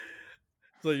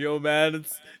So yo, man,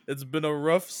 it's been a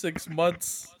rough 6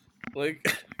 months. Like,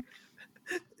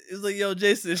 it's like, yo,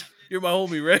 Jason, you're my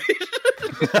homie, right?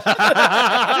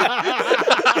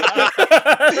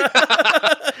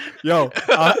 Yo,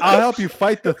 I'll help you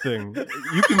fight the thing.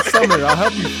 You can summon it. I'll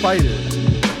help you fight it.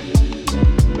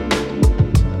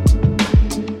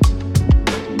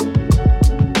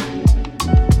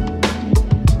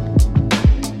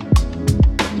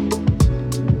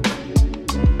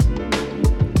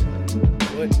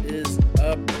 What is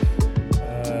up,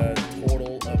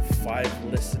 total of 5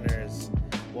 listeners?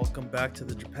 Welcome back to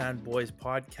the Japan Boys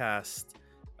podcast.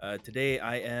 Today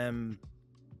I am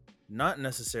not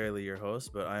necessarily your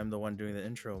host, but I am the one doing the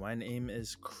intro. My name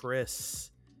is Chris.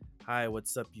 Hi,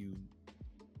 what's up, you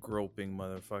groping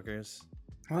motherfuckers?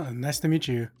 Oh, nice to meet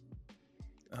you.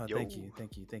 Thank you.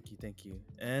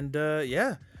 And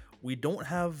yeah, we don't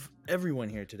have everyone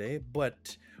here today,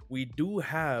 but we do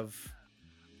have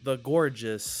the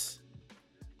gorgeous,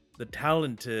 the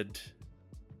talented,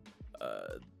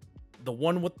 the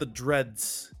one with the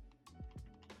dreads.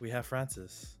 We have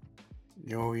Francis.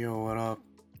 Yo, what up?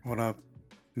 What up?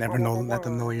 Never know. Let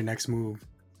them know your next move.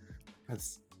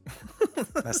 That's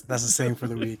the same for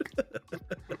the week.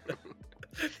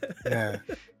 Yeah.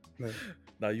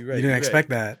 No, you're right. You didn't expect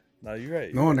that. No, you're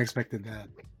right. No one expected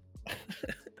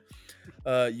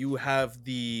that. You have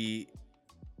the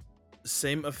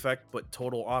same effect but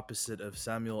total opposite of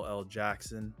Samuel L.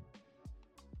 Jackson.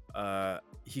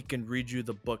 He can read you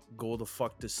the book Go the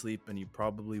Fuck to Sleep, and he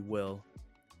probably will.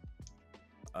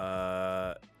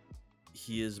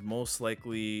 He is most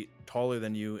likely taller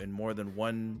than you in more than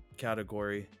one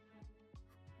category.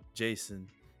 Jason,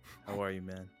 how are you,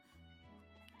 man?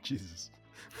 Jesus.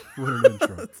 What an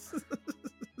intro.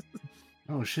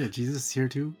 Oh shit, Jesus is here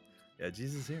too? Yeah,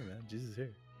 Jesus is here, man. Jesus is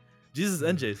here. Jesus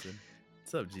and Jason.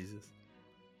 What's up, Jesus?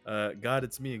 God,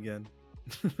 it's me again.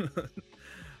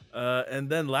 And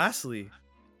then lastly,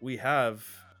 we have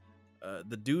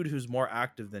the dude who's more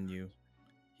active than you.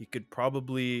 He could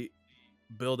probably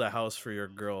build a house for your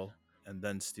girl and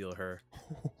then steal her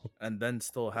and then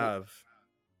still have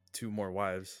 2 more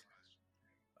wives.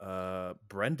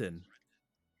 Brendan,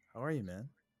 how are you, man?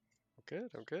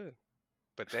 I'm good.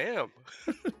 But damn,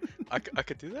 I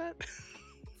could do that?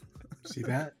 See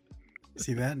that?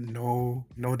 No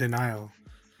denial.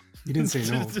 You didn't say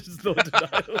no. There's no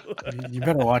denial. You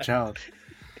better watch out.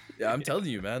 Yeah, I'm telling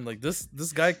you, man. Like this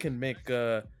guy can make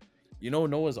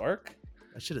Noah's Ark?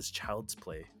 That shit is child's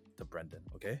play to Brendan.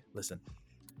 Okay, listen,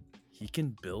 he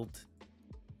can build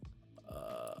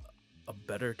a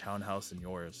better townhouse than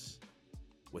yours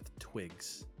with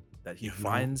twigs that he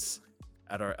finds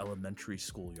at our elementary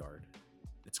schoolyard.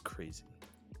 It's crazy.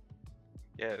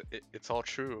 Yeah, it's all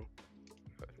true.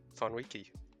 It's on Wiki.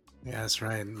 Yeah, that's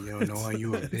right. Yo, Noah,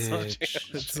 you a bitch.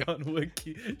 It's on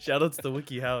Wiki. Shoutouts to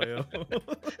WikiHow, yo.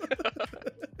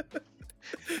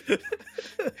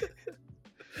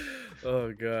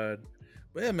 Oh god.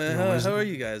 But yeah, man, how are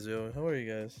you guys, yo? How are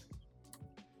you guys?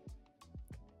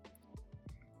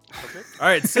 Okay. All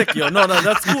right, sick, yo. No,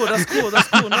 that's cool.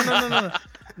 No.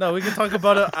 No, we can talk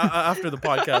about it after the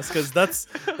podcast, because that's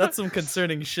some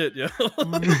concerning shit, yo.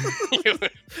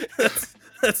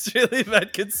 That's really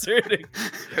bad concerning.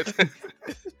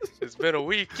 It's been a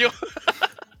week, yo.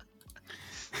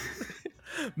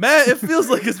 Man, it feels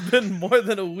like it's been more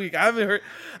than a week. I haven't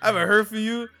heard from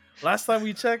you. Last time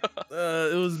we checked,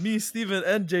 it was me, Steven,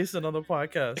 and Jason on the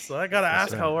podcast. So I gotta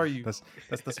ask, how are you? That's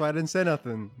why I didn't say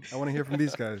nothing. I want to hear from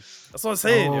these guys. That's what I'm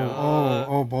saying, yo.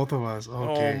 Oh, both of us.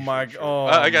 Okay. Oh my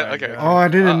god. Okay. Oh, I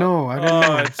didn't know.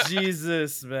 Oh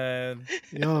Jesus, man.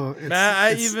 Yo,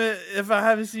 Man, if I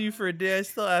haven't seen you for a day, I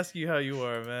still ask you how you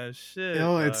are, man. Shit.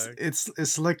 Yo, dog.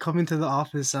 it's like coming to the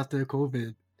office after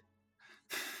COVID.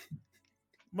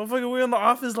 Motherfucker, we were in the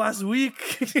office last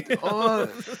week. Oh,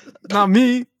 not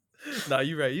me. No,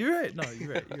 you're right. No,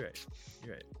 you're right.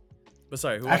 But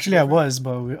sorry, who Actually, I was,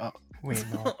 but wait,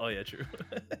 no. Oh yeah, true.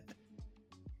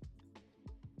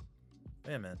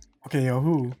 Yeah, man. Okay, yo,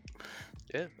 who?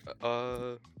 Yeah.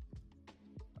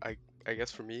 I guess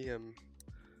for me,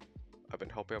 I've been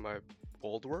helping on my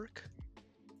old work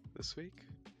this week.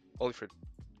 Only for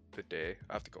the day.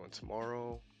 I have to go in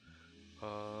tomorrow.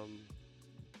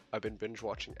 I've been binge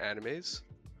watching animes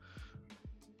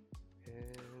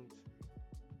and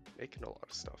making a lot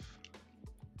of stuff.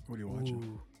 What are you watching?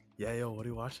 Ooh. Yeah, yo, what are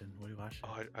you watching?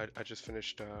 Oh, I just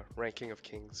finished Ranking of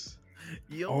Kings.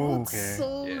 Yo, Oh, it's okay.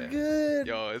 so Yeah. good.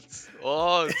 Yo, it's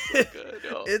so good,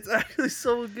 yo. It's actually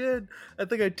so good. I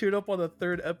think I tuned up on the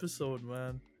 3rd episode,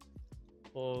 man.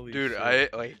 Holy Dude, shit.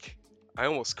 I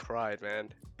almost cried, man.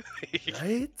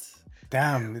 Right?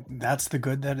 Damn, that's the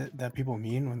good that people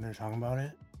mean when they're talking about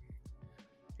it.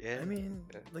 Yeah. I mean,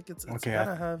 yeah. like it's Okay,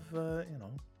 gotta have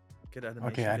good animation.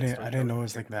 Okay, good I didn't storytelling, know it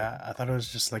was like character that. I thought it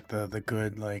was just like the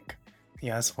good like,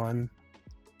 yeah, it's fun.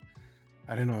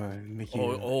 I didn't know it make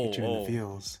you hit you in the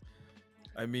feels.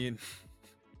 I mean,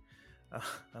 I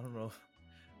don't know.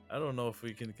 I don't know if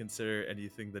we can consider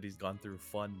anything that he's gone through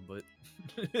fun, but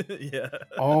yeah.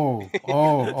 Oh,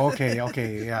 okay,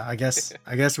 yeah. I guess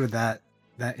with that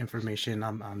information,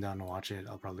 I'm down to watch it.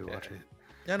 I'll probably watch it.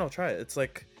 Yeah, no, try it. It's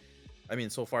like, I mean,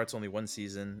 so far it's only one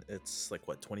season. It's like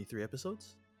what, 23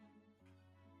 episodes?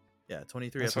 Yeah,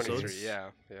 23 That's episodes. 23, yeah.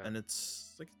 And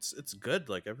it's like it's good.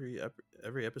 Like every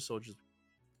episode just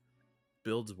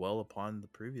builds well upon the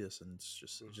previous, and it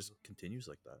just continues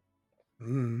like that.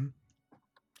 Mm-hmm.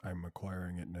 I'm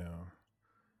acquiring it now.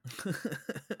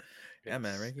 Yeah,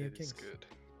 man, Ranking of Kings. Good.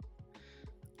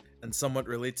 And somewhat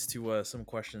relates to some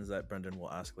questions that Brendan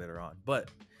will ask later on. But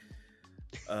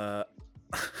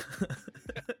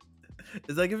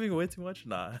is that giving away too much?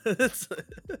 Nah.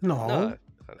 No.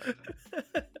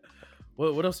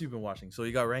 What else have you been watching? So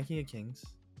you got Ranking of Kings.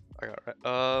 I got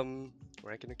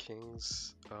Ranking of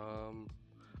Kings.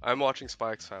 I'm watching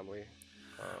Spy X Family.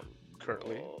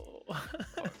 Currently. Oh,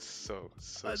 it's so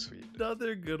sweet.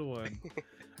 Another good one.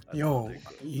 Yo,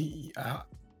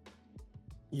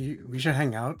 we should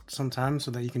hang out sometime so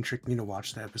that you can trick me to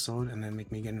watch the episode and then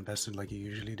make me get invested like you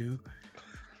usually do.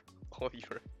 Oh,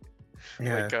 you're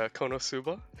like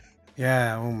Konosuba?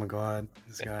 Yeah. Oh my god,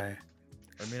 this guy.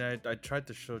 I mean, I tried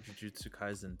to show Jujutsu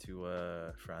Kaisen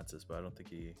to Francis, but I don't think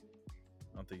he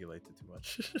liked it too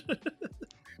much.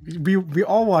 we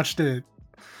all watched it.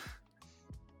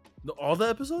 No, all the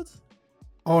episodes?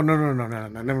 Oh no,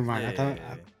 never mind. I thought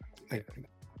like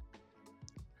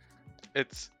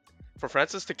it's for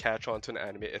Francis to catch on to an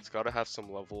anime, it's got to have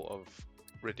some level of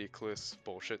ridiculous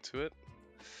bullshit to it.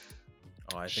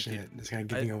 Oh, I think shit. This guy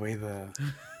giving away the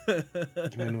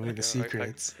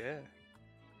secrets.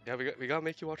 Yeah, we gotta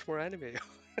make you watch more anime.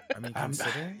 I mean,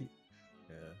 considering.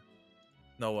 Yeah.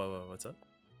 No, what's up?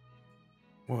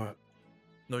 What?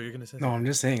 No, you're gonna say. No, I'm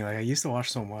just saying. Like, I used to watch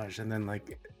so much, and then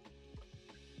like,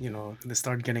 they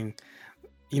started getting,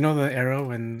 the era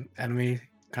when anime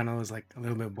kind of was like a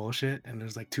little bit bullshit, and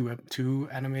there's like two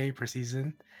anime per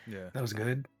season. Yeah. That was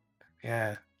good.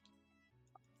 Yeah.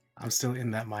 I'm still in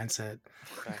that mindset.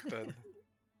 Back then.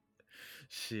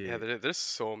 Shit. Yeah, there's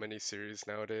so many series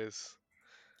nowadays.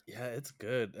 Yeah, it's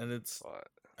good, and it's.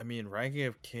 I mean, Ranking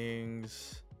of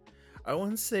Kings. I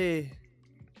wouldn't say.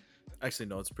 Actually,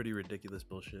 no, it's pretty ridiculous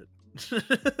bullshit.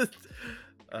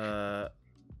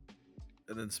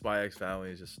 And then Spy X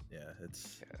Family is just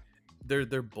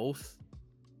they're both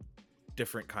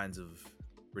different kinds of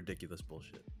ridiculous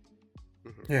bullshit.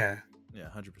 Mm-hmm. Yeah. Yeah,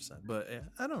 100%. But yeah,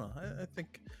 I don't know. I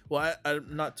think. Well,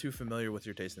 I'm not too familiar with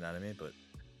your taste in anime, but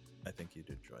I think you'd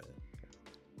enjoy it.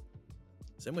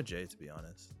 Same with Jay, to be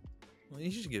honest. Well,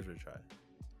 you should give it a try.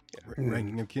 Yeah.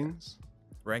 Ranking of Kings?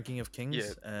 Ranking of Kings.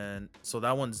 Yeah. And so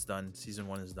that one's done. Season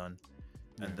 1 is done.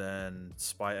 Yeah. And then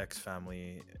Spy X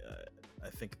Family, I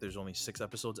think there's only 6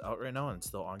 episodes out right now and it's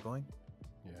still ongoing.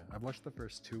 Yeah, I've watched the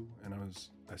first 2 and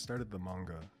I started the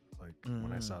manga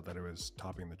when I saw that it was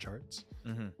topping the charts.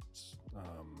 Mm-hmm.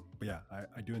 But yeah,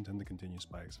 I do intend to continue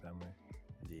Spy X Family.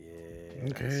 Yeah.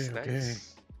 Okay.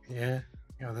 Nice. Yeah.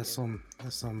 Yeah, that's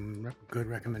some good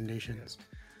recommendations.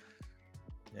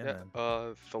 Yeah.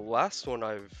 The last one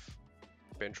I've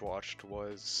binge watched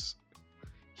was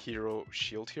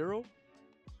Shield Hero.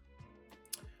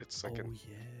 It's like an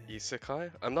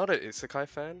isekai. I'm not an isekai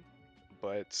fan,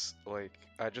 but like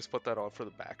I just put that on for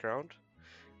the background,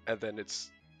 and then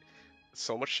it's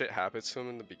so much shit happens to him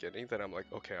in the beginning that I'm like,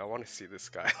 okay, I want to see this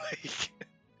guy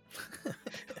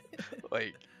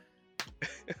like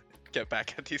get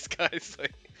back at these guys.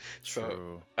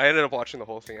 So I ended up watching the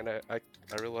whole thing, and I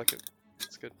really like it.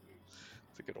 It's good.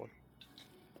 It's a good one.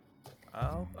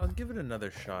 I'll give it another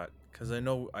shot because I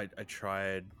know I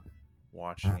tried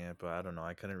watching it, but I don't know.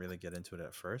 I couldn't really get into it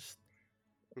at first.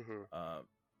 Mm-hmm.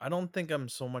 I don't think I'm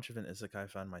so much of an isekai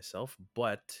fan myself,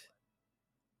 but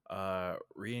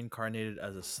Reincarnated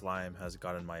as a Slime has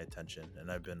gotten my attention, and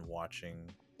I've been watching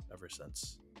ever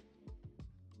since.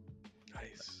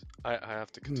 Nice. I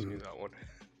have to continue that one.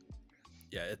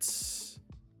 Yeah, it's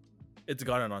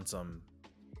gotten on some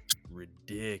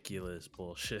ridiculous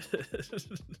bullshit.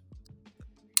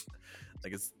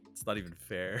 Like it's not even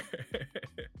fair.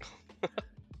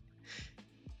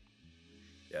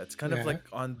 Yeah, it's kind of like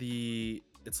on the.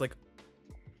 It's like,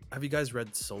 have you guys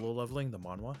read Solo Leveling, the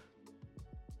manhwa?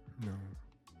 No.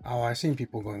 Oh, I've seen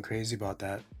people going crazy about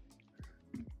that.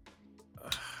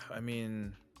 I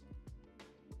mean,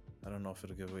 I don't know if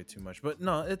it'll give away too much, but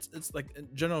no, it's like in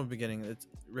general beginning. It's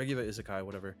regular isekai,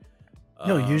 whatever.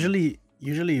 No, usually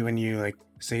when you like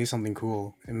say something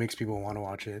cool, it makes people want to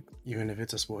watch it, even if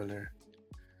it's a spoiler.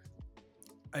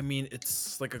 I mean,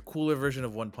 it's like a cooler version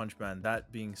of One Punch Man.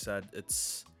 That being said,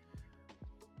 it's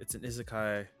an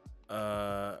isekai,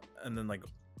 and then like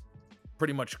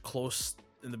pretty much close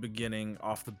in the beginning,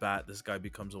 off the bat, this guy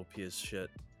becomes OP as shit,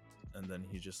 and then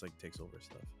he just like takes over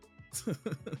stuff.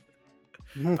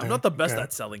 I'm not the best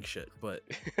at selling shit, but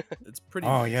it's pretty.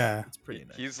 Oh nice. yeah, it's pretty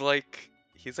nice. He's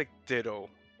like Ditto,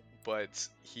 but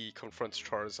he confronts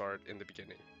Charizard in the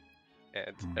beginning,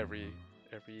 and every.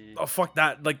 Oh fuck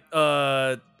that! Like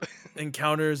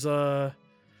encounters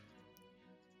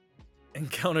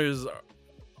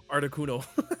Articuno.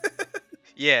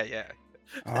 Yeah.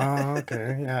 Oh,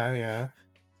 okay. Yeah.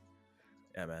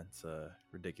 Yeah, man, it's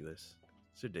ridiculous.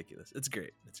 It's ridiculous. It's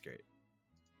great. It's great.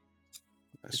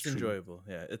 That's It's true. enjoyable.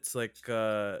 Yeah, it's like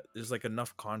there's like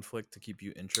enough conflict to keep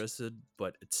you interested,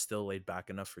 but it's still laid back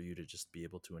enough for you to just be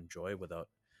able to enjoy without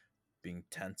being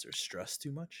tense or stressed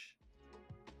too much.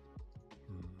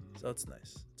 So it's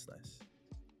nice. It's nice.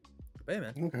 But hey,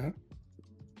 man. Okay.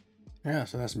 Yeah,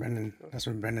 so that's Brendan. That's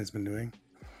what Brendan's been doing.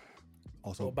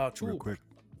 Also, What about real you? quick,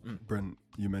 Brent,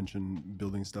 you mentioned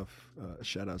building stuff.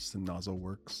 Shout outs to Nozzle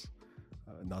Works.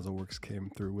 Nozzle Works came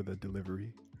through with a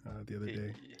delivery the other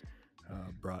day.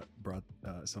 Brought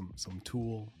some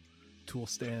tool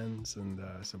stands and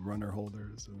some runner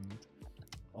holders, and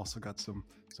also got some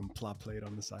plot plate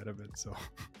on the side of it. So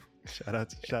shout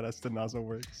outs to Nozzle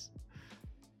Works.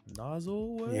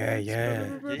 Nozzle works. Yeah.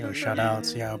 Yo, shout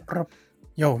outs. Yeah.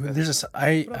 Yo, there's a.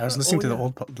 I Oh, was listening to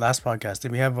yeah. the last podcast.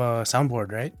 Did we have a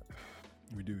soundboard, right?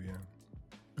 We do, yeah.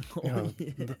 Oh,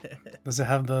 yeah. Does it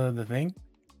have the thing?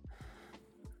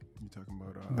 You talking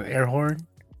about The air horn?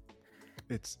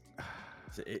 It's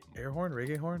Is it air horn,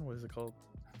 reggae horn? What is it called?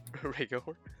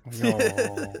 Rego.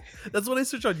 Yo. That's what I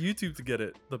searched on YouTube to get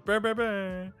it. The brr, brr,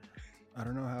 brr. I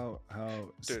don't know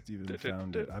how Steven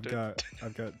found it.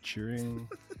 I've got cheering.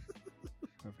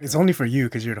 It's only for you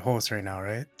because you're the host right now,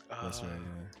 right? That's right.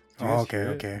 Yeah. Oh, Do you guys okay, hear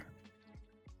it? okay.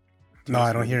 Do No, you guys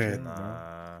I don't hear the it. cheering? No?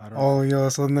 Nah. I don't. Oh, yo,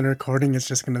 so then the recording is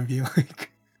just gonna be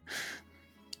like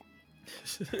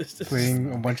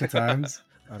playing a bunch of times.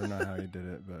 I don't know how he did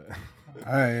it, but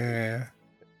Yeah.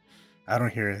 I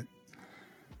don't hear it.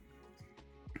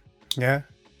 Yeah.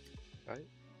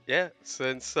 Yeah,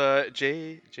 since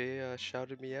Jay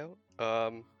shouted me out,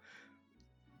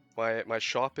 my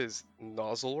shop is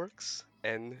Nozzleworks,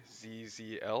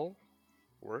 NZZL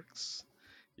Works.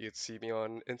 You can see me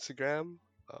on Instagram,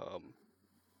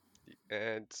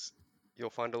 and you'll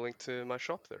find a link to my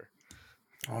shop there.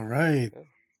 All right. Yeah.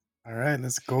 All right,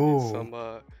 let's If you need go. some,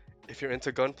 if you're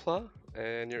into Gunpla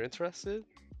and you're interested,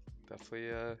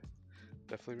 definitely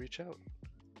reach out.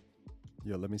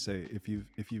 yo, let me say, if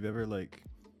you've ever like,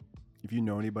 if you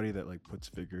know anybody that like puts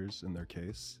figures in their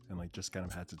case and like just kind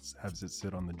of has it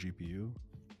sit on the GPU,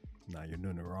 nah, you're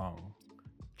doing it wrong.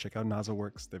 Check out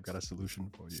Nozzleworks; they've got a solution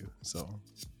for you. So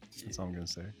that's all I'm gonna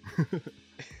say.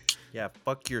 Yeah,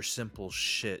 fuck your simple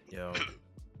shit, yo.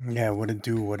 Yeah, what it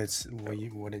do? What it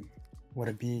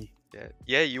be?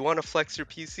 Yeah. You want to flex your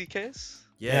PC case?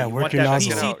 Yeah, you work want your that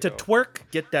nozzle. PC to Yo. twerk?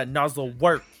 Get that nozzle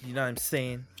work. You know what I'm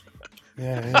saying?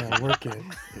 Yeah, work it.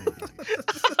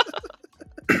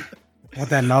 What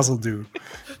that nozzle do?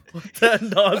 What that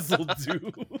nozzle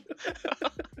do?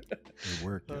 It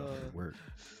worked, yo. It worked.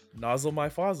 Nozzle my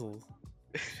fozzles.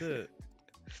 Shit.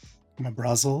 My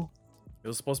brazzle? It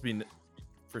was supposed to be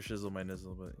for shizzle my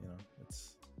nizzle, but you know,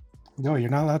 it's. No, you're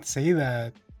not allowed to say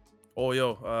that. Oh,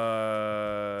 yo,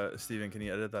 Steven, can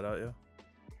you edit that out, yo?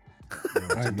 Yo,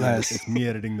 Alright, bless. it's me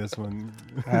editing this one.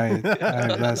 Alright,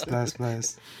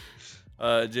 bless.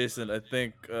 Jason, I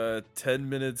think 10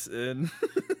 minutes in.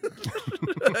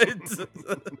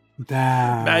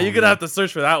 Damn. Man, you're gonna have to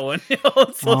search for that one.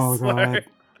 I'm so Oh, sorry. God.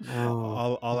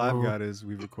 Oh, All I've oh. got is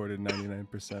we recorded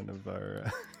 99% of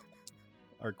our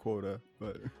our quota,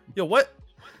 but Yo, what?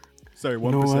 sorry, You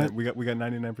know 1%. what? We got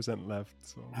 99% left.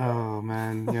 So Oh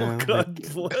man, yeah. Oh, God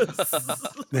bless.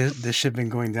 This shit been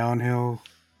going downhill.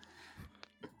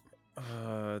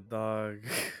 Dog.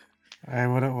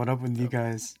 Alright, what up with you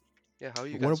guys? Yeah, how are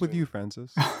you guys what up with doing? you,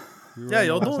 Francis? We were Yeah, on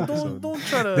yo, the last don't episode.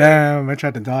 try to. Damn, I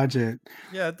tried to dodge it.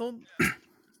 Yeah, don't.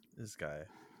 This guy.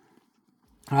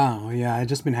 Oh yeah, I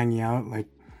just been hanging out, like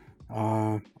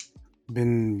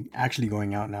been actually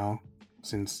going out now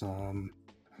since I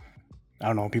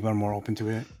don't know, people are more open to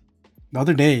it. The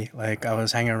other day, like I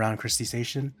was hanging around Christie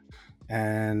Station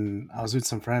and I was with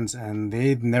some friends and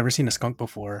they'd never seen a skunk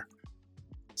before.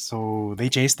 So they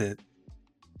chased it.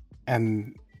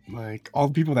 And Like all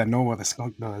the people that know what the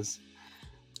skunk does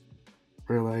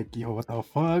were like, "Yo, what the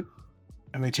fuck?"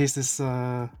 And they chase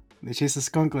the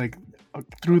skunk like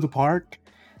through the park,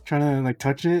 trying to like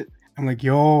touch it. I'm like,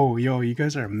 "Yo, you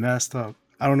guys are messed up."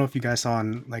 I don't know if you guys saw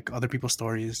on like other people's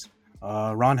stories.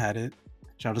 Ron had it.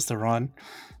 Shout out to Ron.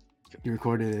 He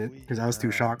recorded it because I was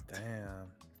too shocked. Damn.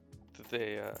 Did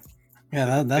they?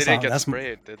 Yeah, They didn't get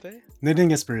sprayed, did they? They didn't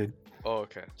get sprayed. Oh,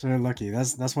 okay. So they're lucky.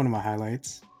 That's one of my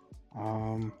highlights.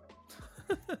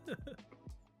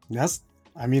 That's.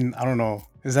 I mean, I don't know.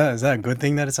 Is that a good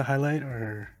thing that it's a highlight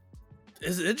or?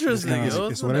 It's interesting, kinda- yo.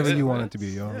 It's whatever you want it to be,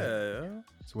 Yeah, yo. yeah.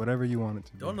 It's whatever you want it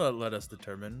to be. Don't let us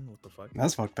determine what the fuck.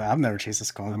 That's fucked up. I've never chased a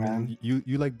skunk, I man. mean,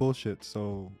 you like bullshit,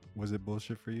 so was it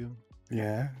bullshit for you?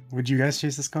 Yeah. Would you guys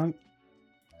chase a skunk?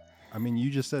 I mean, you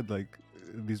just said like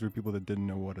these were people that didn't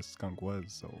know what a skunk was,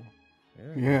 so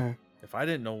Yeah. If I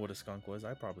didn't know what a skunk was,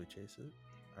 I'd probably chase it.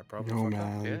 I'd probably No, fuck up.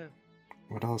 man. Yeah.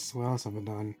 What else? What else have I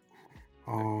done?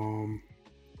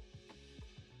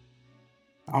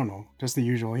 I don't know. Just the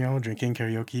usual, drinking,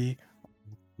 karaoke,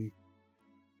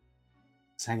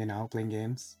 just hanging out, playing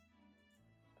games.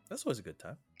 That's always a good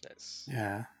time. Nice.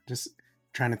 Yeah. Just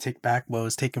trying to take back what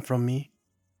was taken from me,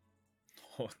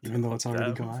 even though it's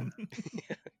already Damn. gone.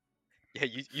 Yeah,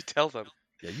 you tell them.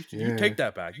 Yeah, you Yeah. take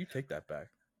that back. You take that back.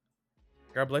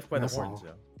 Grab life by That's the horns, all.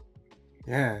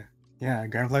 yo. Yeah.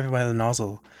 Grab life by the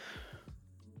nozzle.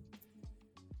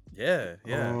 Yeah,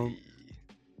 yeah. Um,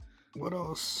 What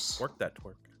else? Work that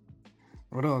twerk.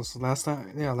 What else? Last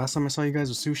time I saw you guys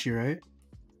with sushi, right?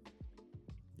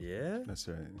 Yeah, that's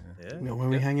right. Yeah. yeah. When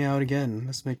we hang out again,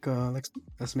 let's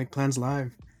make plans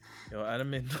live. Yo,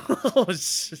 anime. Oh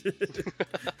shit.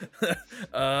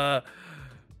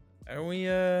 Are we?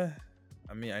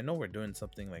 I mean, I know we're doing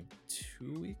something like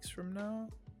 2 weeks from now.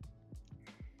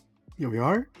 Yeah, we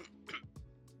are.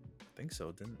 I think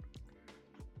so. Didn't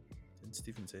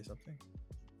Stephen say something?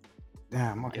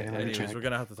 Damn. Okay. Yeah, Let me Anyways, check. we're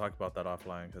gonna have to talk about that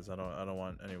offline because I don't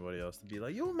want anybody else to be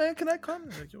like, "Yo, man, can I come?"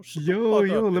 Like, yo, shut the fuck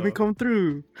up, Let me yo. come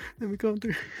through. Let me come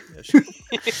through.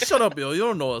 Yeah, shut up, yo. You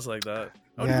don't know us like that.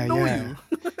 I don't Yeah, even know yeah.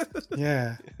 you.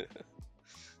 Yeah.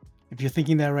 If you're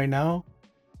thinking that right now,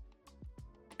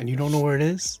 and you don't know where it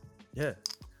is, Yeah.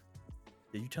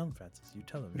 Yeah, you tell him, Francis. You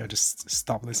tell him. just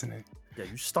stop listening. Yeah,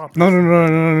 you stop. No.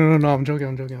 listening. I'm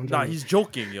joking. Nah, he's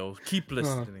joking, yo. Keep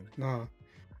listening. No.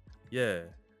 Yeah.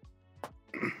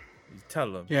 You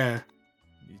tell him. Yeah.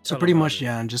 You So tell pretty him how much, to-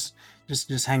 yeah, and just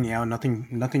hanging out,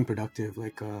 nothing productive,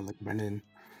 like Brendan.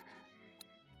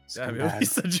 Damn, yo, he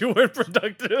said you weren't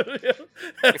productive. Yo.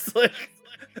 That's like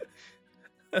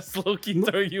that's low-key No.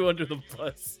 throwing you under the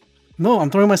bus. No, I'm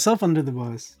throwing myself under the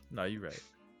bus. No, you're right.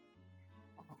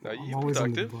 No, I'm you always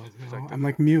under the productive. bus. you know? Productive. I'm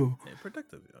like Mew. Yeah,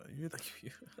 productive. Yo. You're like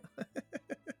you.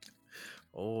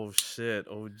 Oh shit,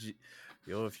 OG.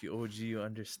 Yo, if you OG, you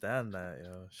understand that,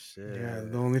 yo. Shit. Yeah.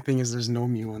 The only thing is, there's no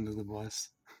Mew under the bus.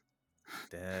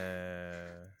 Damn.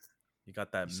 You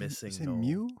got that You missing said no.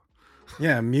 Mew?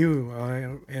 Yeah, Mew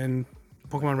in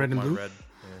Pokemon Red and Pokemon Blue. Red.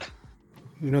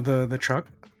 You know the truck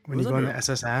when Was you go under into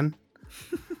SS Anne.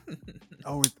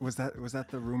 Oh, was that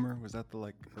the rumor? Was that the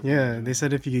like? urban Yeah, legend? they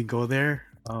said if you could go there,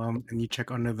 and you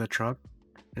check under the truck,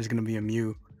 there's gonna be a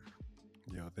Mew.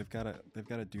 Yo, they've gotta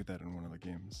do that in one of the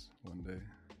games one day.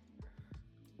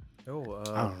 Oh, I don't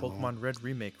know. Pokemon Red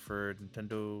remake for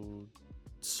Nintendo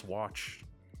Swatch.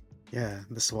 Yeah,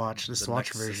 the Swatch The Swatch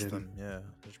next version. system. Yeah,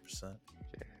 100%.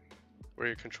 Where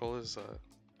your controller is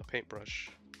a paintbrush.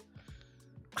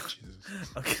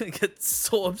 Jesus. I'm gonna get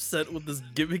so upset with this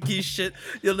gimmicky shit.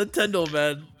 Yo, Nintendo,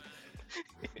 man.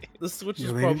 The Switch Yeah,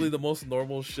 is they- probably the most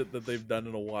normal shit that they've done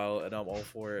in a while, and I'm all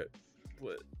for it.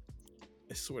 But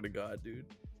I swear to God, dude.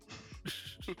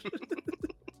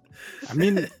 I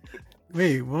mean,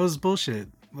 wait, what was bullshit?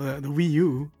 The Wii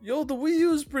U. Yo, the Wii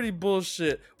U is pretty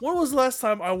bullshit. When was the last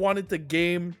time I wanted to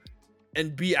game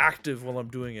and be active while I'm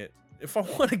doing it? If I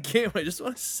want to game, I just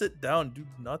want to sit down, do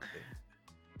nothing.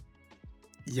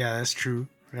 Yeah, that's true.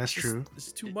 That's true.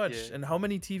 It's too much. Yeah. And how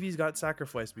many TVs got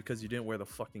sacrificed because you didn't wear the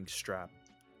fucking strap?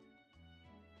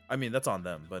 I mean, that's on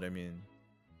them, but I mean,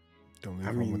 Don't leave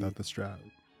I home mean- without the strap.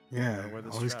 Yeah, wear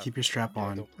the always strap. keep your strap Yeah,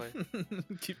 on. don't play.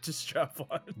 keep the strap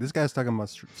on. This guy's talking about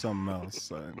something else.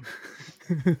 Son.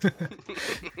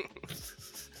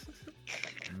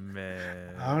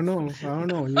 Man. I don't know.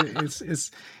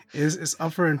 It's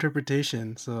up for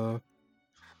interpretation. So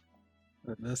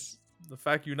that's The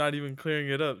fact you're not even clearing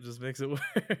it up just makes it worse.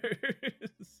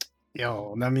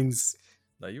 that means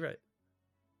No, you're right.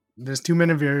 there's too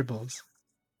many variables.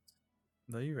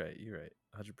 No, you're right. You're right.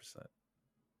 100%.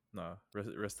 No,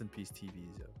 rest in peace,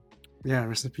 TVs, yo. Yeah,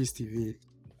 rest in peace, TV.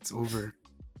 It's over.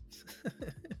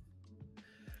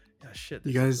 shit.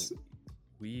 You This is guys,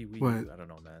 we what? I don't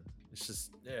know, man. It's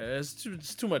just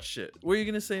it's too much shit. What are you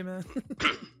gonna say, man?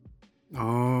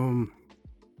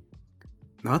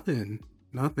 Nothing.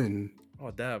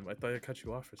 Oh damn! I thought I cut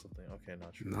you off or something. Okay,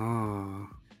 not true. No,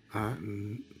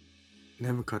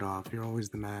 never cut off. You're always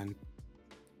the man.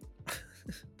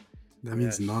 That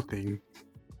means Yeah, nothing.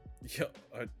 Yo,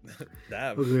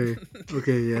 damn.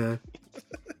 Okay, yeah.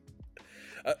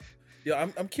 Yeah,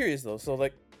 I'm curious though. So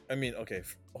like, I mean, okay.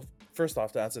 First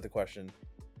off, to answer the question,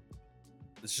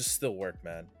 it's just still work,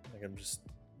 man. Like I'm just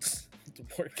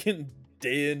working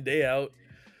day in day out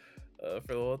for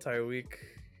the whole entire week.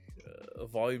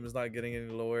 Volume is not getting any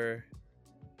lower.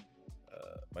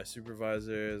 My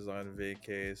supervisor is on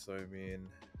vacay, so I mean,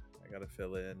 I gotta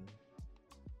fill in.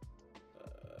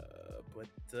 But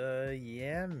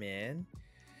yeah, man.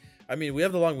 I mean, we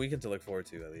have the long weekend to look forward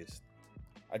to at least.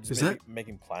 I just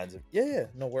making plans. Yeah.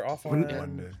 No, we're off on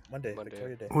Monday.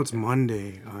 Victoria Day. Oh, it's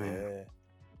Monday. Oh, yeah.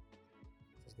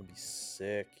 It's gonna be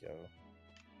sick, yo.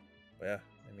 But yeah,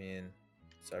 I mean,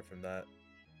 aside from that,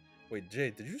 wait, Jay,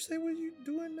 did you say what you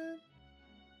doing, man?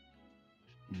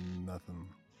 Nothing.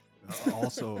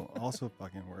 Also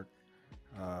fucking work.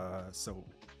 So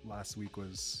last week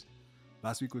was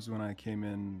when I came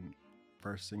in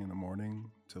first thing in the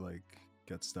morning to like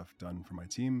get stuff done for my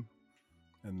team,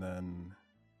 and then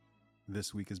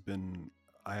this week has been,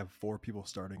 I have 4 people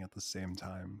starting at the same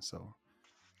time, so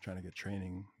trying to get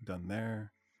training done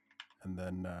there, and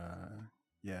then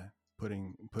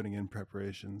putting in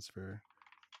preparations for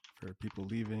people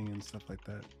leaving and stuff like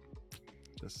that.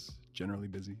 Just generally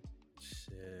busy.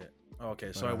 Shit.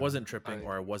 Okay, so I wasn't tripping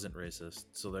or I wasn't racist.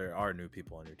 So there are new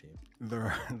people on your team.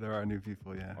 There are new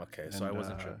people, yeah. Okay, so I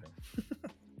wasn't tripping.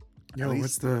 Yo,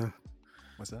 what's that?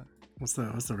 What's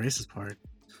the racist part?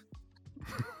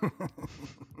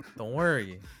 Don't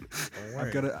worry.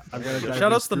 I've got a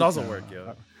shout outs to Nozzle Work,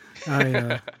 yo.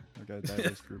 Yeah. I've got a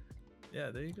diverse group. Yeah,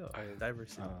 there you go.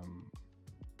 Diversity.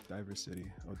 Diversity,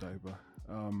 Odaiba.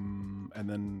 And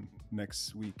then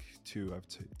next week too, I've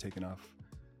taken off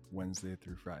Wednesday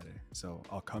through Friday, so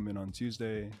I'll come in on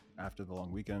Tuesday after the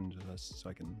long weekend just so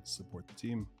I can support the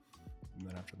team, and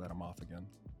then after that I'm off again.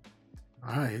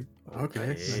 All right. Okay.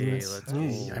 Let's go.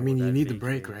 I mean, you need the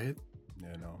break, right?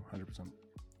 Yeah, no, 100%.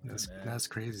 That's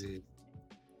crazy.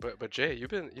 But Jay, you've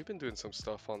been doing some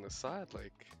stuff on the side,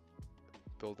 like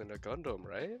building a Gundam,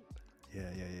 right?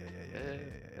 Yeah.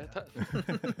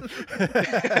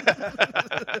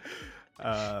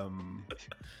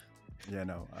 Yeah,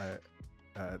 no,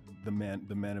 the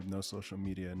man of no social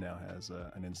media now has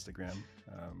an Instagram.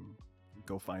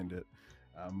 Go find it.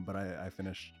 But I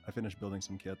finished building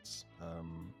some kits.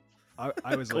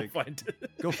 I was like, go find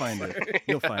it.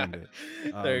 You'll find it.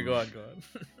 There you go on.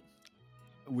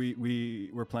 We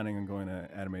were planning on going to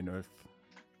Anime North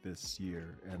this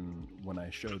year, and when I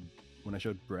showed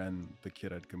Bren the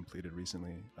kit I'd completed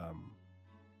recently,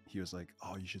 he was like,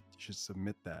 "Oh, you should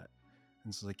submit that."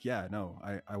 And so like, yeah, no,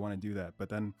 I want to do that. But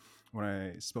then when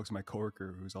I spoke to my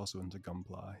coworker who's also into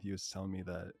Gunpla, he was telling me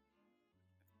that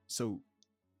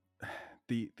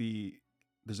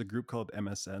there's a group called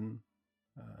MSN,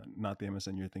 not the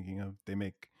MSN you're thinking of. They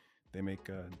make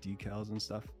decals and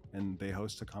stuff, and they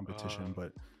host a competition,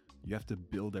 but you have to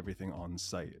build everything on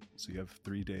site. So you have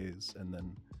 3 days, and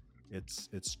then it's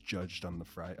judged on the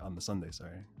Sunday.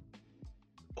 Sorry.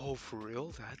 Oh, for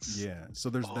real? So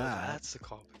there's that. That's the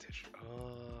competition.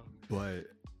 But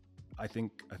I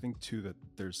think too that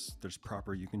there's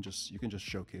proper. You can just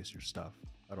showcase your stuff.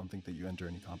 I don't think that you enter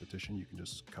any competition. You can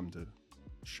just come to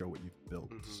show what you've built.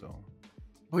 Mm-hmm. So.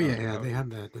 Oh yeah, they have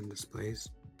that in displays.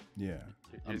 Yeah.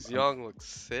 Your Zeong looks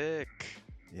sick.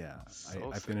 Yeah,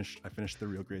 I finished the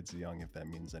real grade Zeong, if that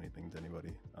means anything to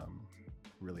anybody. I'm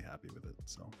really happy with it.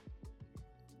 So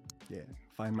yeah,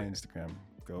 find my Instagram.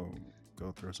 Go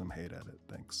throw some hate at it.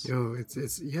 Thanks. Yo,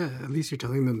 it's yeah. At least you're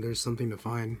telling them there's something to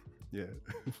find. Yeah.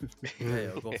 Yeah,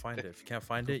 go find it. If you can't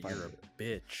find it, you're a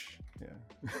bitch. Yeah.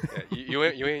 You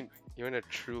ain't a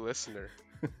true listener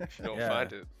if you don't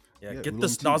find it. Yeah, get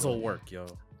this nozzle work, yo.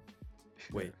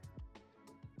 Wait.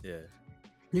 Yeah.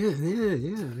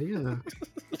 Yeah.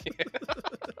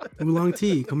 Oolong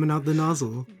tea coming out the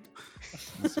nozzle.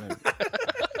 That's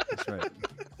right.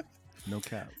 No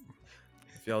cap.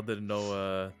 If y'all didn't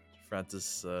know,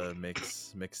 Francis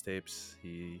makes mixtapes.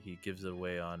 He gives it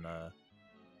away on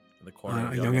in the corner.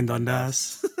 Of Young and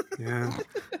Dundas. Yeah.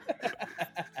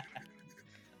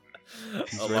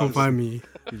 Come find me.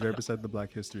 He's right beside the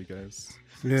Black History guys.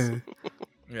 Yeah.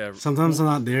 Yeah. Sometimes I'm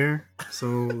not there, so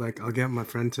like I'll get my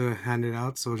friend to hand it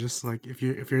out. So just like if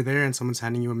you're there and someone's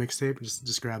handing you a mixtape,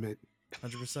 just grab it.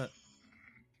 100%.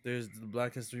 There's the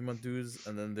Black History Month dudes,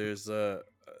 and then there's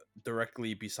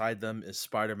directly beside them is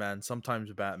Spider-Man,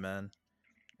 sometimes Batman,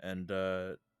 and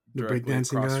The directly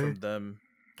breakdancing across guy. from them.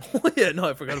 Oh yeah, no,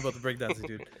 I forgot about the breakdancing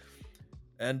dude.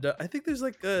 And I think there's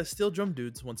like steel drum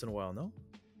dudes once in a while. No,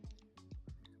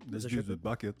 There's Is it dudes shipping? with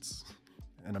buckets.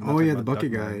 And I'm Oh talking yeah, the about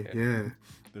bucket Duckman. guy. Yeah.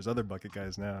 There's other bucket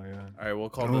guys now, yeah. all right, we'll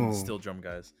call them Oh. steel drum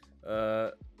guys.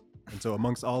 And so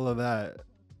amongst all of that,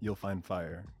 you'll find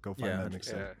fire. Go find Yeah, that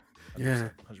mixtape. Yeah.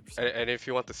 100%. And if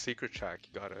you want the secret track,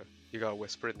 you gotta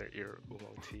whisper in their ear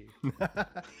oolong tea.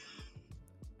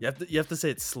 You have to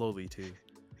say it slowly too.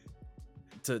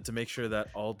 To make sure that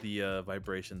all the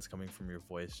vibrations coming from your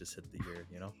voice just hit the ear,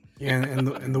 you know? Yeah, and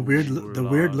the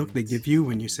weird look they give you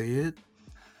when you say it.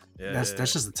 Yeah, That's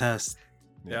just a test.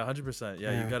 yeah, 100%.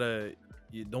 Yeah, Yeah. you gotta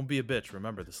don't be a bitch.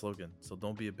 Remember the slogan. So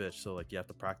don't be a bitch. So like you have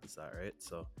to practice that, right?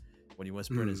 So when you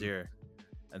whisper in his ear,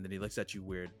 and then he looks at you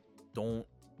weird, don't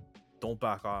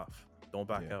back off. Don't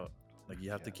back Yeah. out. Like you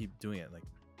have to keep doing it. Like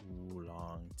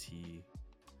oolong tea,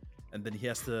 and then he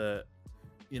has to,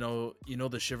 you know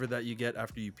the shiver that you get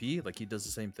after you pee. Like he does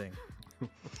the same thing.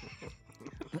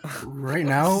 Right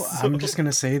now, I'm just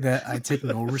gonna say that I take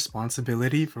no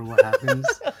responsibility for what happens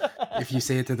if you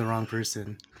say it to the wrong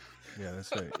person. Yeah,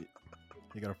 that's right.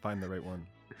 You gotta find the right one.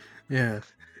 Yeah.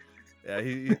 Yeah,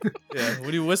 yeah.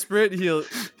 When you whisper it, he'll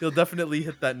definitely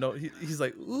hit that note. He's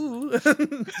like, ooh,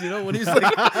 you know, when he's like,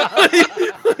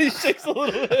 when he shakes a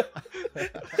little bit.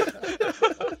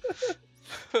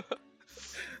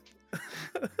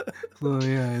 So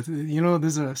yeah,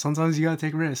 sometimes you gotta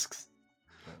take risks.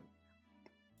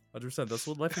 100%. That's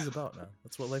what life is about, man.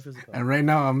 That's what life is about. And right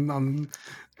now, I'm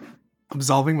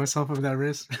absolving myself of that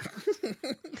risk.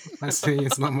 I'm saying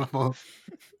it's not my fault.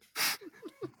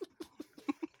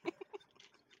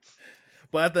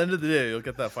 But at the end of the day, you'll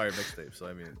get that fire mixtape. So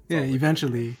I mean, it's Yeah, all worth it.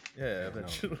 eventually. Yeah, no.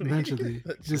 eventually. Eventually.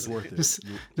 It's worth it. just-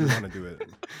 You want to do it.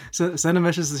 So send a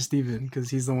message to Steven because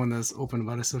he's the one that's open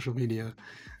about his social media.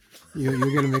 You'll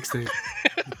get a mixtape.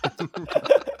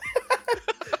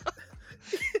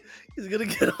 He's gonna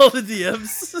get all the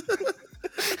DMs.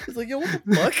 He's like, yo, what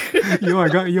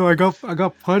the fuck? I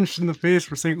got punched in the face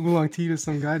for saying oolong tea to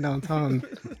some guy downtown.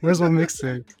 Where's my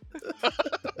mixtape?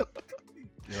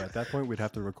 Yeah, at that point, we'd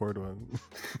have to record one.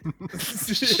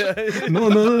 Yeah. No.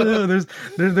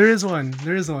 There is one.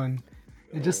 There is one.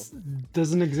 It just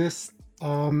doesn't exist.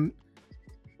 At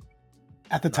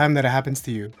the time that it happens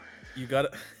to you. You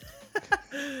gotta.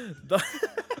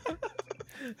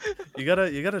 You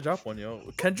gotta drop one, yo.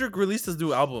 Kendrick released his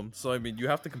new album, so I mean, you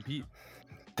have to compete.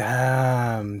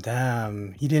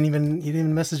 Damn. He didn't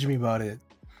even message me about it.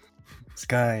 This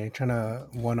guy trying to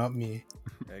one up me.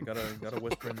 Yeah, you gotta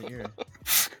whisper in the ear.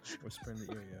 Whisper in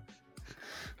the ear, yeah.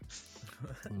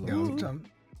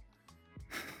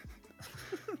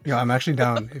 Yo, I'm actually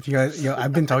down. If you guys,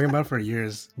 I've been talking about it for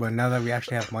years, but now that we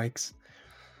actually have mics,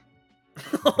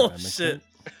 Oh That makes shit!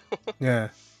 yeah,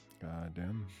 God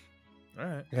damn. All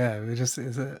right, yeah, we'll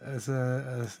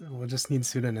just need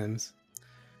pseudonyms.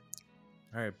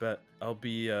 all right, bet. I'll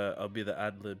be the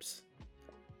ad libs.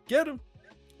 Get him,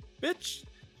 bitch.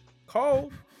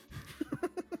 Call.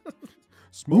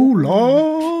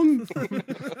 Oolong.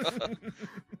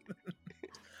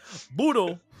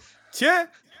 Budo. Che.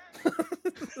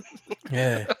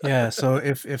 Yeah. So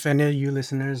if any of you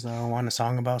listeners want a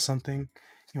song about something,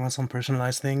 you want some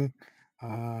personalized thing,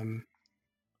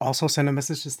 also send a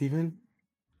message to Steven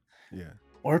Yeah.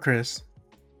 or Chris.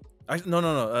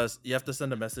 No. You have to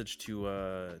send a message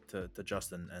to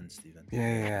Justin and Steven.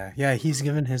 Yeah. He's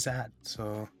given his ad,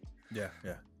 so Yeah.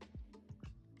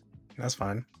 that's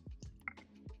fine.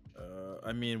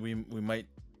 I mean, we might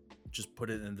just put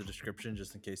it in the description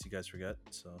just in case you guys forget.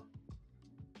 So,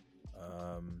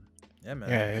 yeah, man.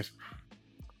 Yeah,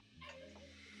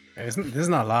 this is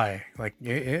not a lie. Like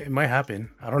it might happen.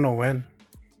 I don't know when.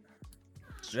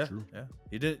 Yeah, true. yeah.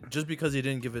 He did just because he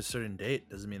didn't give a certain date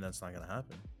doesn't mean that's not gonna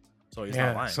happen. So he's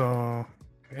not lying. So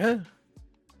yeah,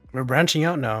 we're branching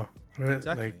out now.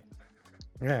 Exactly. Like,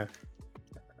 yeah.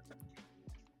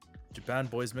 Japan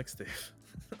Boys Mixtape.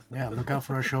 Yeah, look out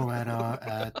for our show at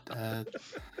the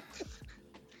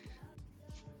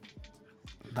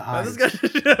Man, Hive. this guy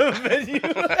should have a menu.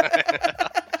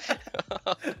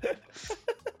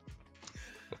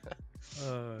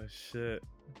 Oh shit,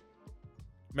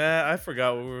 man! I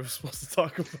forgot what we were supposed to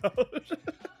talk about.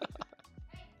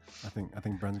 I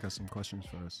think Brent's got some questions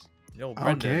for us. Yo,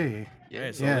 Brendan. Okay.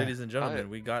 Alright, so Yeah. ladies and gentlemen,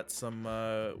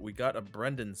 I- we got a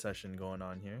Brendan session going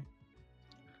on here.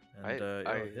 And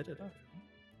hit it up.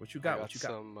 What you I got? got What you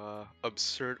got? some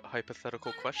absurd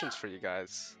hypothetical questions for you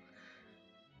guys.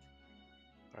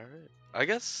 All right. I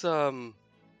guess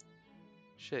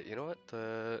Shit, you know what?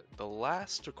 The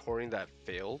last recording that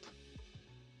failed.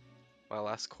 My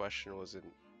last question wasn't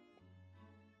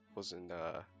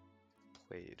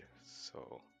played,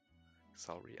 so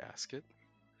I'll re-ask it.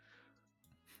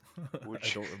 I don't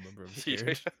remember. I'm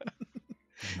scared.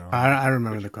 No. I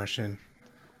remember the question.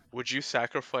 Would you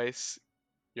sacrifice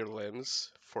your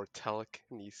limbs for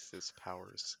telekinesis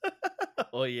powers?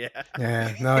 Oh yeah.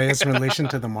 Yeah, no, it's in relation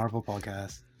to the Marvel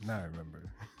podcast. Now I remember.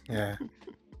 Yeah.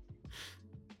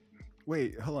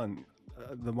 Wait, hold on.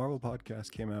 The Marvel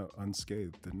podcast came out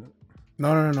unscathed, didn't it?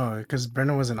 No, because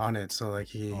Brendan wasn't on it, so like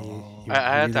he Oh. he I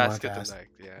had really to wanted ask it the ask.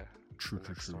 next, yeah. True.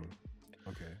 next one.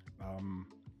 Okay.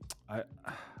 I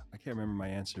can't remember my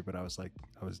answer, but I was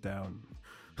down.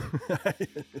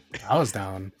 I was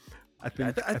down. I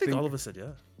think I think all of us said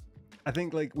yeah. I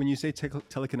think like when you say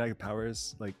telekinetic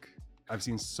powers, like I've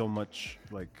seen so much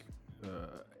like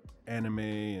anime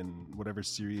and whatever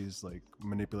series like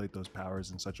manipulate those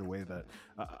powers in such a way that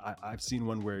I've seen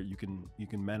one where you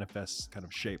can manifest kind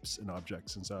of shapes and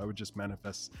objects, and so I would just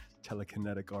manifest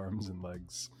telekinetic arms and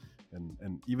legs,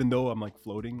 and even though I'm like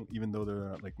floating, even though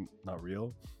they're not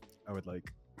real, I would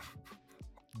like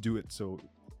do it so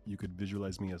you could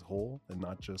visualize me as whole and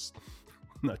not just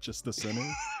the center.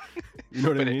 You know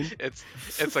what I mean?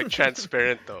 It's like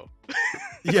transparent though.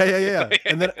 Yeah.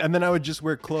 And then I would just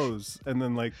wear clothes, and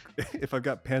then like if I've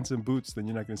got pants and boots, then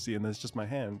you're not gonna see, and that's just my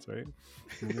hands, right?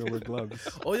 Maybe I'll wear gloves.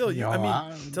 Oh yo, I mean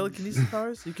I'm- telekinesis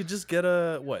powers. You could just get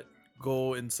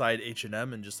go inside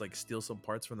H&M and just like steal some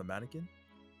parts from the mannequin.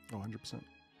 Oh, 100%.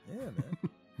 Yeah, man.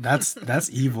 That's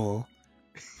evil.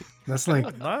 That's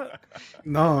like Not.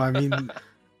 no, I mean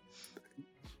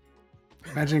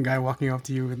imagine a guy walking up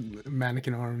to you with a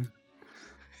mannequin arm.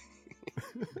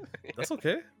 That's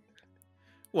okay.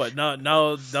 What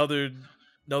now they're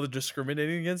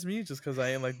discriminating against me just because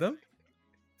I ain't like them?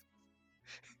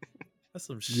 That's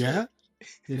some shit. Yeah?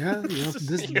 Yeah,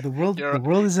 You're- the world you're- the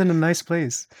world is in a nice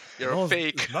place. You're No, a it's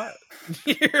fake. not.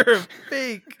 You're a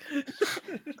fake.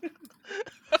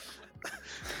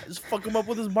 Just fuck him up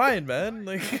with his mind, man.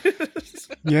 Like,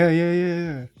 Yeah.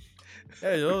 yeah,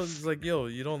 it's like, yo,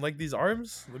 you don't like these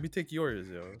arms? Let me take yours,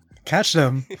 yo. Catch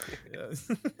them. Yeah.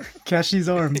 Catch these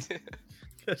arms.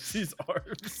 Catch these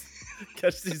arms.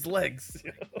 Catch these legs.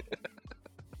 You know?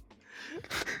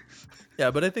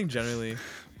 Yeah, but I think generally,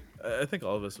 I think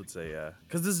all of us would say yeah,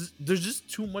 because there's just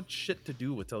too much shit to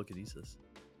do with telekinesis,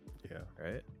 Yeah.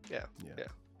 right? Yeah.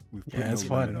 We've put Yeah, it's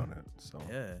no limit fun. on it. So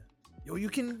Yeah. Yo, you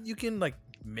can like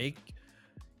make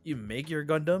your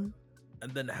Gundam,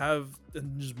 and then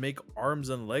just make arms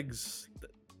and legs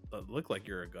that look like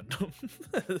you're a Gundam.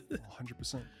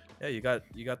 100%. Yeah, you got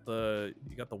the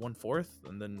 1/4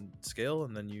 and then scale,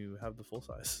 and then you have the full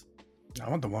size. I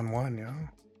want the 1-1, yeah.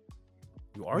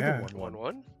 You are Yeah. the 1/1.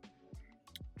 1-1.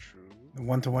 True. The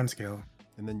 1-to-1 scale.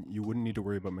 And then you wouldn't need to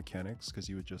worry about mechanics because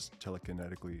you would just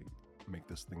telekinetically make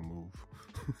this thing move.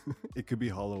 It could be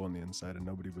hollow on the inside and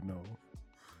nobody would know.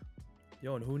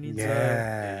 Yo, and who needs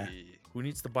Yeah. Hey. who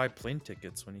needs to buy plane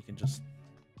tickets when you can just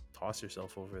toss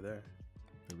yourself over there?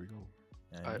 There we go.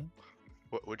 You know what I mean?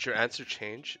 Would your answer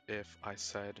change if I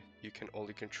said you can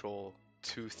only control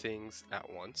 2 things at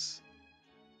once?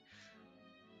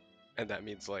 And that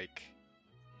means like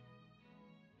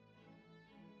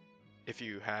if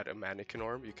you had a mannequin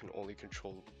arm, you can only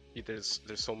control there's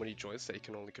so many joints that you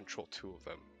can only control 2 of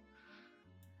them.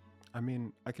 I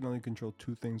mean, I can only control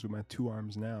 2 things with my 2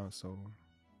 arms now, so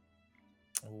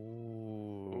Oh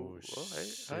Ooh, well,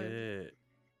 shit!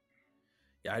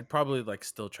 Yeah, I'd probably like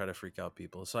still try to freak out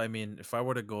people. So I mean, if I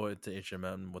were to go into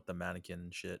H&M with the mannequin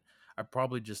and shit, I'd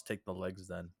probably just take the legs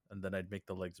then, and then I'd make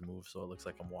the legs move so it looks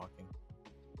like I'm walking.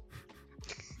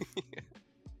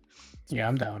 Yeah,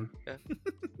 I'm down.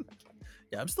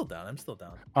 Yeah, I'm still down.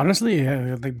 Honestly,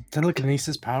 yeah, the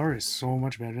telekinesis power is so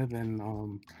much better than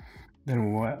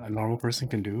what a normal person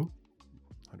can do.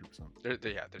 100%.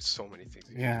 There's so many things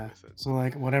you can Yeah. do with it. So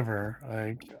like whatever,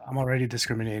 like I'm already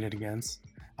discriminated against.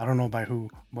 I don't know by who,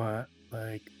 but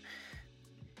like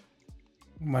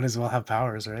might as well have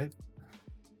powers, right?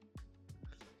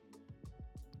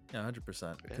 Yeah,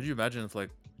 100%. Yeah. Could you imagine if like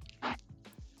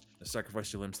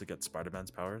sacrifice your limbs to get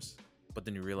Spider-Man's powers, but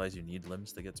then you realize you need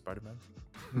limbs to get Spider-Man?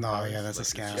 No, Powers? yeah, that's a Like,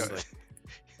 scam. it's just like-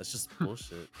 that's just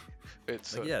bullshit.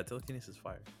 It's Like, yeah, telekinesis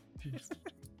fire.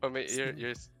 I mean,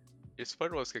 your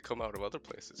spider webs could come out of other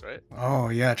places, right? Oh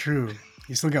yeah, true.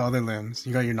 You still got other limbs.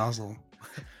 You got your nozzle.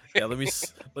 Yeah, let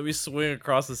me swing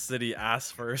across the city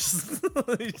ass first.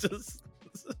 You just.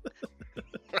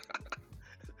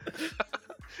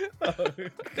 Oh,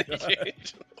 God.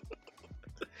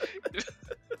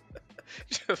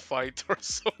 Just fight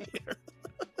torso near.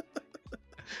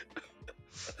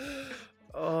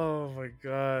 my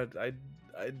god, I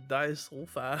die so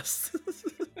fast.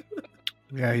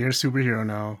 Yeah, you're a superhero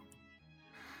now.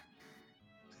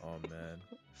 Oh man,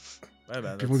 my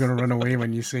man. People are gonna run away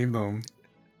when you save them.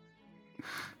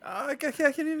 I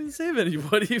can't even save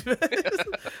anybody, man.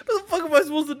 What the fuck am I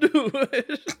supposed to do?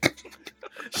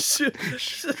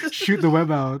 Shoot the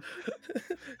web out.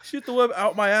 Shoot the web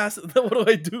out my ass. And then what do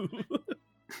I do?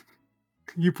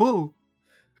 You pull.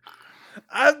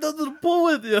 I have nothing to pull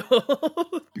with, yo.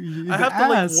 I have to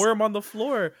like worm on the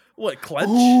floor. What, clench?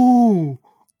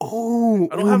 Oh,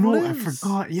 I don't have no, limbs. I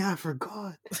forgot. Yeah, I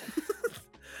forgot.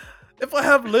 If I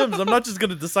have limbs, I'm not just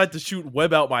gonna decide to shoot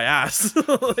web out my ass.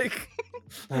 Like,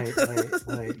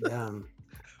 wait, damn.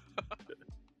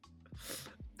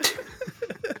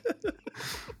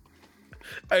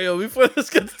 Hey, yo, before this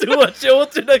gets too much, yo,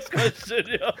 what's your next question,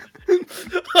 yo?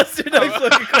 What's your next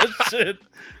fucking question?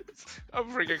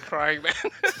 I'm freaking crying, man.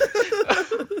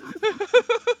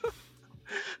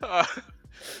 All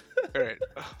right.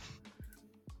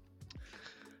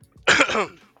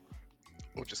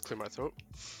 We'll just clear my throat.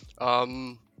 All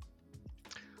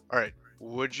right.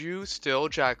 Would you still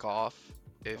jack off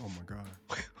if? Oh my god.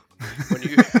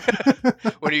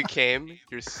 when you came,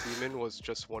 your semen was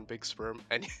just one big sperm,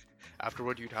 and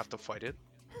afterward you'd have to fight it?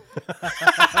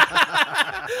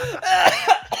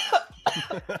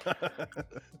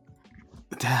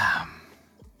 Damn.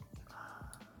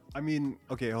 I mean,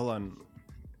 okay, hold on.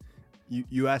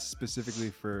 You asked specifically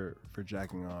for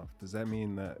jacking off. Does that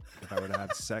mean that if I were to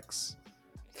have sex,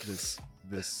 this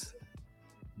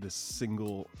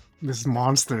single This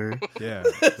monster. yeah,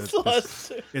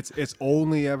 Monster. it's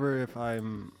only ever if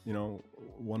I'm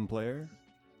one player?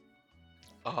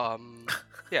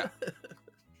 Yeah.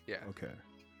 Yeah. Okay.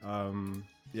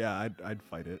 Yeah, I'd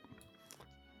fight it.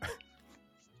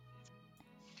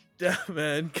 Yeah,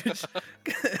 man.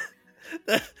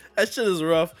 That shit is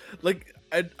rough. Like,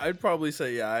 I'd probably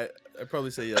say yeah. I'd probably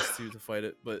say yes too to fight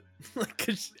it. But like,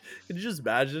 could you just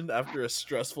imagine after a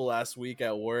stressful ass week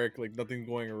at work, like nothing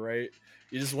going right,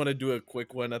 you just want to do a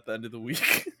quick one at the end of the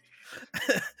week.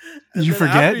 And You then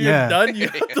forget? after you're Yeah. done, you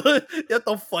have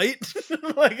to fight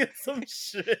like it's some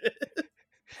shit.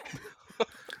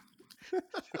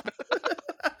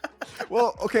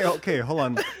 Well, okay, hold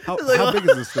on. How It's like, how big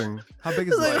is this thing? How big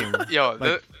is It's this like- thing? Yo,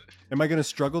 Like, am I gonna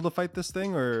struggle to fight this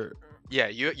thing or yeah,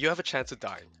 you have a chance of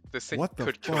dying. This thing what the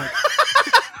could kill fuck?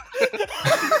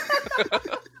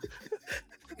 you.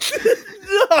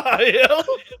 Nah, yo.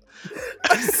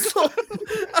 I'm so...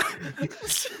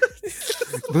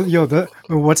 Yo,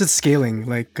 what's it scaling?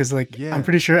 Like, cause like Yeah. I'm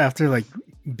pretty sure after like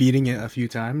beating it a few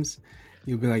times,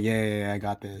 you'll be like, yeah, I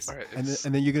got this. All right, And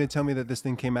then you're gonna tell me that this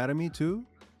thing came out of me too?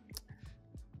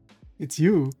 It's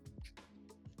you.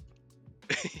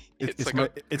 it's like my a,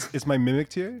 it's my mimic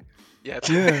tier? yeah, it's,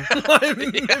 Yeah. My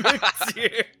mimic's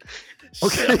here.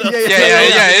 Okay, Shut up. yeah,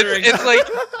 yeah.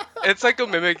 It's like a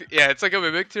mimic. Yeah, it's like a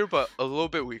mimic tier, but a little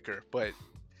bit weaker. But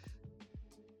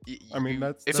I mean,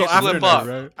 that's if So you after slip nerf, up,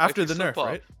 right? After if you the nerf, slip up,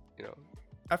 right? You know,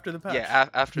 After the patch. yeah,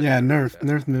 after Yeah, the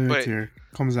nerf mimic But- here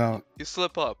comes out. You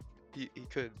slip up, he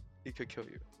could kill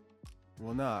you.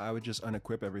 Well, nah, I would just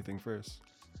unequip everything first.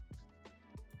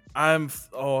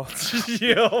 Oh,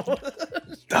 yo.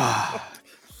 Ah,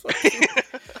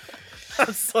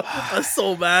 I'm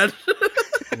so mad.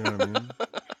 You know what I mean?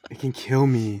 it can kill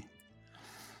me.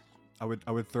 I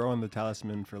would throw on the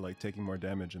talisman for like taking more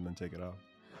damage and then take it off.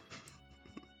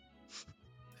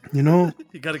 You know?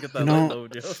 You gotta get that You know- light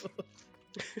load, yo.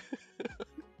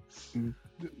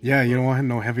 Yeah, you don't want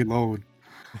no heavy load.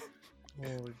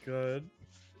 Oh my god.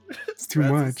 It's too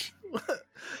much.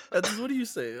 That's what do you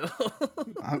say?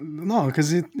 No,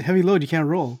 because heavy load you can't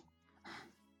roll.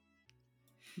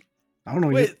 I don't know.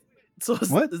 Wait, so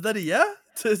What? is that a yeah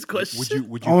to his question?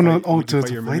 Would you Oh no! fight, Oh, would you to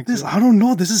fight your fight mimic this? too? I don't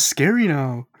know. This is scary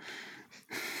now.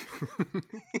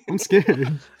 I'm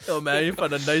scared. Oh man, you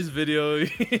found a nice video.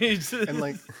 And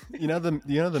like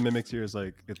the mimic tier is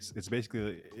like it's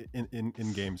basically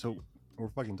in game. So we're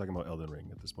fucking talking about Elden Ring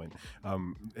at this point.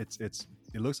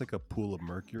 It looks like a pool of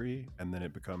mercury, and then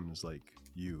it becomes like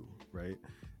you, right?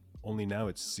 Only now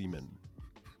it's semen,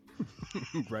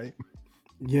 right?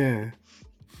 Yeah.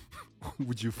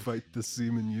 Would you fight the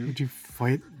semen you? Would you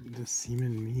fight the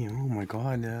semen me? Oh my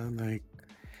god! Yeah, like.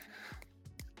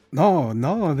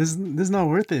 No, this is not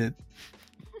worth it.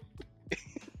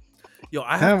 Yo,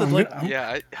 I have to I'm like. gonna-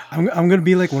 Yeah, I'm gonna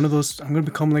be like one of those. I'm gonna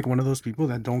become like one of those people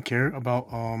that don't care about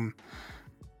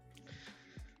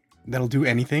that'll do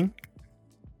anything.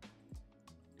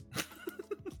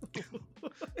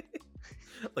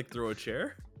 Like throw a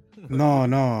chair.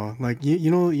 No, like you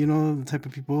know the type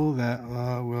of people that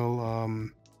will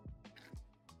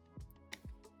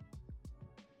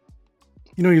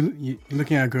you know, you're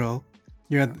looking at a girl.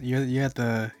 You're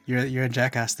at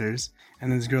Jack Astor's,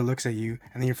 and then this girl looks at you,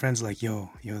 and then your friend's like, yo,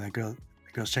 that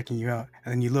girl's checking you out,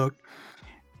 and then you look,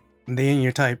 and they ain't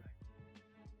your type.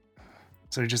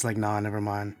 So you're just like, nah, never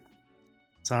mind.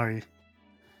 Sorry.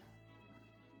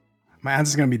 My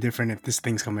answer's gonna be different if this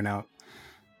thing's coming out.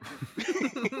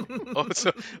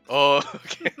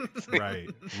 Okay.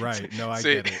 Right. No, I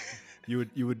get it. You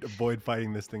would avoid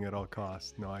fighting this thing at all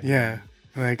costs. No, I Yeah,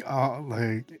 get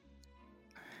like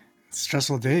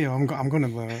stressful day. I'm gonna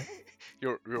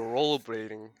You're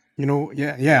rollerblading. I'm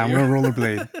gonna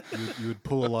rollerblade. you would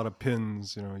pull a lot of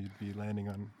pins. You know, you'd be landing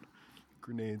on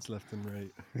grenades left and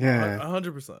right. Yeah,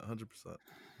 100%.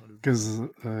 because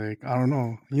like I don't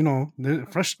know, you know, the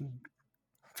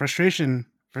frustration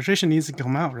needs to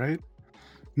come out, right?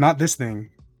 Not this thing,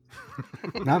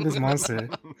 not this monster.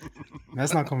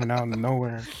 That's not coming out of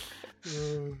nowhere.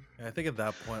 I think at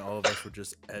that point, all of us would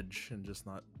just edge and just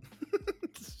not,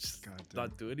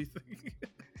 not do anything.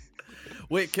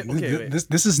 Wait.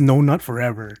 This is no nut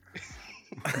forever.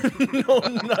 No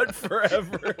nut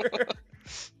forever.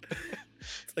 It's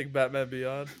like Batman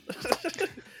Beyond.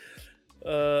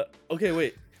 Okay,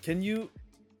 wait. Can you?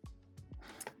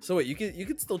 So wait, you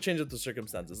can still change up the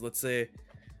circumstances. Let's say,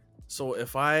 so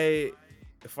if I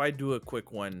do a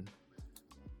quick one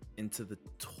into the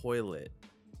toilet,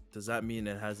 does that mean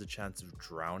it has a chance of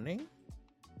drowning?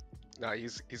 Nah,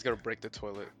 he's gonna break the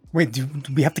toilet. Wait, do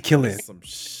we have to kill it? Some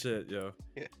shit, yo.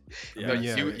 Yeah. Yeah. No,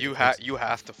 Yeah, you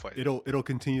have to fight. It'll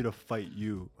continue to fight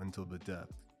you until the death.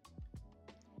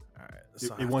 All right.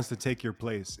 So It wants to take your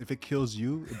place. If it kills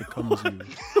you, it becomes you.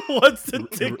 wants to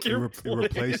take your It place.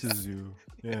 replaces you.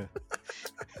 Yeah.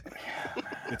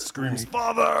 It screams,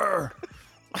 "Father!"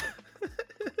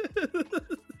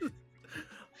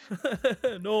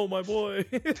 No, my boy.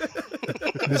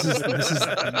 This is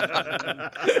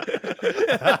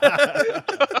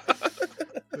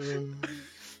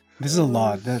this is a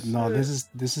lot. This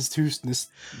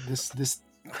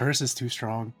curse is too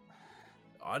strong.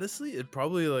 Honestly, it'd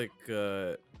probably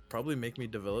probably make me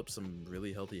develop some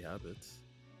really healthy habits.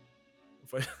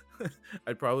 If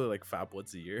I'd probably fap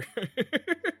once a year.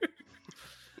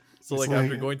 So It's after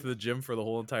like- going to the gym for the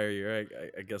whole entire year,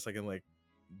 I guess I can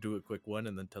do a quick one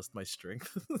and then test my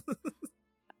strength.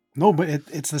 No, but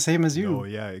it's the same as you. Oh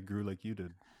yeah, it grew like you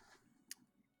did.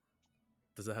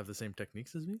 Does it have the same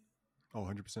techniques as me? Oh,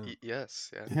 100%.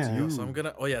 Yes, yeah. Yeah. Yo, so I'm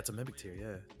gonna. Oh yeah, it's a mimic tier.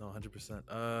 Yeah, no, 100%.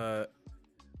 But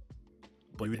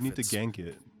You would if need to it's- gank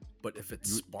it. But if it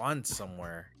spawns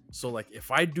somewhere, so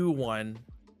if I do one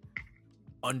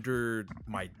under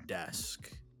my desk,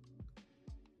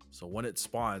 so when it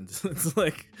spawns, it's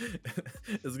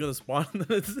it's gonna spawn and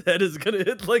then its head is gonna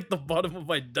hit the bottom of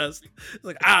my desk. It's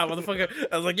motherfucker.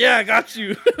 I was like, yeah, I got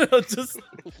you.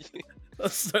 I'll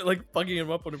start fucking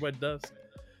him up under my desk.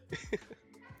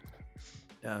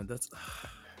 Yeah, that's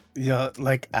Yeah,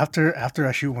 after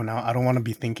I shoot one out, I don't want to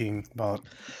be thinking about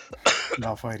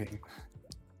fighting.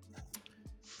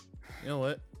 You know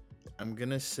what? I'm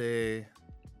gonna say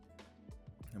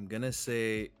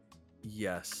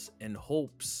yes in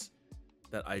hopes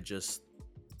that I just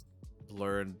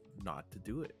learn not to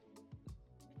do it.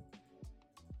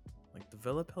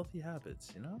 Develop healthy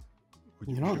habits, you know? Would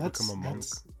You you, know, would you that's- become a monk?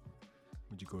 that's-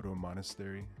 Would you go to a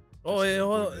monastery? Oh Just yeah, to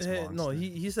well, avoid this hey, no, monster?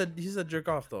 he said jerk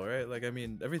off though, right? I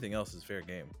mean, everything else is fair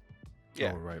game.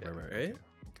 Yeah. Oh, right. Right? Okay.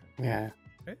 Yeah.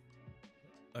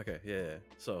 Okay, yeah.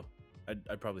 So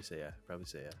I'd probably say yeah.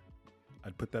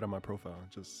 I'd put that on my profile.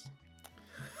 Just,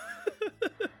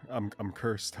 I'm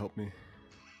cursed. Help me.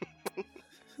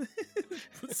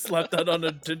 Slap that on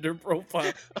a Tinder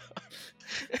profile.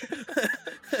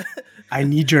 I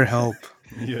need your help.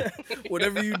 Yeah.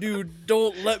 Whatever you do,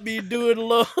 don't let me do it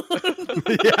alone.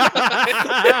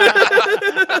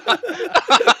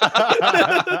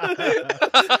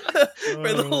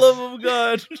 For the love of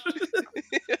God.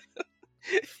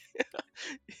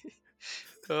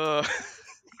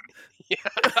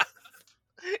 Yeah.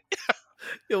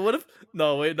 Yo, what if?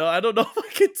 No, wait, no, I don't know if I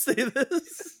can say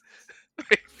this.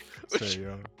 Say,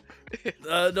 yo.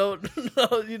 No,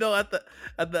 you know, at the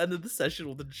end of the session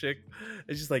with the chick,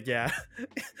 it's just yeah,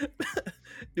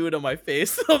 do it on my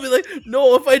face. I'll be like,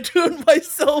 no, if I do it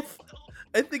myself,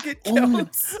 I think it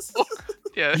counts.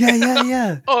 Yeah.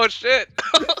 Yeah. Oh shit.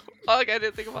 I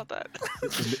didn't think about that.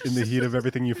 In the heat of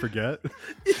everything, you forget.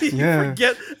 You Yeah.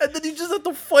 forget, and then you just have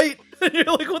to fight, and you're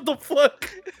like, what the fuck?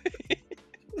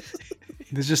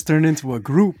 This just turned into a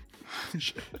group.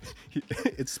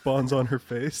 It spawns on her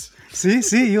face.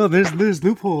 See, yo, there's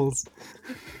loopholes.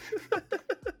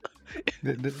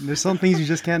 There's some things you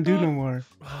just can't do no more.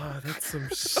 Oh, that's some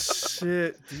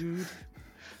shit, dude.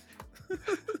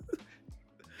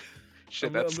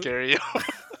 Shit, that's scary.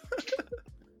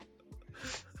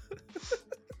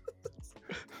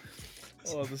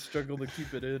 Oh, the struggle to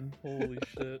keep it in. Holy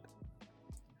shit.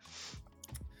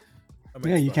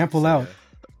 Yeah, you can't pull out.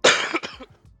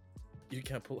 You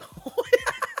can't pull out.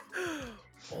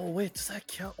 Oh, wait, does that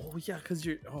count? Oh, yeah, because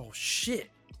you're... Oh,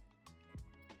 shit.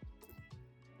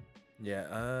 Yeah,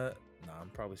 nah,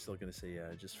 I'm probably still going to say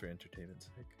yeah, just for entertainment's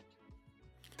sake.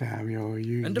 Damn, yo,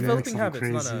 you... And you developing act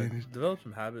habits, crazy. develop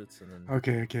some habits and then...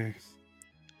 Okay.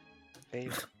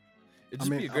 It'd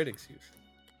just be a great excuse.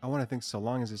 I want to think so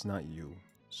long as it's not you.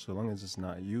 So long as it's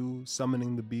not you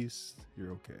summoning the beast,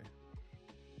 you're okay.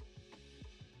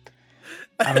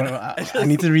 I don't know. I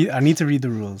need to read the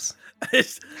rules. I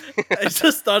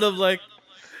just thought of like,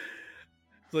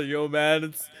 yo,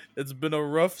 man, it's been a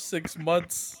rough 6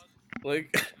 months.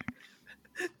 Like,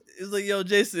 it's like, yo,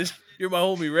 Jason, you're my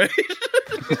homie, right?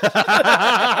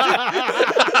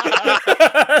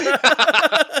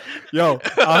 Yo,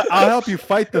 I'll help you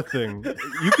fight the thing.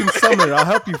 You can summon it. I'll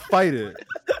help you fight it.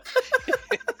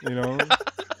 You know?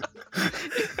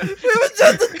 We were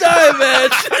just a die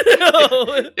match.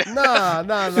 Nah.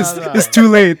 It's too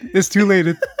late. It's too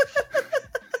late.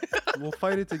 We'll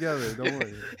fight it together. Don't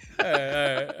worry. All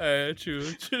right. True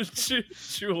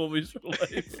homies for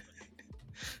life.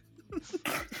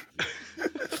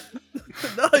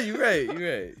 No, you're right.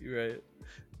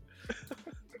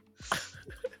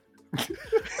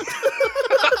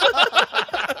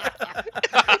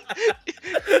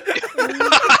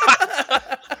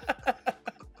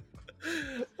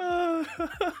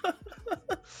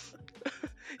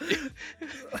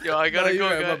 Yo, I gotta go.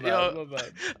 Right, Yo, my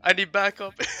bad. I need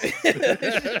backup.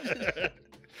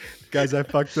 Guys, I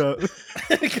fucked up.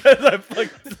 Because I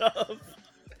fucked up.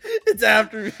 It's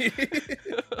after me.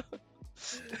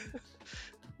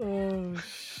 Oh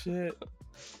shit.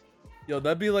 Yo,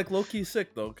 that'd be like low-key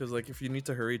sick though, because like if you need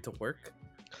to hurry to work,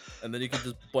 and then you can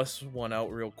just bust one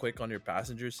out real quick on your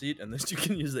passenger seat, and then you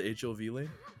can use the HOV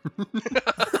lane.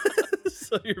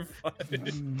 So you're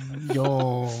fine.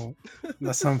 Yo,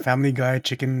 that's some Family Guy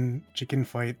chicken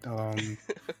fight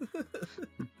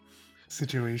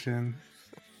situation.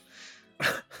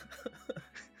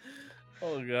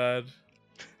 Oh god.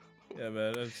 Yeah,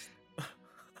 man.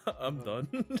 I'm done.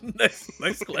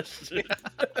 next question.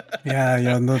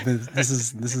 Yeah, no, this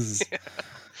is.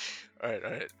 All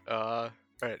right. A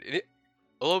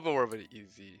little bit more of an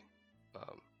easy,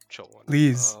 chill one.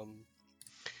 Please.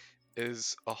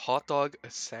 Is a hot dog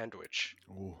a sandwich?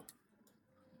 Ooh.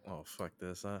 Oh fuck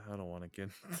this! I don't want to get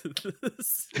into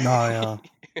this. No.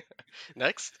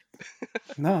 Next.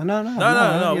 No. No.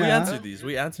 We yeah. answered these.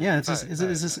 We answered. Yeah,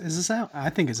 these. it's a sound. I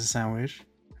think it's a sandwich.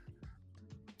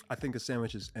 I think a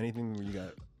sandwich is anything where you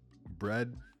got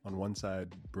bread on one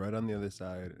side, bread on the other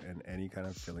side, and any kind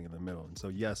of filling in the middle. And so,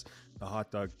 yes, the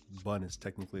hot dog bun is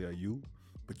technically a U,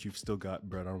 but you've still got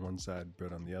bread on one side,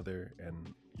 bread on the other,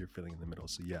 and you're filling in the middle.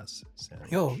 So, yes, sandwich.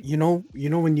 Yo, you know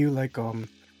when you like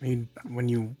when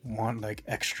you want like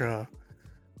extra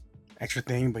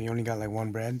thing, but you only got like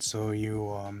one bread, so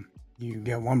you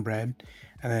get one bread,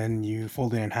 and then you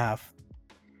fold it in half.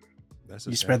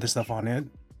 You spread the stuff on it.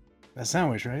 That's a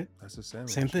sandwich, right? That's a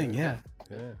sandwich. Same thing, yeah.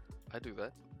 I do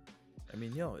that. I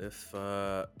mean, yo, if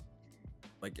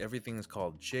like everything is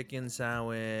called chicken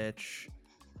sandwich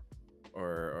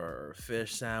or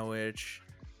fish sandwich,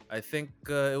 I think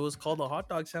it was called a hot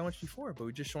dog sandwich before, but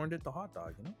we just shortened it to hot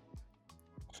dog, you know?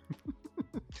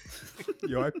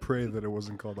 Yo, I pray that it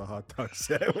wasn't called a hot dog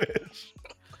sandwich.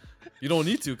 You don't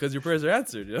need to because your prayers are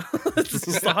answered, you know? It's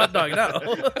just a hot dog now.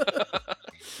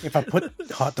 If I put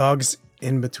hot dogs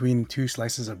in between two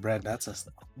slices of bread, that's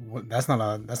not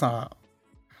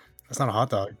a hot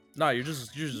dog. Nah, you're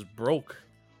just broke.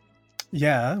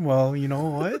 Yeah, well, you know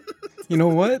what?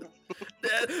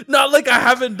 Not like I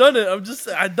haven't done it.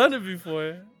 I've done it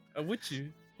before. I'm with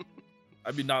you.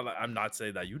 I mean, I'm not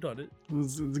saying that you done it.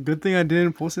 It's a good thing I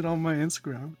didn't post it on my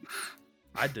Instagram.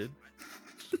 I did.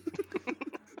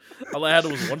 All I had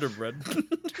was Wonder Bread.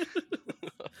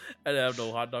 I didn't have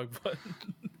no hot dog bun.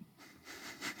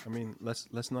 I mean,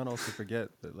 let's not also forget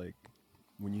that, like,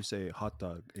 when you say hot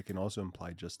dog, it can also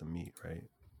imply just the meat, right?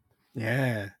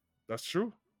 Yeah. That's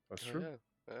true.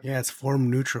 Yeah, it's form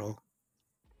neutral.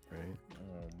 Right.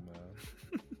 Oh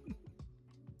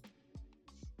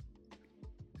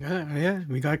man. Yeah,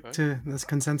 we got to this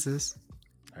consensus.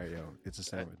 All right, yo, it's a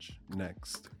sandwich.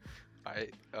 Next. All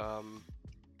right.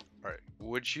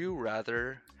 Would you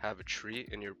rather have a tree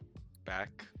in your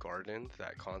back garden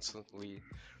that constantly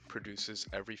produces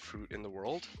every fruit in the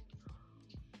world?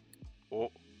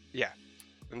 Oh, yeah,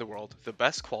 in the world, the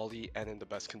best quality and in the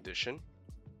best condition,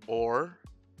 or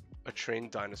a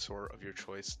trained dinosaur of your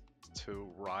choice to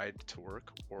ride to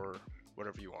work or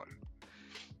whatever you want.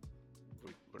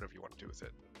 Whatever you want to do with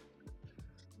it.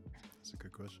 That's a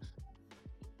good question.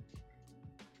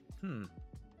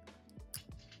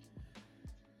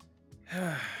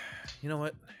 You know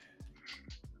what?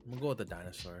 I'm gonna go with the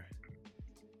dinosaur.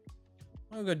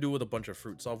 What am I gonna do with a bunch of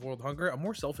fruit? Solve world hunger? I'm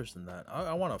more selfish than that.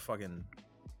 I want to fucking.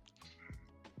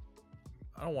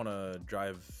 I don't want to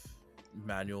drive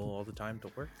manual all the time to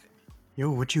work.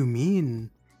 Yo, what you mean?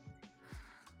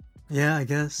 Yeah, I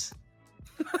guess.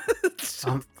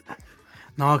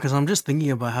 No, because I'm just thinking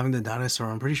about having the dinosaur.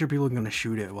 I'm pretty sure people are gonna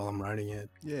shoot it while I'm riding it.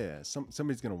 Yeah,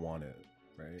 somebody's gonna want it,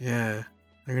 right? Yeah,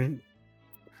 they're gonna.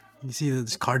 You see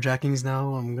these carjackings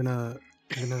now? I'm gonna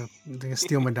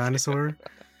steal my dinosaur.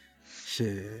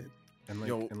 Shit. And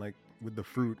like with the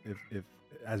fruit, if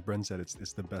as Brent said,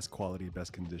 it's the best quality,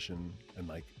 best condition, and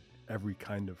like every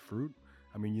kind of fruit.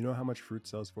 I mean, you know how much fruit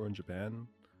sells for in Japan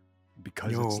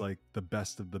because it's like the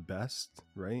best of the best,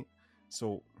 right?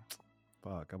 So,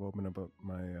 fuck, I'm opening up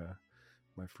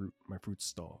my fruit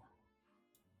stall.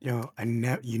 Yo,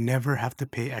 you never have to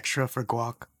pay extra for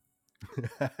guac.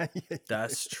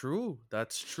 That's true.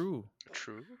 That's true.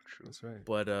 True. That's right.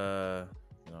 But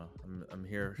I'm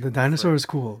here. The dinosaur is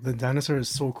cool. The dinosaur is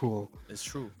so cool. It's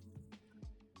true.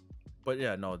 But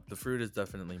yeah, no, the fruit is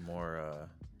definitely more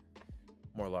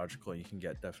logical. You can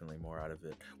get definitely more out of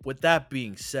it. With that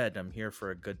being said, I'm here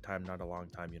for a good time, not a long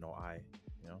time.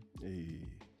 Hey.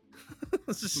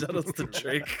 Shout out to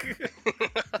Drake,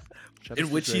 Shout out in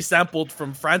to which he Drake. sampled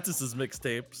from Francis's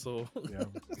mixtape. So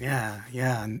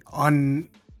Yeah. And on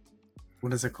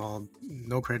what is it called?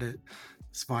 No credit.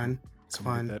 It's fine. It's Come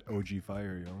fine. get that OG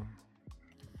fire, yo.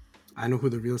 I know who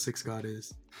the real Six God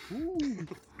is.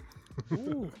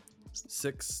 Ooh.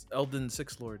 Elden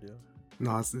Six Lord, yeah.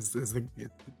 No, it's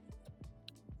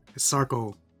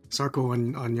Sarko. Sarko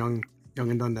on Young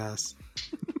and Dundas.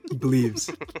 He believes.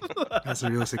 That's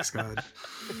the real Six God.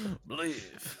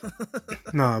 Believe.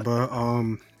 No, but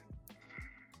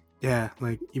yeah,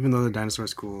 like even though the dinosaur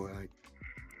is cool, like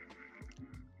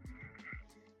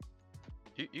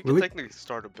You can Really? technically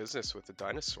start a business with a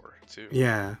dinosaur too.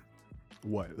 yeah.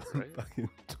 What? Right? Fucking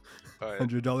But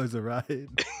 $100 a ride.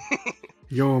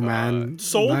 Yo, man,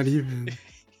 sold? not even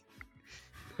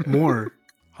more.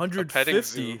 150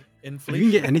 zoo. inflation.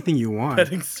 You can get anything you want.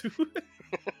 Petting zoo.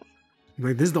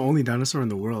 Like this is the only dinosaur in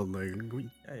the world. Like,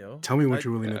 Yeah, yo. tell me what I-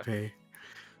 you're willing yeah. to pay.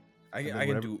 I And then can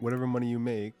whatever, do. whatever money you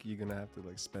make, you're gonna have to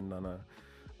like spend on a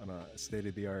state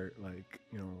of the art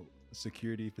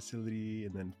security facility,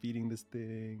 and then feeding this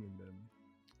thing, and then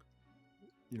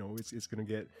it's gonna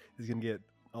get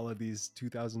all of these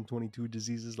 2022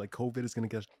 diseases like COVID. It's gonna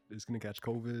catch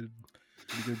COVID.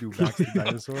 You're gonna do vax the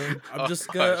dinosaur. I'm just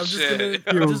Oh, gonna. shit.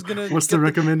 Yo, I'm just gonna. what's get the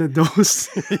recommended dose?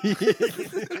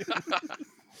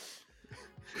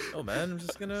 Oh man, I'm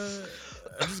just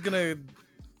gonna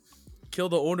kill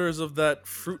the owners of that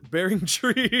fruit bearing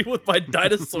tree with my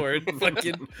dinosaur. And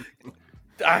fucking,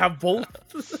 I have both.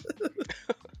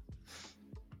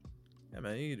 Yeah,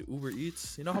 man, you need Uber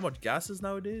Eats. You know how much gas is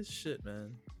nowadays? Shit,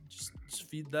 man. Just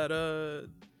feed that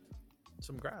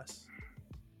some grass.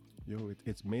 Yo,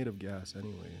 it's made of gas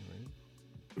anyway,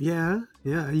 right?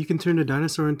 Yeah. You can turn a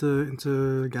dinosaur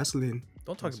into gasoline.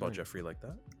 Don't talk That's about right. Jeffrey like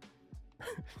that.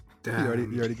 You Damn.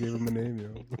 already gave him a name,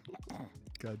 yo.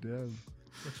 Goddamn.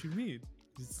 What you mean?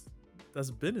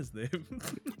 That's been his name.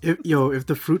 If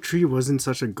the fruit tree wasn't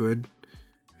such a good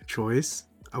choice,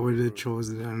 I would have chose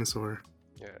the dinosaur.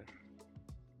 Yeah.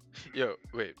 Yo,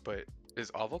 wait, but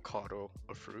is avocado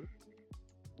a fruit?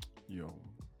 Yo,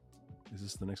 is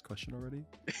this the next question already?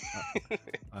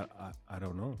 I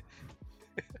don't know.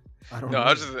 I don't No,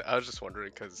 know. I was just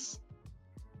wondering because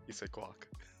you said guac.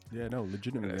 Yeah, no, And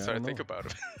legitimately. I I started don't to think know. about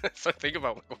it. I started to think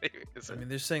about wait, is I it? mean,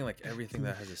 they're saying like everything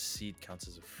that has a seed counts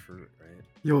as a fruit, right?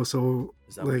 Yo, so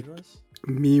Is that like what it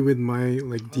was? me with my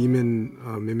like demon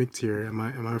mimic tier, am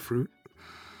I a fruit?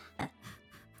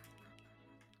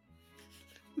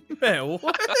 Man,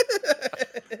 what?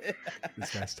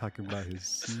 This guy's talking about his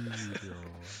seed, yo.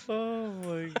 Oh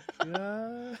my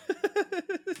god.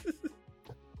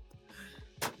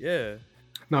 Yeah.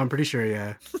 No, I'm pretty sure.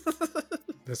 Yeah,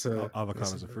 that's a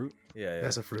Avocado's a fruit? Yeah, yeah.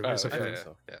 That's a fruit. Oh, That's a I fruit. think yeah,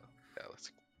 so. yeah,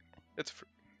 it's a fruit.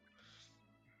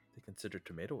 They consider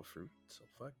tomato a fruit, so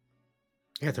fuck.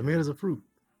 Yeah, tomato's a fruit.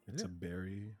 It's Yeah. a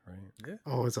berry, right? Yeah.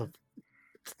 Oh, it's a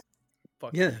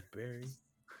Fuck Yeah. berry.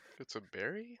 It's a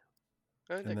berry.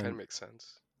 That then- kind of makes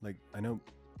sense. Like, I know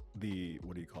the,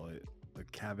 what do you call it? The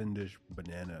Cavendish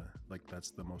banana, like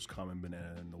that's the most common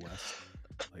banana in the West.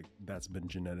 Like that's been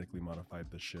genetically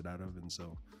modified the shit out of, and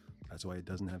so That's why it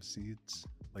doesn't have seeds.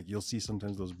 Like you'll see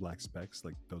sometimes those black specks.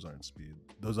 Like those aren't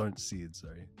seeds.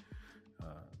 Sorry.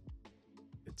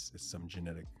 It's some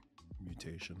genetic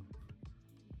mutation.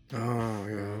 Oh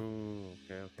yeah. Ooh,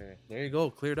 okay. There you go.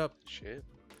 Cleared up. Shit.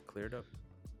 Cleared up.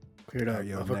 Cleared up.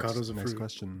 Yo, Avocado's a next fruit.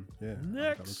 question. Yeah.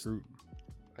 Next. Avocado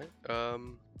fruit.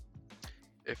 Right.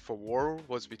 If a war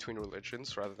was between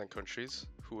religions rather than countries,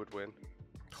 who would win?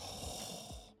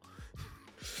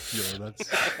 Yo, that's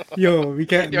Yo, we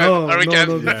can't. Yeah, No, are we no, can-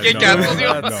 no, we no, can't no,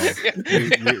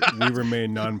 cancel no. We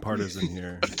remain non-partisan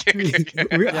here.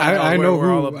 I know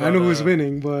we're all who. I know about, who's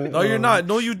winning, but No, you're not.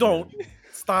 No, you don't.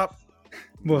 Stop.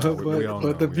 But No, we all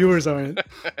know, the we all viewers know. aren't.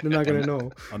 They're not gonna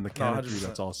know. On the count of 3, 100%.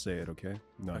 let's all say it, okay?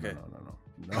 No. Okay.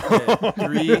 No.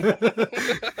 Okay,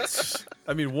 3.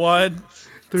 I mean, 1,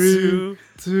 3, 2,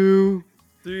 2.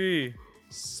 3.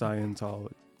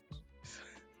 Scientology.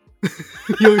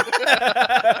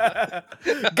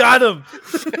 Got him.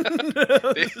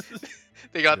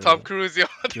 They got Yeah. Tom Cruise, yo.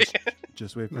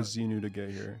 Just wait for Xenu to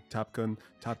get here. Top Gun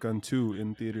 2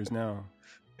 in theaters now.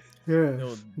 Yeah,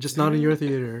 Yo, just not in your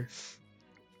theater.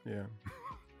 Yeah.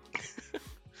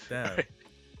 Damn.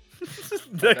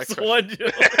 Next Next one. Yo.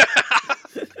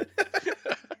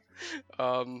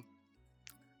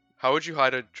 How would you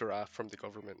hide a giraffe from the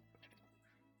government?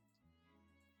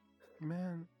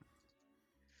 Man,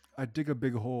 I dig a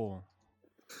big hole.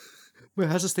 Wait,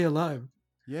 how does it stay alive?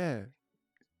 Yeah.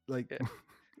 Like, Yeah.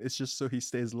 it's just so he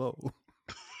stays low.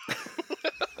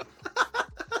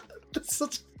 That's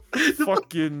such.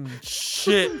 Fucking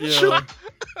shit, yo.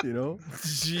 You know?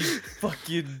 Gee,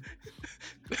 fucking.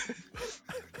 I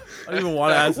don't even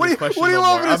want to answer What this do you, question what do you no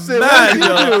want more. me to I'm say?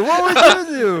 mad, What would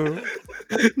you yo. do? What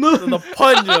would you do? No, The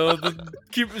pun, yo.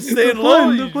 Keep it staying low,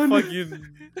 pun, you the pun. fucking.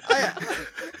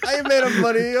 I ain't made of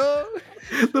money, yo.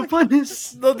 the pun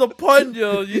is. No, the pun,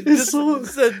 yo. You It's just so-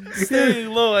 said staying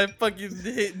low. I fucking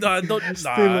hate. Nah, don't. Nah,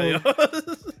 Stay yo.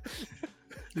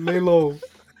 Lay low.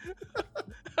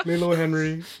 Lay low,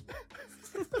 Henry.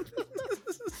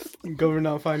 Government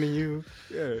not finding you.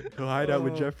 Yeah, he'll hide out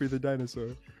with Oh. Jeffrey the dinosaur.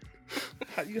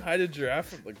 How do you hide a giraffe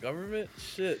from the government?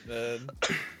 Shit, man.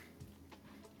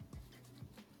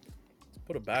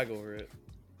 Put a bag over it.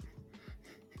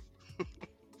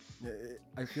 Yeah,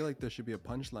 I feel like there should be a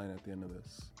punchline at the end of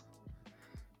this.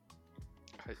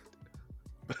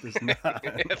 But there's not.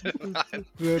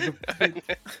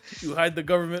 You hide the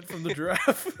government from the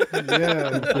giraffe.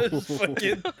 Yeah.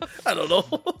 Fucking, I don't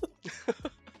know.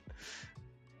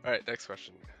 Alright, next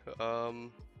question.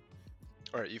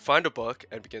 Alright, you find a book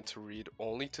and begin to read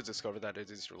only to discover that it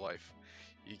is your life.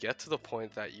 You get to the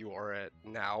point that you are at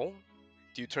now.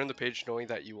 Do you turn the page knowing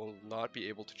that you will not be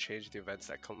able to change the events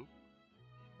to come?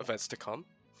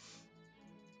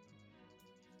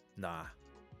 Nah.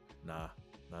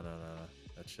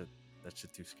 That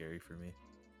shit too scary for me.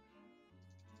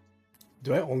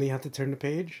 Do I only have to turn the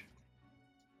page?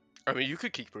 I mean, you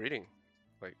could keep reading.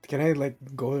 Can I like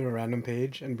go to a random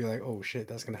page and be like, oh shit,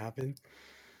 that's gonna happen?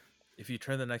 If you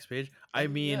turn the next page, I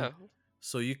mean, yeah.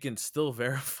 so you can still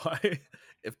verify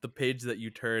if the page that you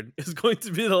turn is going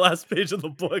to be the last page of the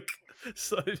book.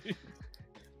 So,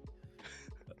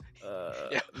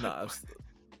 Yeah. nah.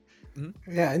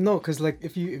 Yeah, I know, cause like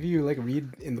if you like read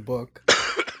in the book,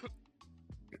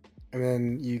 and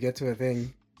then you get to a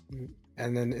thing,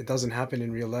 and then it doesn't happen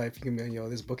in real life, you can be like, yo,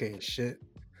 this book ain't shit.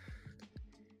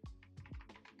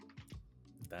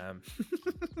 Damn.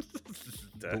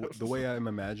 The way I'm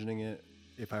imagining it,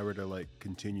 if I were to like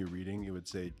continue reading, it would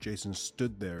say Jason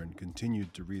stood there and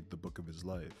continued to read the book of his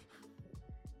life.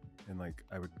 And like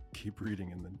I would keep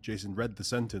reading, and then Jason read the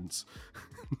sentence.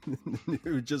 It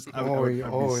would just I'd be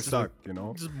it's stuck, like- you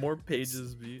know? Just more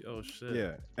pages be. Oh shit.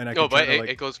 Yeah, and I No, could try but to, it, like,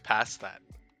 it goes past that.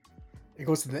 It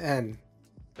goes to the end.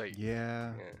 Like,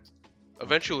 yeah.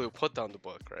 eventually we'll put down the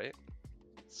book, right?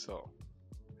 So,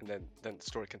 and then the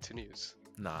story continues.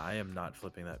 Nah, I am not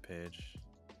flipping that page.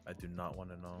 I do not want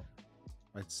to know.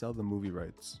 I'd sell the movie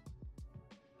rights.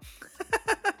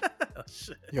 Oh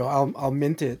shit. Yo, I'll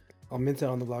mint it. I'll mint it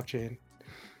on the blockchain.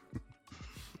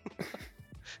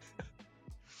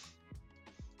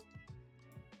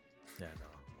 Yeah,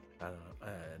 no. I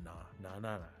don't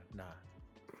know.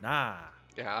 Nah.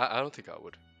 Yeah, I don't think I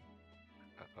would.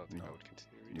 I don't think I No. would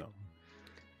continue reading. No.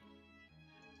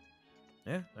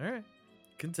 Yeah, all right.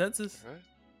 Consensus. Alright.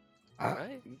 I-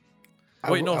 Alright.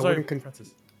 I Wait, w- no, I sorry. wouldn't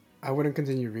Francis. I wouldn't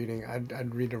continue reading.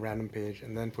 I'd read a random page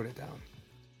and then put it down.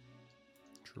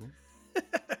 True.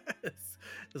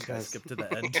 This guy Guys. skipped to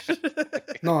the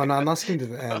end. No, I'm not skipping to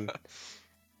the end.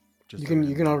 Just You a can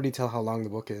random- already tell how long the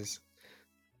book is.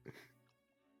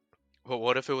 But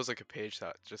what if it was like a page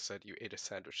that just said you ate a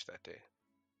sandwich that day?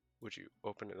 would you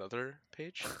open another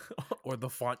page? Or the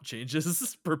font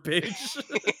changes per page.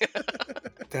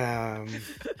 Damn.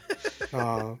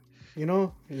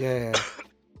 Yeah.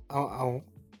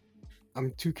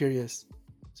 I'm too curious,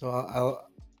 so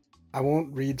I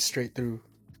won't read straight through.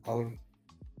 I'll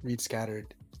read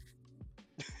scattered.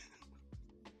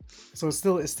 So it's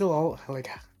still all like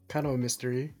kind of a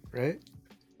mystery, right?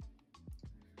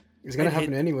 It's gonna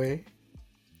happen anyway.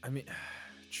 I mean,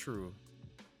 true.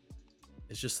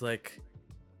 It's just like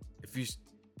if you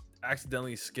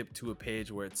accidentally skip to a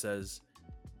page where it says,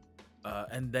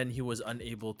 and then he was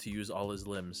unable to use all his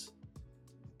limbs,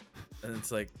 and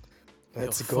it's like,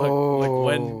 Let's fuck, go.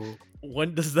 like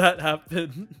when does that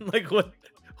happen? Like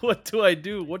what do I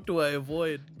do? What do I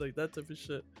avoid? Like that type of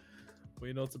shit. Well,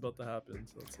 you know it's about to happen,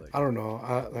 so it's like I don't know.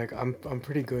 I'm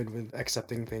pretty good with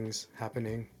accepting things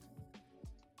happening.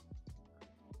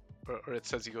 Or it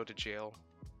says you go to jail.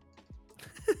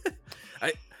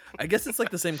 I guess it's like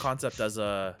the same concept as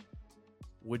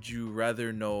would you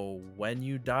rather know when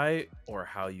you die or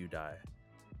how you die?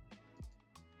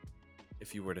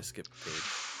 If you were to skip a page,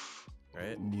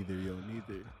 right? Neither,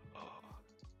 neither.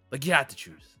 Like you had to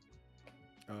choose.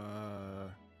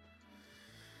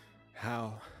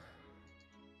 How?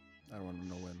 I don't want to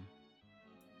know when.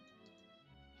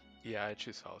 Yeah, I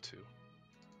choose how too.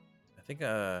 I think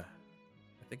I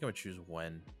would choose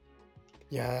when.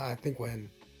 Yeah, I think when.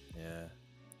 Yeah.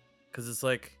 Cuz it's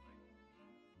like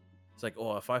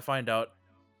oh, if I find out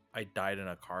I died in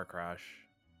a car crash,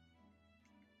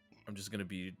 I'm just going to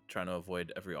be trying to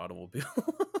avoid every automobile.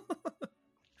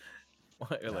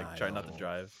 Or like try not to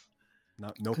drive.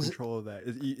 No control of that.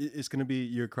 It's gonna be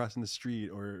you're crossing the street,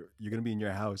 or you're gonna be in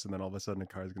your house, and then all of a sudden a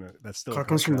car's gonna. That's still. Car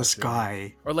comes from the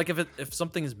sky. Or like if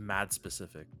something is mad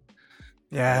specific.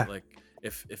 Yeah. Right? Like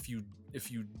if you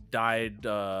died,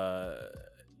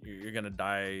 you're gonna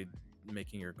die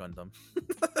making your Gundam.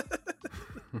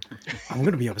 I'm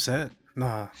gonna be upset.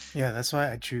 Nah. Yeah, that's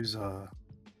why I choose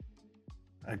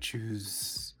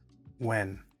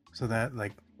when, so that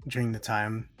like during the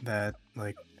time that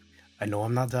like I know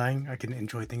I'm not dying, I can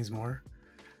enjoy things more.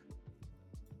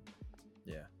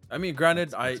 Yeah, I mean, granted,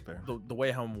 that's fair. The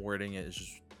way how I'm wording it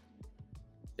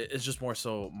is just more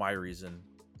so my reason,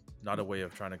 not a way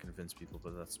of trying to convince people,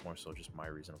 but that's more so just my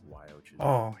reason of why I would choose.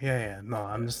 Oh yeah. No,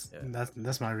 I'm just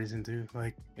that's my reason too.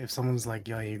 Like if someone's like,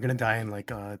 yo, you're gonna die in like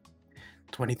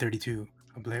 2032,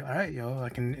 I'll be like, all right, yo, I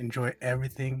can enjoy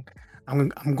everything. I'm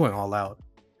going all out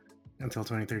until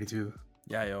 2032.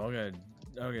 Yeah, yo, I'm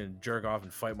gonna jerk off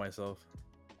and fight myself.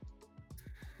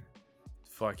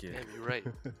 Fuck yeah. Damn, you're right.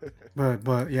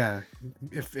 But yeah,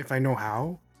 if I know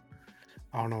how,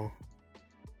 I don't know.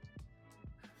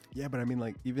 Yeah, but I mean,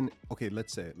 like, even okay,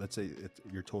 let's say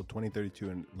you're told 2032,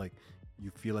 and like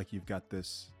you feel like you've got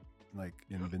this like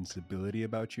invincibility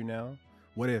about you now.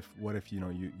 What if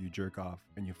you jerk off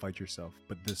and you fight yourself,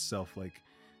 but this self like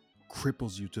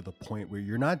cripples you to the point where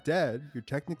you're not dead, you're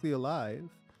technically alive,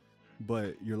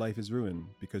 but your life is ruined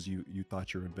because you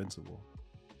thought you're invincible.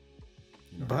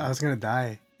 But I was gonna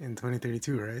die in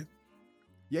 2032, right?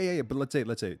 Yeah. But let's say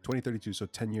 2032, so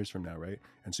 10 years from now, right?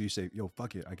 And so you say, "Yo,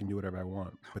 fuck it, I can do whatever I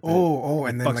want." But then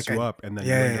and then fucks like you up, and then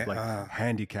you end up like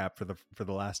handicapped for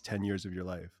the last 10 years of your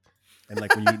life. And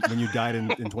like when you died in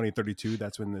 2032,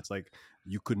 that's when it's like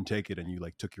you couldn't take it and you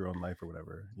like took your own life or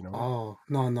whatever, you know? Oh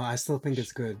no, I still think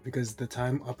it's good because the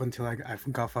time up until I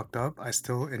got fucked up, I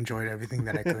still enjoyed everything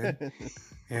that I could.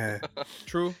 Yeah.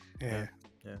 True. Yeah.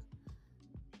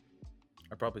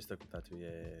 I'd probably stick with that too. Yeah.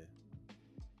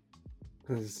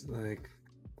 Because like,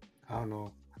 I don't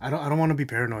know. I don't want to be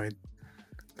paranoid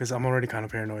because I'm already kind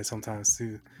of paranoid sometimes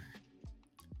too.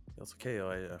 It's okay. Yo.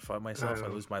 I fight myself. I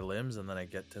lose my limbs, and then I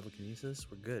get telekinesis.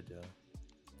 We're good. Yeah.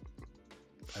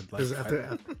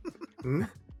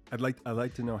 I'd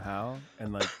like to know how,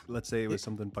 and like let's say it was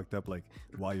something fucked up, like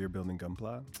while you're building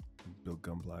Gunpla, build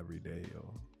Gunpla every day,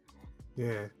 yo.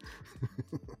 Yeah.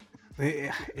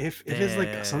 if it's like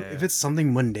if it's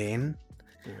something mundane,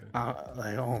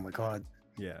 like oh my god,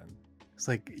 yeah, it's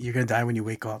like you're gonna die when you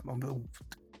wake up. I'm like,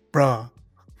 bruh.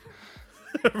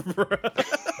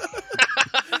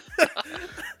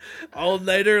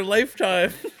 All-nighter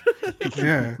lifetime.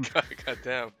 Yeah. God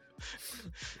damn.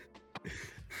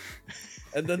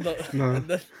 And then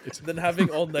then having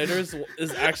all-nighters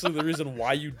is actually the reason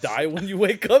why you die when you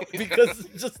wake up, because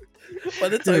just by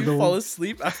the time you fall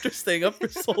asleep after staying up for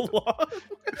so long.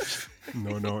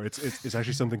 No, it's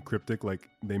actually something cryptic. Like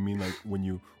they mean like when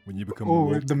you become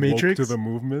woke, the Matrix woke to the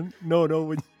movement.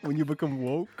 No, when you become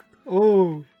woke.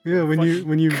 Oh yeah, when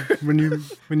you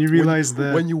realize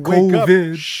that when you wake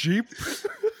COVID. up, sheep.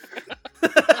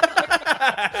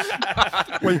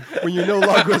 when you're no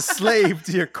longer a slave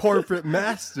to your corporate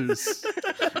masters.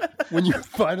 When you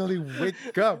finally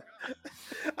wake up.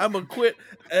 I'm gonna quit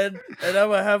and I'm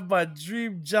gonna have my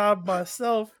dream job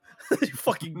myself. You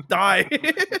fucking die.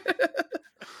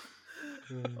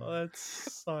 Oh, that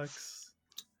sucks.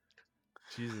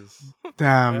 Jesus.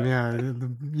 Damn,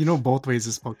 yeah. Both ways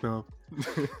is fucked up.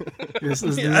 This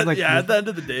is like, at the end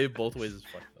of the day, both ways is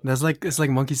fucked up. That's like, it's like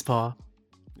monkey's paw.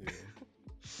 Yeah.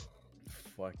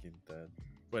 Fucking dead.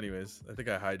 But anyways, I think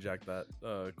I hijacked that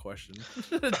question.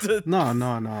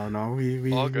 No.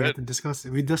 We All had good. to discuss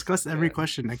it. We discussed every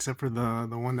question except for the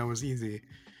one that was easy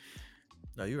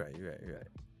No, you're right.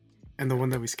 and the one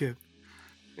that we skipped.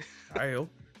 All right, yo.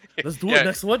 Let's do it.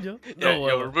 Next one, yo. Yeah,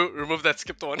 No, remove that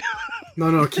skipped one.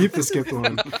 No, keep the skipped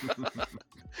one.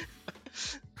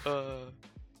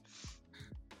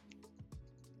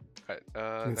 Alright,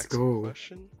 Let's next go.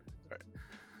 question. Alright.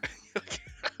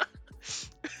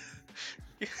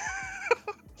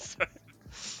 Sorry.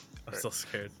 I'm so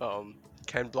scared.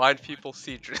 Can blind people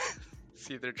see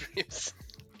see their dreams?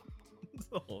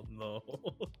 Oh no.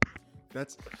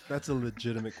 That's a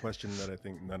legitimate question that I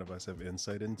think none of us have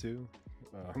insight into.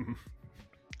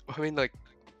 I mean, like,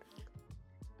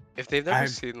 if they've never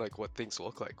seen like what things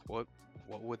look like, what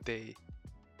would they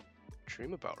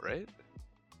dream about, right?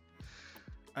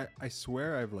 I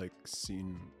swear I've like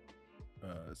seen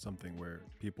something where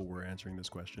people were answering this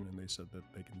question and they said that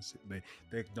they can see,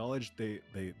 they acknowledge they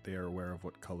are aware of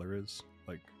what color is.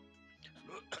 Like,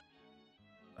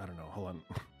 I don't know. Hold on.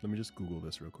 Let me just Google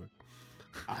this real quick.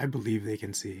 I believe they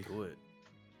can see Do it.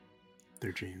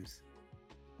 their dreams.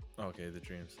 Okay, the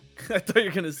dreams. I thought you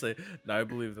were gonna say. No, I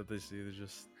believe that they see. They're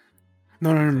just.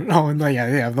 No,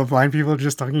 yeah. The blind people are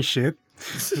just talking shit.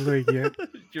 Like, yeah,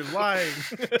 You're lying.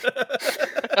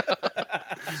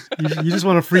 you just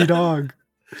want a free dog.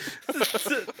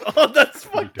 Oh, that's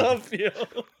fucked up, yo.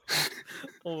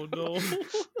 Oh no.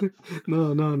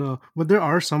 No. But there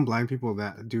are some blind people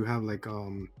that do have like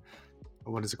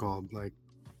what is it called? Like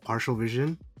partial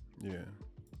vision.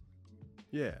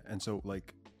 Yeah, and so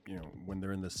like, you know, when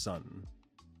they're in the sun,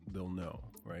 they'll know,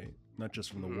 right? Not just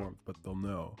from the warmth, but they'll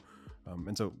know.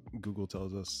 And so Google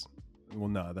tells us, well,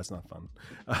 no, that's not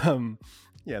fun.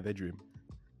 Yeah, they dream.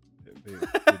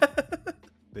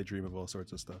 They dream of all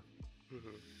sorts of stuff.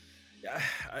 Yeah,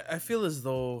 I feel as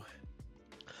though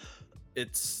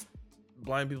it's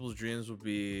blind people's dreams would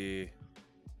be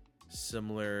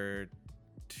similar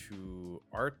to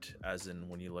art, as in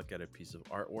when you look at a piece of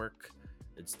artwork,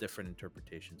 it's different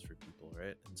interpretations for people,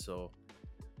 right? And so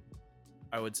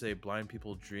I would say blind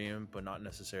people dream, but not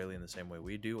necessarily in the same way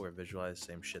we do or visualize the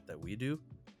same shit that we do,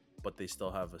 but they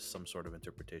still have some sort of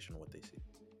interpretation of what they see.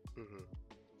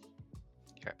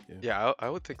 Yeah, I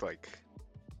would think, like,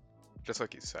 just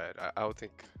like you said, I would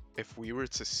think if we were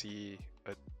to see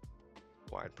a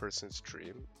blind person's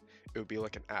dream, it would be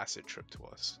like an acid trip to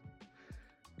us,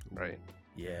 right?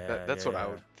 Yeah, That's what I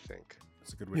would think.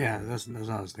 That's a good way. Yeah, to that's what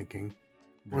I was thinking.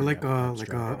 Or Very like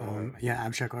abstract art.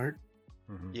 abstract art.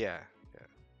 Yeah.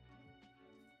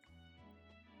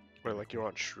 Or like you're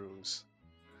on shrooms.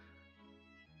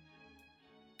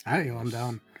 I'm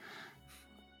down.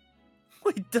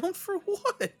 Wait, down for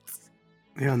what?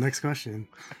 Yeah, next question.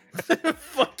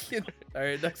 Fucking. All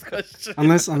right, next question.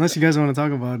 Unless you guys want to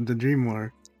talk about the dream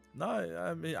more. No,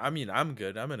 I mean, I'm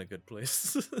good. I'm in a good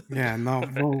place. Yeah, no,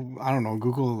 well, I don't know.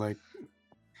 Google like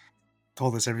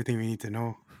told us everything we need to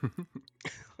know.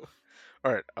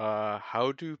 All right.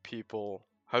 How do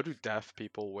deaf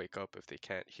people wake up if they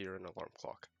can't hear an alarm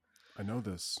clock? I know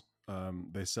this.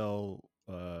 They sell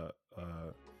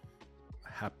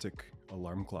haptic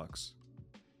alarm clocks.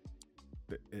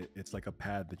 It's like a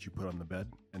pad that you put on the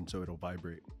bed, and so it'll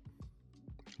vibrate.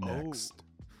 Next.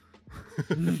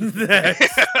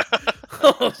 Next.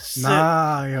 Oh shit.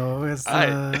 Nah, yo, it's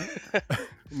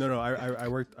No. I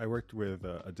worked with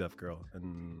a deaf girl,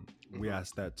 and we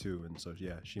asked that too, and so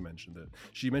yeah, she mentioned it.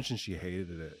 She mentioned she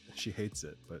hated it. She hates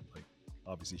it, but like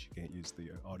obviously she can't use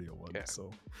the audio one. Yeah.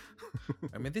 So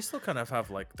I mean, they still kind of have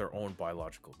like their own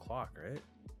biological clock, right?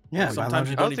 yeah. Sometimes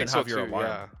you I don't don't even think so have your too, alarm,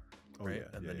 yeah. right?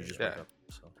 And then you just yeah. wake up.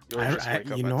 So. You always just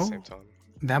wake up you at know, the same time.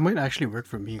 that might actually work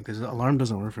for me because the alarm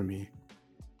doesn't work for me.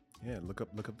 yeah, look up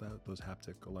those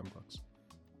haptic alarm clocks.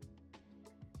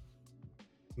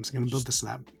 I'm just gonna build the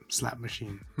slap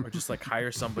machine. Or just like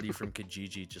hire somebody from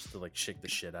Kijiji just to like shake the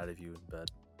shit out of you in bed.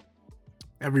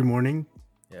 Every morning.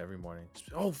 Yeah, every morning.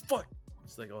 Oh fuck!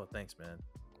 It's like, oh, thanks, man.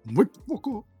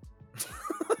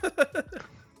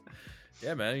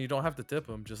 Yeah, man, you don't have to tip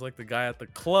him. Just like the guy at the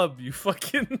club, you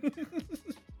fucking.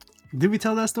 Did we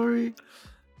tell that story?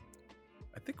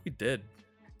 I think we did.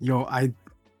 Yo,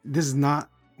 this is not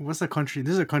what's the country?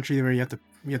 This is a country where you have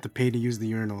to pay to use the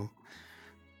urinal.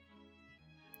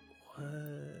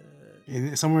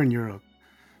 What? Somewhere in Europe.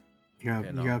 You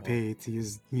Okay, no, gotta well. pay to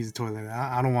use the toilet.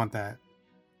 I don't want that.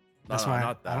 That's No, why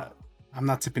not that. I'm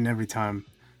not tipping every time.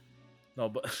 No,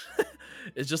 but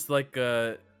it's just like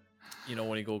you know,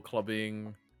 when you go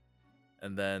clubbing,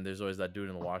 and then there's always that dude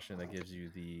in the washroom that gives you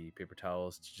the paper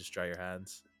towels to just dry your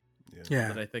hands. Yeah.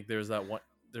 And I think there was that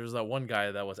one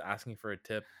guy that was asking for a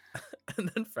tip, and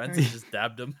then Francis just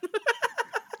dabbed him.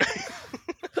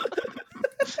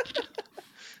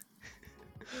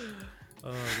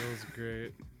 Oh, that was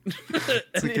great.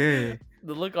 It's And okay.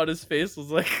 the look on his face was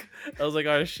like, I was like,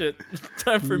 oh shit,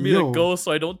 time for me Yo. to go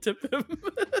so I don't tip him.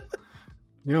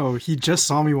 Yo, he just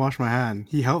saw me wash my hand.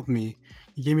 He helped me.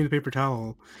 He gave me the paper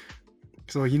towel.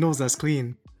 So he knows that's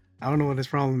clean. I don't know what his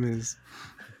problem is.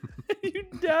 You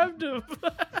dabbed him.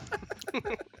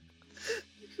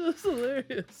 That's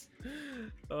hilarious.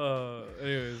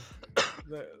 Anyways,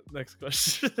 next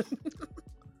question.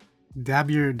 Dab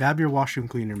your washroom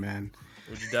cleaner, man.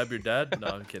 Would you dab your dad? No,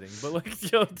 I'm kidding. But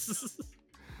like, yo,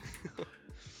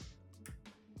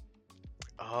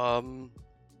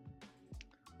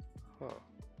 Huh.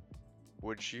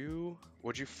 Would you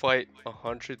fight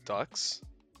 100 ducks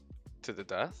to the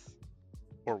death,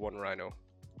 or one rhino?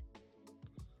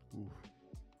 Ooh.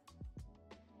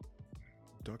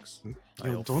 Ducks.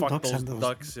 Yo, yo, don't fuck ducks those have those?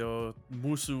 ducks, yo.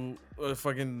 Musu,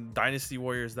 fucking Dynasty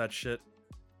Warriors, that shit.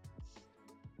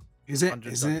 Is it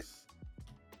 100 is ducks. it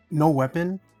no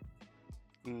weapon?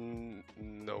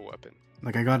 No weapon.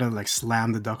 Like I gotta like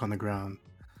slam the duck on the ground.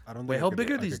 I don't. Wait, think I how could-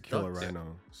 big are I could these kill ducks? a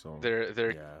rhino? So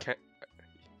They're Yeah.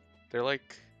 they're like,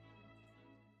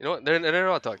 you know what? They're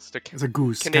not ducks. They're It's a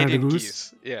goose. Canadian Canada goose.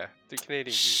 geese. Yeah, they're Canadian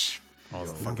geese. Shh. Oh, the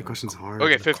Yo, Fucking fucking question's hard.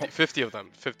 Okay, 50 of them.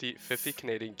 50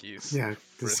 Canadian geese. Yeah, the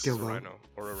versus skill a though. rhino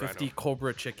or a 50 rhino.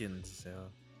 Cobra chickens.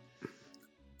 Yeah.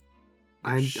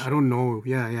 I don't know.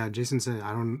 Yeah. Jason said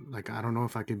I don't know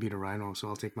if I could beat a rhino, so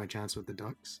I'll take my chance with the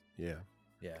ducks. yeah,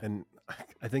 Yeah. and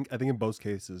I think in both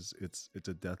cases it's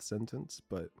a death sentence,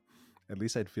 but at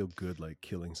least I'd feel good like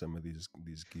killing some of these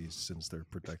geese since they're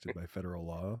protected by federal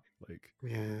law. Like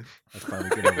Yeah. I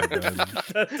finally get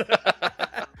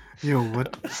my Yo,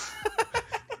 what?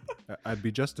 I'd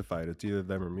be justified. It's either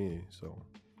them or me. So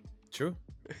True.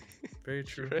 Very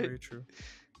true. Right. Very true.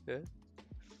 Yeah.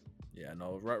 Yeah,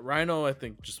 no. Rhino, I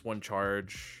think just one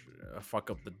charge, fuck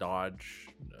up the dodge.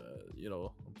 You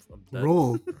know, I'm dead.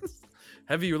 Roll.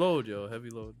 Heavy load, yo. Heavy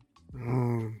load.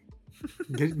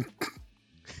 Get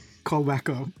call back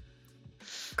up.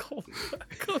 Cool.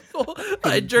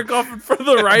 I jerk off in front of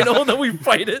the rhino and then we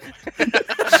fight it.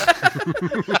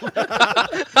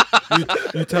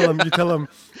 you tell him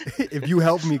if you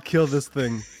help me kill this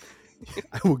thing,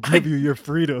 I will give you your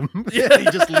freedom. Yeah. He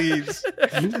just leaves.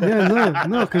 Yeah,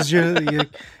 no, because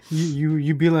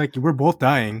you be like, we're both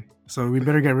dying, so we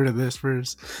better get rid of this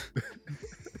first.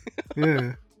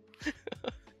 Yeah.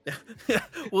 Yeah,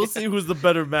 we'll see who's the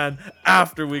better man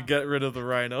after we get rid of the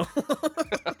rhino.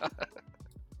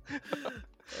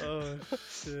 Oh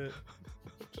shit.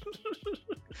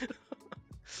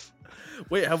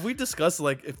 Wait, have we discussed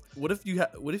like what if you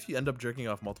end up jerking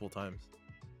off multiple times?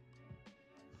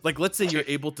 Like let's say you're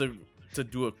able to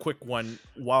do a quick one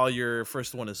while your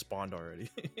first one is spawned already.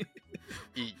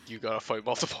 You gotta fight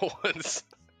multiple ones.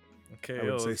 Okay,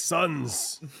 I would say, let's-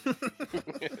 sons,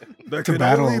 there a can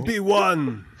battle. only be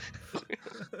one.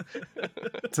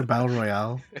 It's a battle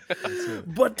royale. That's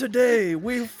it. but today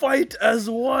we fight as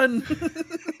one.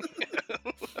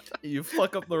 You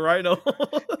fuck up the rhino.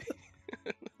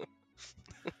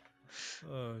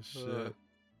 Oh shit.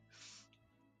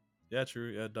 Yeah, true.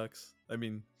 Yeah, ducks. I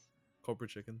mean, cobra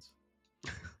chickens.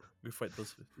 We fight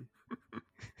those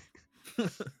 50.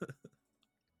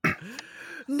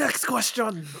 Next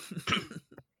question.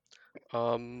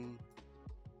 I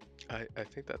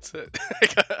think that's it.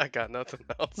 I got nothing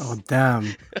else. Oh damn!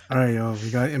 All right, yo, we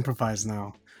gotta improvise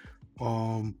now.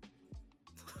 I'm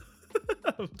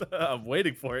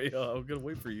waiting for it. Yo. I'm gonna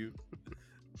wait for you.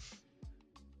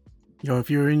 Yo, if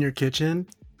you're in your kitchen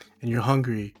and you're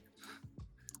hungry,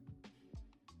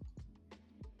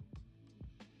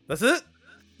 That's it.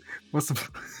 what's the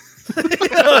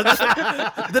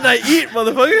Then I eat,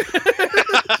 motherfucker.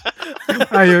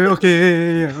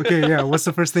 Okay, yeah. What's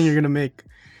the first thing you're gonna make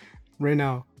right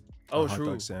now? Oh, A hot true.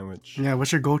 dog sandwich. Yeah,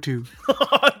 what's your go-to?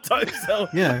 Hot dog sandwich.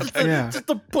 Yeah. Just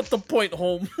to put the point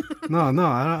home. No,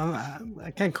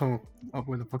 I can't come up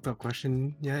with a fucked up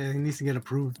question. Yeah, it needs to get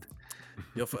approved.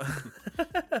 Yo,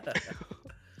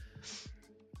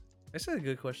 that's a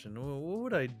good question.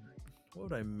 What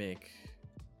would I make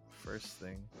first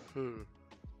thing? Hmm.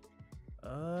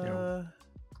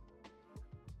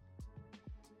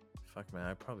 Fuck, man.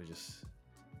 I probably just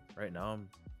right now. I'm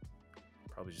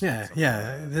probably just Yeah, something,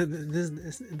 yeah.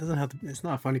 It doesn't have to. It's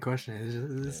not a funny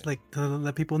question. It's like to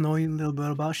let people know a little bit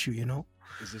about you. You know.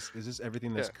 Is this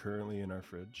everything that's Yeah. currently in our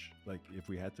fridge? Like, if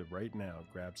we had to right now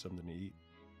grab something to eat,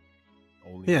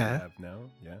 only what we Yeah. have now.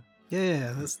 Yeah.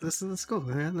 Yeah. Let's go,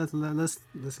 man.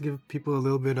 Let's give people a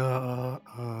little bit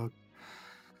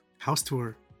house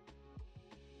tour.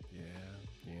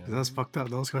 Yeah. 'Cause that's fucked up.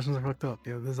 Those questions are fucked up.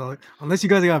 Yeah. This all. Unless you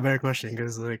guys got a better question,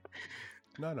 because like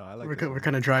No, I like we're this we're one.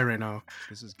 kind of dry right now.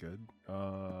 This is good.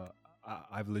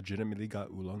 I've legitimately got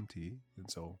oolong tea, and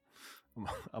so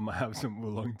I'm gonna have some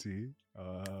oolong tea.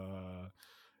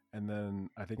 And then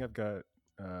I think I've got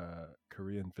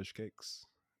Korean fish cakes.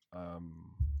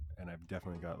 And I've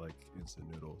definitely got like instant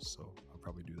noodles, so I'll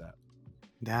probably do that.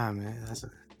 Damn, man. That's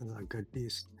a good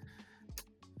piece.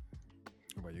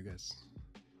 What about you guys?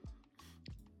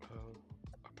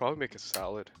 I'll probably make a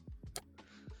salad.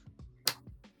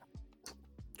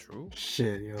 True.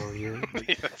 Shit, yo,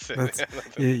 That's it.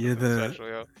 That's- man. you're That's the-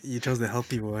 actually how- you chose the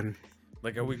healthy one.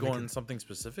 Like, are we Make it- going something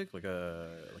specific, like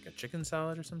a chicken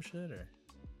salad or some shit, or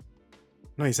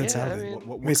No, you said Yeah, salad. I mean-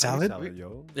 What Wait, kind salad? of salad,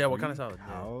 yo? Yeah, what kind of salad? Yeah.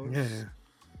 House? Yeah.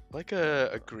 like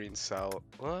a green salad.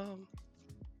 Well,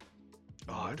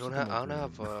 oh, I Most don't of have. them I are don't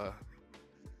have. green.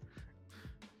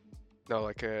 No,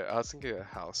 like I was thinking a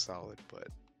house salad, but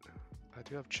I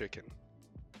do have chicken.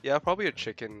 Yeah, probably a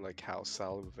chicken like house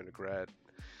salad with vinaigrette,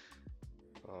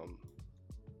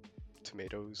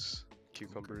 tomatoes,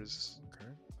 cucumbers, Okay.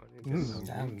 onions.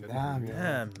 Damn, Good. damn, yo.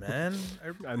 Damn, man.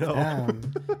 I know. Damn.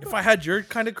 If I had your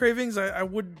kind of cravings,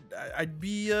 I'd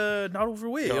be not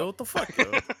overweight. No. Yo, what the fuck,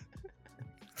 yo?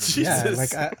 Yeah,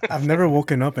 Jesus. like I've never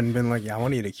woken up and been like, yeah, I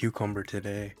want to eat a cucumber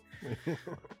today.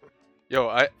 Yo,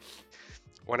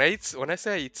 when I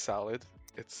say I eat salad,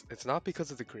 it's not because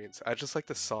of the greens. I just like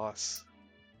the sauce.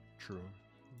 True.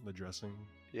 The dressing.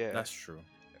 Yeah, That's true.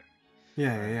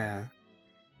 Yeah.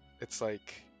 it's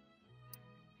like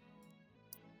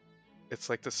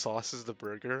the sauce is the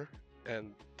burger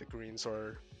and the greens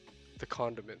are the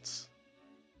condiments.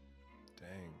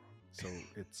 Dang. So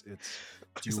it's. Do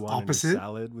It's you want opposite? any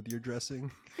salad with your dressing?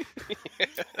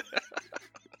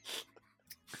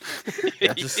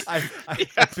 Yeah, just I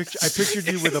pictured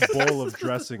you with a bowl of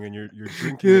dressing and you're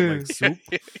drinking it like soup,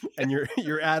 and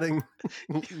you're adding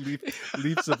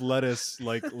leaves of lettuce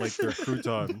like they're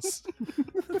croutons.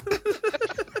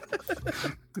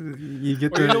 You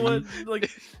get or the. you know what? Like,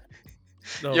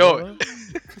 no, Yo, what?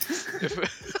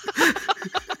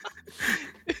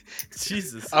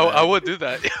 Jesus, I man. would do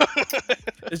that.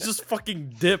 It's just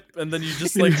fucking dip, and then you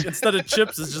just like instead of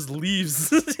chips, it's just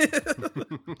leaves.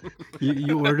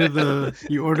 You order the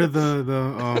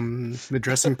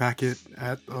dressing packet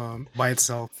at by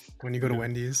itself when you go to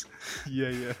Wendy's.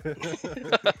 Yeah.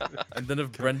 And then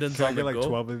if Brendan's Can I on the get like go,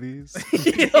 12 of these?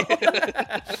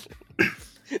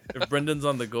 if Brendan's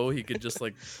on the go, he could just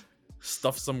like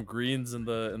stuff some greens in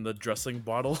the dressing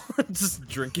bottle and just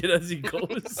drink it as he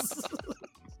goes.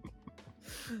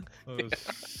 Oh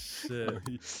shit!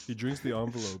 He drinks the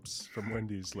envelopes from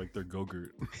Wendy's like they're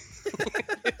Go-Gurt.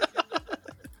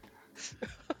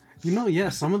 You know, yeah,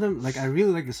 some of them like I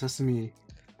really like the sesame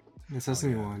Yeah,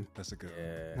 one. That's a good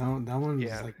one. Yeah. That one is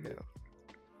Yeah, like yeah.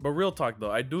 But real talk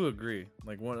though, I do agree.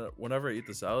 Like whenever I eat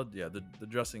the salad, yeah, the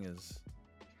dressing is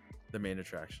the main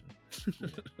attraction.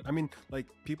 I mean, like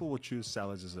people will choose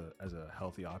salads as a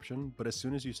healthy option, but as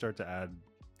soon as you start to add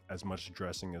as much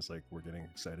dressing as like we're getting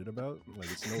excited about, like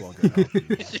it's no longer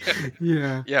healthy.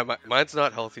 yeah. Yeah, mine's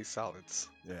not healthy salads.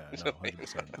 Yeah, no,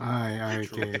 100%. Alright,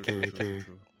 True, okay.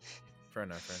 true. Fair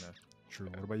enough. True.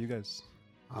 What about you guys?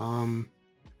 I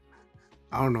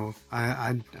don't know.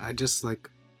 I just like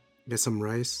get some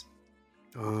rice,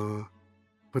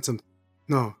 get some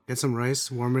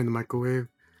rice, warm it in the microwave,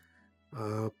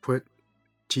 put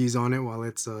cheese on it while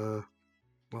it's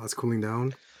cooling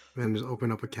down, then just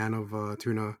open up a can of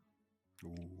tuna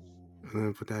Ooh. and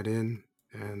then put that in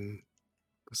and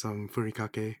put some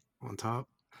furikake on top.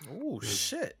 Oh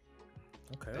shit!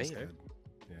 Okay, Damn. okay. Good.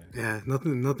 Yeah, Yeah.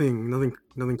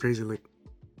 nothing crazy like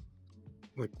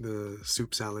the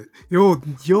soup salad. Yo,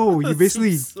 you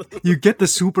basically you get the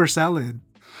super salad.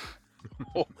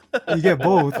 You get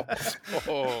both.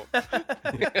 Oh.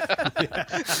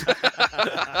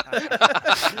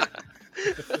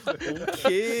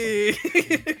 Okay.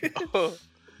 Oh.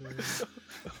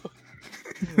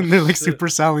 And they're like super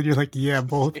salad. You're like, yeah,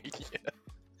 both.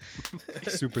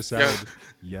 Super salad.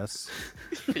 Yes.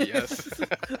 Yes.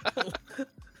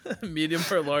 Medium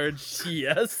or large?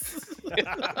 Yes. You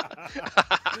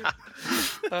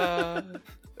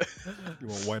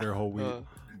want white or whole wheat? Uh.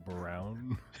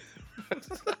 Brown.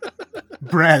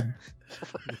 Bread.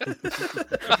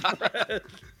 Bread.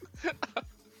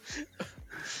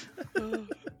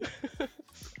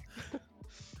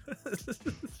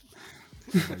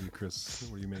 What about you, Chris?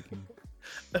 What are you making?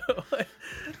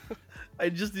 I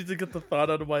just need to get the thought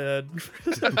out of my head.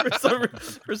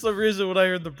 For some reason, when I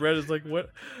heard the bread, it's like,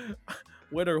 what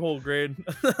are whole grain?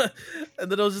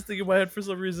 And then I was just thinking in my head for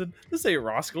some reason, this ain't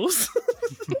Roscoe's.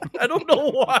 I don't know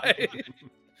why.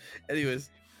 Anyways,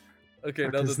 okay,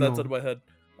 now that that's out of my head,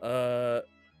 I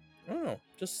don't know,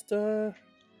 just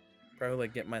probably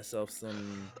like get myself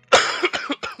some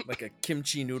like a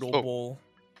kimchi noodle bowl.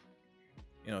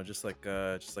 You know, just like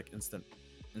instant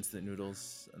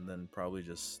noodles, and then probably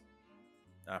just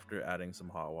after adding some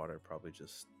hot water, probably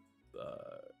just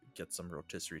get some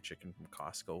rotisserie chicken from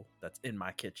Costco that's in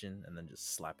my kitchen, and then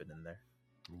just slap it in there.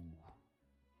 Ooh.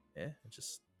 Yeah, and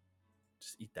just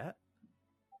eat that.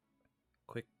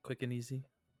 Quick and easy,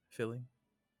 filling.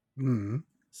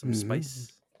 Some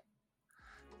spice.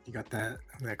 You got that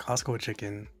Costco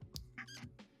chicken.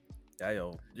 Yeah,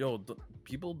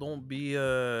 people don't be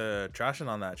trashing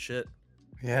on that shit.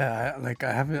 Yeah, I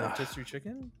haven't. Rotisserie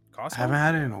chicken. Costco. I haven't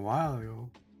had it in a while, yo.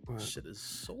 But shit is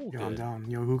so yo, good. I'm down.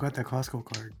 Yo, who got that Costco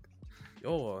card?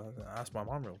 Yo, ask my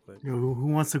mom real quick. Yo, who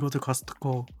wants to go to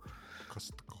Costco?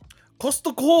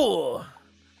 Costco.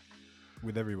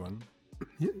 With everyone.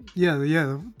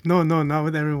 Yeah. No, not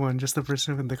with everyone. Just the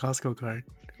person with the Costco card.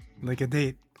 Like a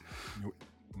date. You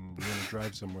want to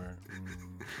drive somewhere.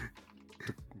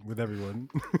 With everyone.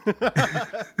 All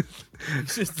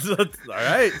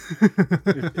right.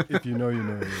 If you know, you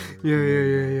know.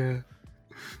 Yeah.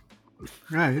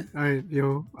 Alright.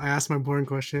 Yo, I asked my boring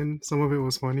question. Some of it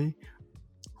was funny.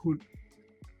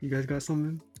 You guys got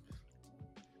something?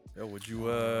 Yo, would you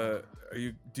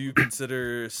do you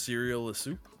consider cereal a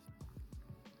soup?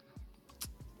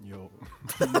 Yo,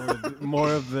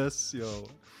 more of this, yo.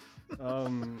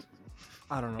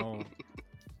 I don't know.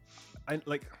 I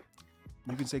like.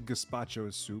 You can say gazpacho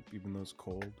is soup, even though it's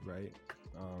cold, right?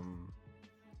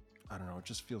 I don't know. It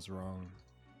just feels wrong.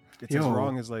 It's as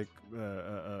wrong as like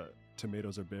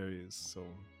tomatoes or berries. So,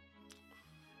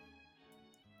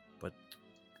 but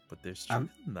there's truth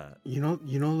in that. You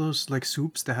know those like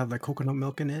soups that have like coconut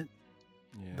milk in it.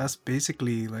 Yeah. That's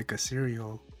basically like a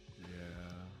cereal.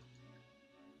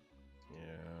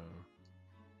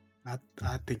 Yeah.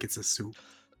 I think it's a soup.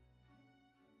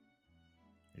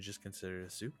 You just consider it a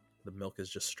soup? The milk is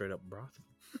just straight up broth.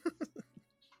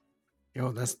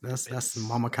 Yo, that's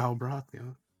mama cow broth,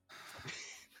 yo.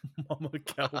 Mama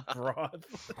cow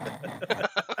broth. I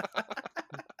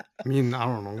mean, I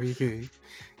don't know. You can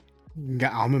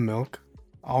get almond milk,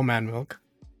 all man milk.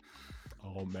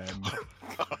 Oh man.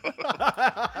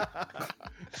 I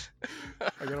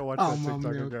gotta watch that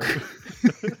TikTok again.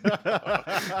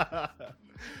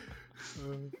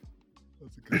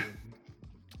 That's a good one.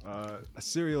 A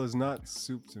cereal is not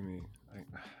soup to me.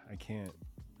 I can't.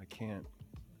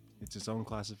 It's its own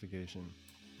classification.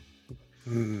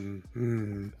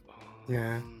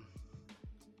 Yeah.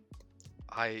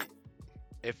 I think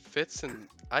it fits in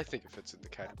the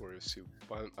category of soup,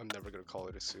 but I'm never gonna call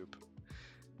it a soup.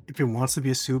 If it wants to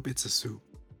be a soup, it's a soup.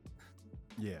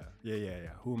 Yeah.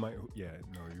 Who am I? Yeah,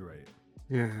 no, you're right.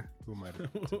 Yeah. Who am I to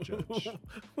judge?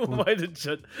 Who am I to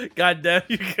judge? God damn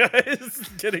you guys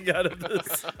getting out of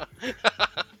this.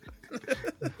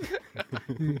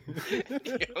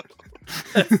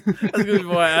 That's gonna be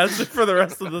my answer for the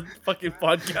rest of the fucking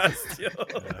podcast, yo.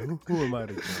 Yeah, who am I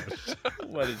to judge? Who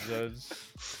am I to judge?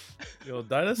 Yo,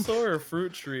 dinosaur or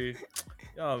fruit tree?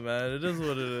 Oh man, it is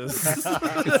what it is.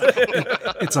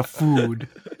 It's a food.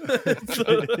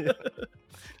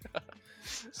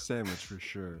 Sandwich for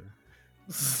sure.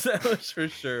 Sandwich for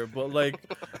sure, but like,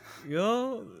 you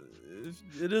know,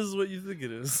 it is what you think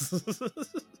it is.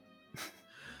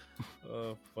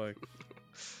 Oh fuck.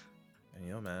 And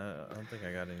you know, man, I don't think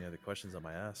I got any other questions on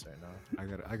my ass right now. I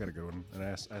got a good one, and I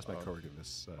asked my coworker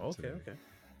this. Okay.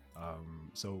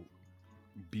 So,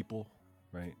 Beeple,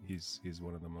 right? He's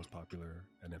one of the most popular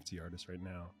NFT artists right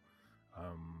now.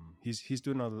 He's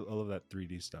doing all of that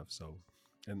 3D stuff. So,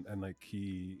 and like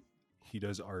he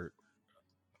does art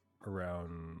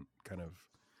around kind of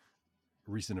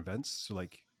recent events. So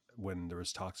like when there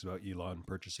was talks about Elon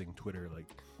purchasing Twitter, like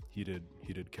he did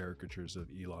caricatures of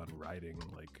Elon riding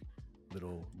like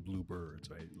little blue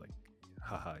birds, right? Like,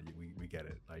 haha, we get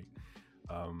it, like,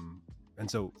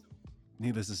 and so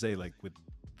needless to say, like with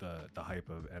the hype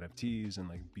of NFTs and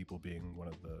like Beeple being one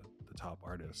of the top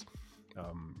artists,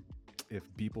 if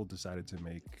Beeple decided to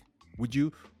make, would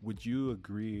you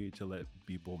agree to let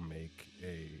Beeple make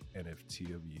a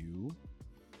NFT of you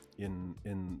in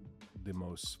the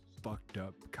most fucked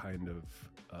up kind of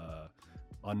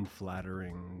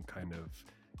unflattering kind of.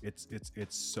 It's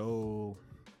so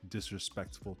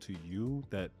disrespectful to you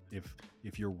that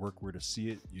if your work were to see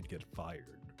it, you'd get fired.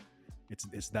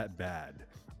 It's that bad,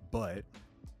 but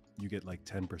you get like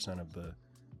 10% of the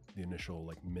initial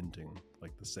like minting,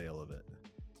 like the sale of it.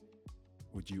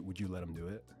 Would you let them do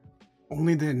it?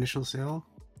 Only the initial sale?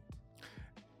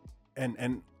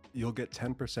 And you'll get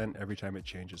 10% every time it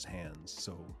changes hands.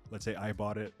 So let's say I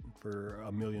bought it for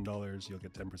 $1 million, you'll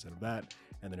get 10% of that.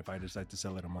 And then if I decide to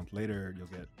sell it a month later, you'll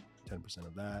get 10%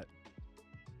 of that.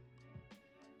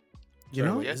 You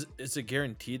know, is it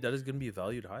guaranteed that it's going to be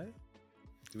valued high?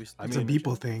 It's a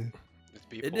Beeple thing. It's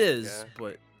Beeple, it is, yeah.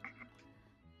 but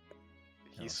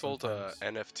he sold a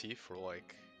NFT for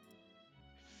like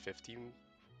 50.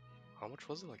 How much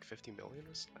was it? Like 50 million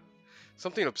or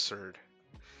something absurd.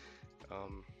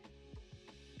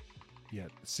 Yeah,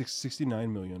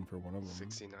 69 million for one of them.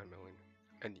 69 million.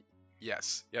 And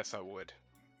yes, I would.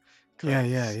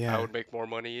 Yeah. I would make more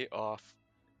money off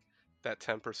that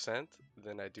 10%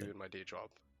 than I do in my day job.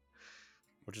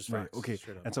 Which is right. Facts, Okay.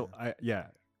 And so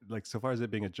like so far as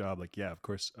it being a job, like of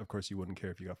course you wouldn't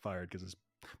care if you got fired because it's,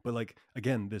 but like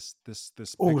again this.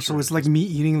 Oh, so it's like me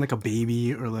eating like a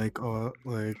baby or like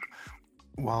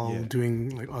while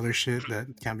doing like other shit that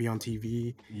can't be on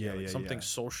TV. Something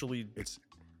socially. It's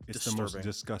disturbing. The most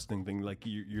disgusting thing. Like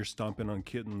you're stomping on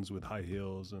kittens with high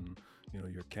heels, and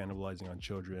you're cannibalizing on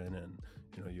children, and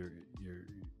you're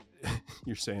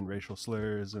you're saying racial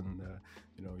slurs, and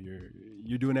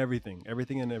you're doing everything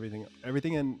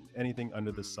and anything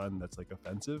under the sun that's like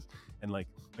offensive. And like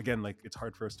again, like it's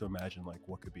hard for us to imagine like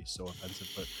what could be so offensive,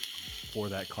 but for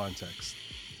that context,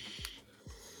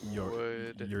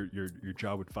 your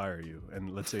job would fire you,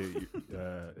 and let's say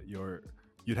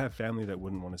you'd have family that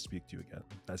wouldn't want to speak to you again.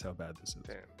 That's how bad this is.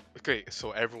 Damn. Okay,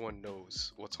 so everyone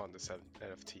knows what's on this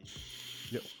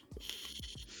NFT. Yep.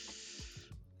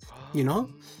 You know?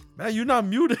 Man, you're not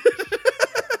muted.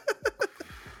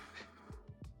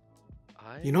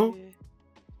 You know?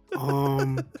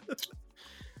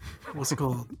 What's it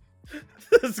called?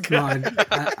 This guy. No,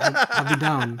 I'll be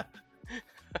down.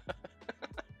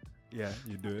 Yeah,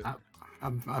 you do it.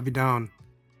 I'll be down.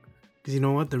 Because you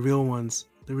know what? The real ones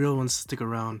stick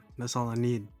around. That's all I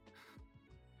need.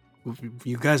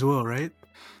 You guys will, right?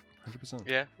 100%.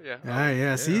 Yeah.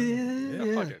 Yeah. See?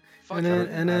 Yeah. Fuck it.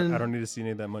 And then I don't need to see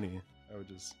any of that money. I would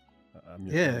just I'm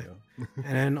your yeah. video.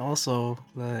 And then also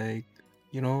like,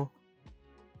 a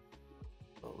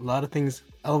lot of things.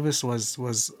 Elvis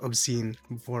was obscene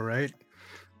before, right?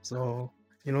 So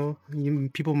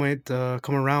people might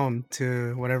come around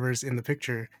to whatever's in the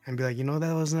picture and be like,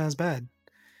 that wasn't as bad.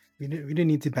 We didn't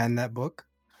need to ban that book.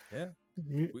 Yeah.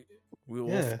 We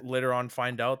will later on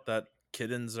find out that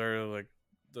kittens are like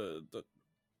the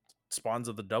spawns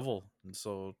of the devil, and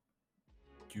so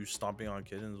you stomping on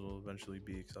kittens will eventually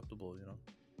be acceptable.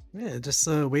 Yeah, just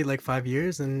wait like 5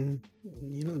 years, and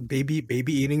baby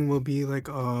eating will be like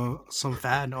some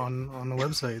fad on the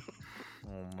website.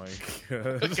 Oh my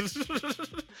god!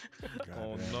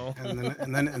 Oh no!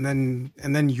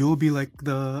 And then you'll be like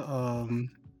the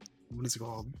what is it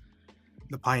called?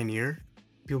 The pioneer.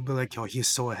 People be like, yo, he's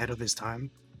so ahead of his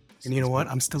time. And you know what?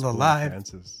 I'm still alive.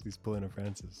 He's pulling a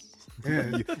Francis.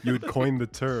 Yeah. you would coin the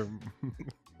term.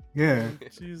 Yeah.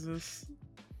 Jesus.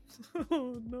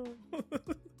 Oh no.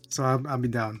 So I'll be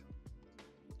down.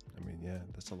 I mean, yeah,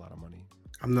 that's a lot of money.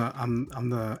 I'm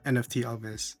the NFT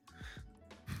Elvis.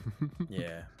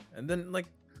 Yeah. And then like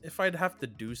if I'd have to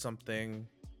do something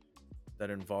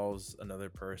that involves another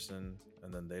person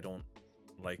and then they don't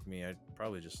like me, I'd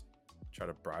probably just try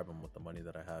to bribe them with the money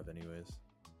that I have anyways.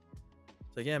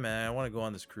 It's like, yeah, man, I want to go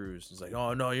on this cruise. It's like,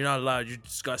 oh no, you're not allowed. You're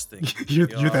disgusting. You're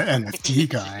the NFT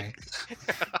guy.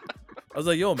 I was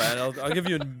like, yo, man, I'll give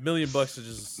you $1 million to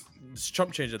just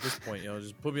chump change at this point.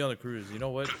 Just put me on the cruise. You know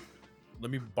what? Let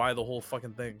me buy the whole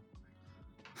fucking thing.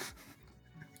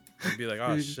 I'd be like,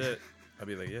 oh shit. I'd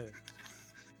be like, yeah.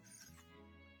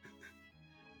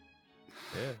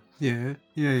 Yeah.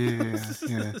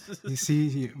 You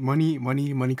see,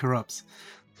 money corrupts.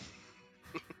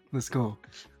 Let's go.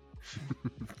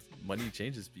 Money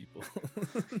changes people.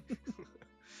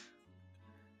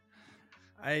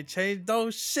 I ain't changed no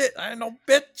shit. I ain't no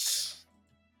bitch.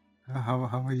 How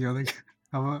about you other?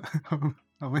 How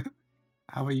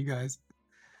about you guys?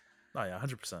 Oh yeah,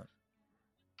 100%.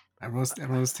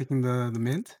 Everyone's taking the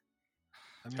mint.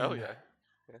 I mean, Oh yeah.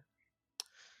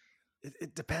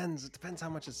 It depends. It depends how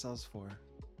much it sells for.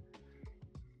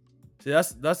 See,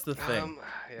 that's the thing.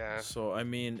 Yeah. So I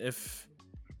mean, if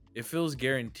it was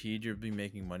guaranteed you'd be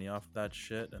making money off that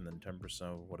shit, and then 10%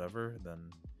 of whatever,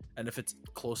 then And if it's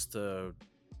close to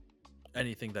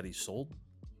anything that he sold,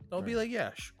 I'll be Right. like,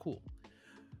 yeah, cool.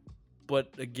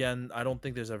 But again, I don't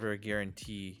think there's ever a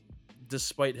guarantee,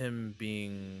 despite him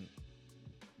being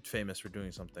famous for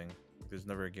doing something. There's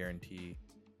never a guarantee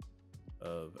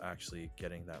of actually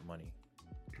getting that money.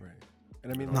 Right.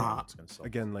 And I mean, don't know Nah. what's gonna sell.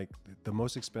 again, like the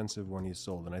most expensive one he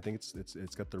sold, and I think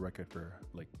it's got the record for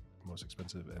like most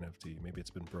expensive NFT. Maybe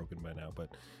it's been broken by now,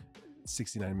 but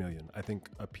 69 million. I think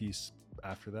a piece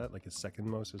after that, like his second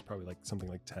most, is probably like something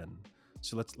like 10.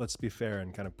 So let's be fair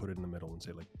and kind of put it in the middle and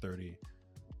say like 30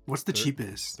 What's the Thir-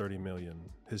 cheapest? 30 million.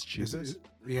 His Is cheapest. it-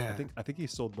 yeah. I think he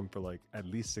sold them for like at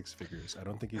least 6 figures. I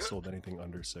don't think he sold anything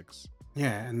under 6.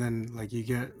 Yeah, and then like you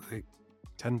get like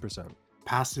 10%.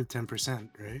 passive 10%,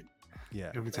 right? Yeah.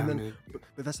 Every And time then, it,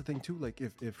 but that's the thing too. Like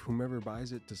if whomever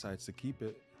buys it decides to keep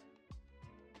it,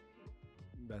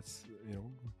 that's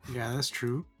yeah, that's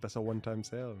true. that's a one-time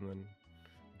sale and then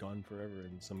gone forever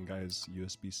in some guy's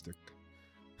USB stick.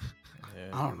 Yeah.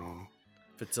 I don't know.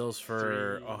 If it sells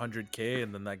for Three- 100K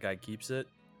and then that guy keeps it,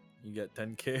 you get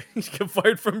 10K. You get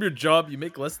fired from your job. You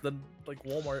make less than like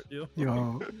Walmart.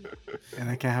 Yo, and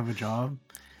I can't have a job.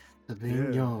 The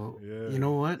thing, Yeah, yeah. you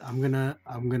know what? I'm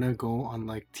gonna go on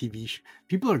like TV.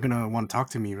 People are gonna want to talk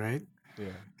to me, right? Yeah.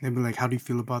 They'll be like, "How do you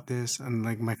feel about this?" And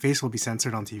like my face will be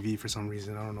censored on TV for some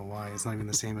reason. I don't know why. It's not even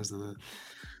the same as the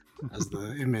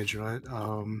image, right?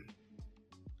 I'm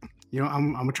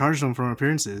gonna charge them for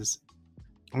appearances.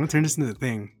 I'm gonna turn this into a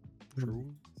thing.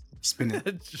 True. Spin it.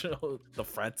 The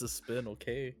Francis spin,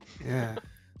 okay. Yeah.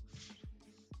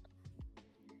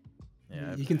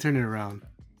 Yeah, You can turn it around.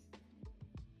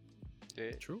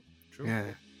 Yeah, true. Yeah.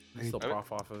 You still I mean-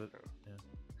 prof off of it.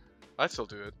 I'd still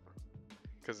do it.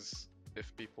 Because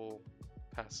if people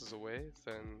passes away,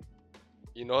 then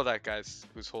you know that guy's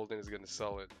who's holding is gonna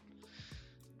sell it.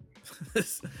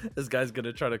 This guy's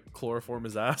gonna try to chloroform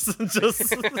his ass and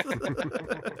just.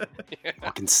 Yeah.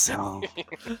 Fucking sell.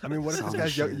 I mean, what if this Some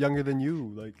guy's shit. younger than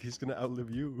you? Like he's gonna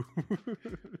outlive you.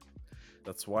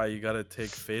 That's why you gotta take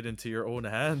fate into your own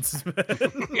hands,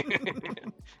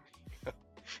 man.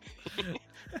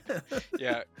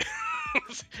 Yeah.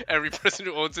 Every person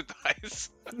who owns it dies.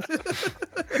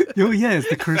 Yo, yeah, it's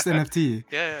the cursed NFT.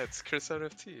 Yeah, it's Chris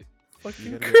NFT.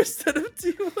 Fucking gotta Chris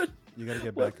NFT. What? You gotta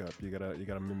get back up. You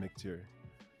gotta mimic tier.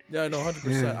 Yeah, no,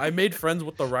 100%. Yeah. I made friends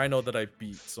with the rhino that I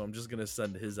beat, so I'm just gonna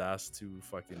send his ass to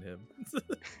fucking him.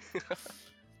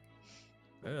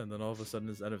 Yeah, and then all of a sudden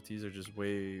his NFTs are just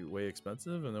way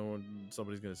expensive, and then when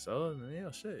somebody's gonna sell it, and then, yeah,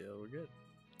 shit, yeah, we're good.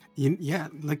 Yeah,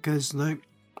 like, cause like,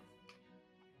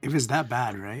 if it's that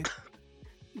bad, right?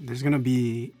 There's gonna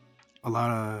be a lot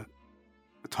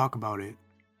of talk about it.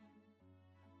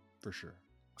 For sure.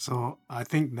 So I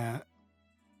think that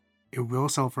it will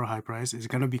sell for a high price. It's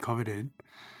gonna be coveted.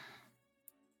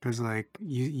 Cause like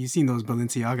you seen those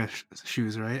Balenciaga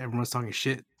shoes, right? Everyone's talking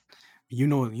shit. You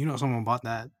know someone bought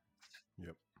that.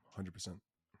 Yep. 100%.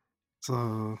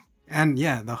 So and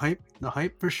yeah, the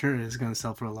hype for sure is gonna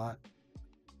sell for a lot.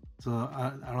 So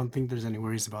I don't think there's any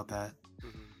worries about that.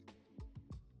 Mhm.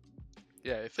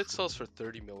 Yeah, if it sells for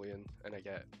 30 million and I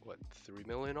get what 3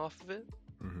 million off of it,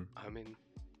 Mm-hmm. I mean,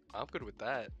 I'm good with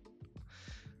that.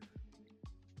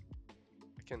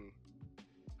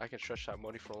 I can stretch that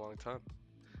money for a long time.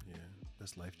 Yeah,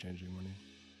 that's life-changing money.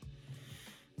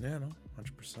 Yeah, no,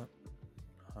 100%.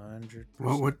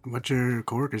 100%. What your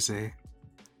coworkers say?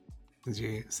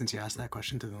 Since you asked that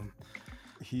question to them.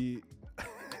 He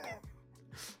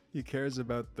he cares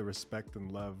about the respect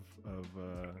and love of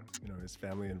his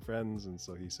family and friends, and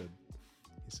so he said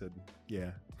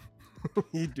yeah,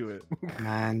 he'd do it.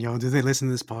 Man, yo, do they listen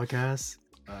to this podcast?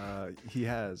 He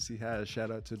has shout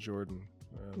out to Jordan.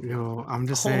 Yo, I'm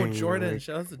just Oh, saying. Jordan! like,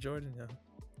 Shout out to Jordan. Yeah.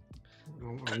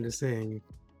 I'm just saying,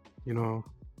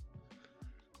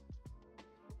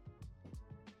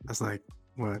 that's like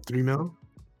what 3 mil?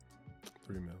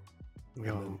 3 mil.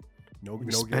 Yo, And then no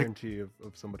respect- guarantee of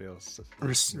somebody else.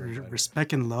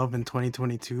 respect and love in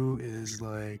 2022 is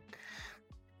like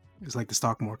the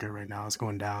stock market right now. It's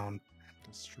going down.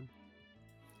 That's true.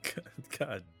 Mm-hmm.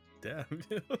 God damn.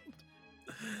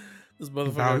 This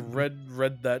motherfucker Val-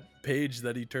 read that page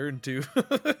that he turned to.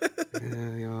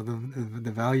 Yeah,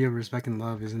 the value of respect and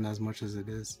love isn't as much as it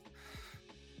is.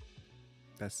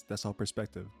 That's all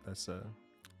perspective. That's the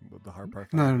hard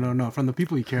part. No. From the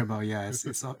people you care about, yeah,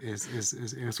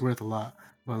 it's worth a lot.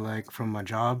 But like from my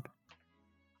job,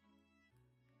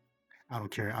 I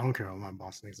don't care. I don't care what my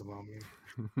boss thinks about me.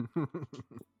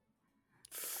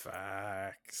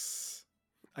 Facts.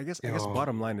 I guess Yo.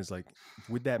 bottom line is like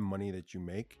with that money that you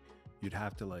make, you'd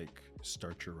have to like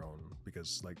start your own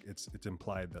because like it's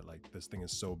implied that like this thing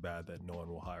is so bad that no one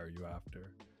will hire you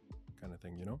after. kind of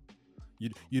thing, you know?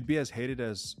 You'd be as hated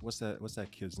as what's that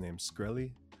kid's name?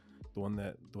 Skrelly? The one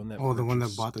that Oh, the one that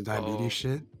purchased- bought the diabetes Oh.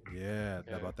 shit. Yeah, Yeah.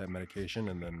 that bought that medication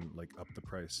and then like up the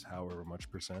price however much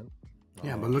percent.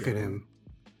 Yeah, Oh, but look okay. at him.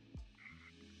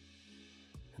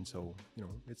 And so, you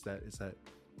know, it's that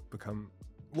become,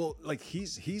 well, like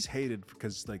he's hated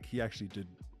because like he actually did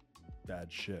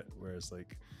bad shit, whereas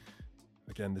like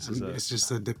again, this is It's just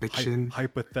a depiction.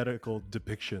 hypothetical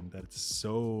depiction that's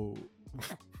so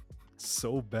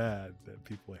so bad that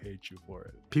people hate you for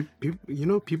it.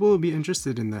 People will be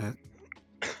interested in that.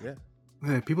 Yeah.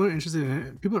 Yeah, people are interested in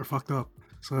it. People are fucked up.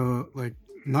 So like,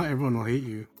 not everyone will hate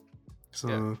you. So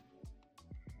Yeah.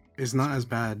 it's not as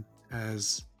bad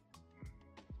as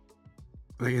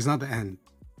like it's not the end.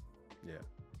 Yeah.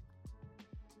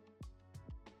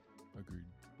 Agreed.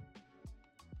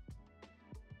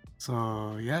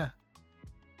 So yeah.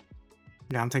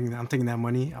 Yeah, I'm taking that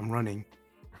money. I'm running.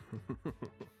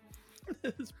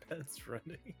 His pet's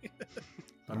running.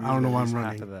 I don't know why I'm using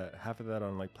running. Half of that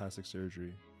on like plastic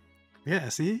surgery. Yeah,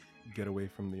 see? Get away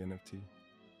from the NFT.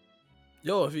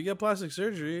 Yo, if you get plastic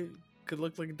surgery, you could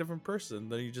look like a different person.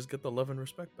 Then you just get the love and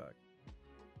respect back.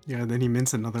 Yeah, then he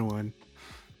mints another one.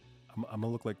 I'm gonna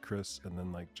look like Chris and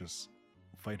then like just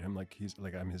fight him like he's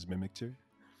like I'm his mimic too.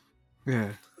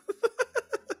 Yeah.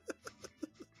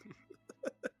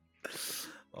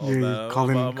 Oh, You man,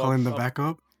 calling the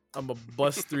backup. I'm a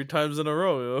bust 3 times in a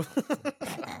row,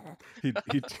 yo.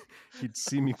 He'd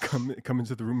see me come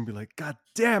into the room and be like, "God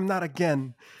damn, not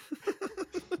again!"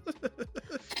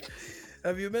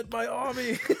 Have you met my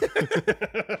army?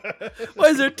 Why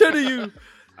is there 10 of you?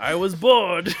 I was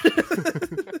bored.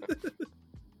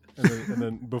 And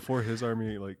then before his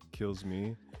army like kills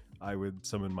me, I would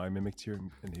summon my mimic tier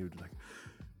and he would be like,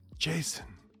 "Jason,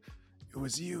 it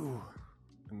was you,"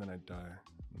 and then I'd die.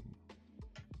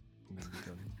 And then we're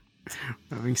done.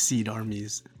 Having seed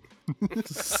armies.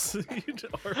 Seed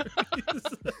armies.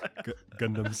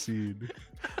 Gundam Seed.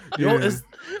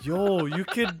 Yo,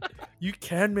 you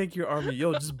can make your army.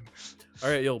 Yo, just all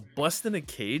right, yo, bust in a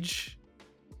cage,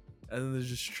 and then they're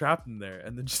just trapped in there,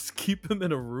 and then just keep them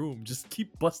in a room. Just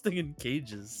keep busting in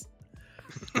cages.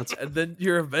 And then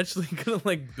you're eventually gonna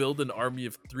like build an army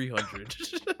of 300.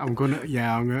 I'm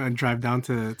gonna drive down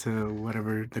to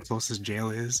whatever the closest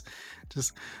jail is,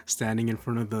 just standing in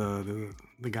front of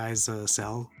the guy's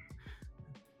cell.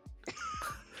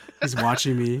 He's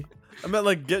watching me. I meant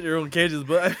like get your own cages,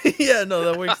 but I mean, yeah, no,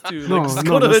 that works too. No, Like, just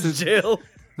no, go to that's the jail.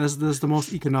 That's the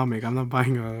most economic. I'm not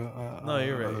buying a No,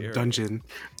 you're right, a you're right. dungeon.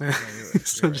 No, you're right, you're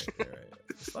right.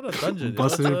 It's not a dungeon. yo,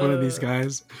 Busting it's in front of a- these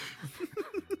guys.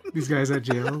 These guys at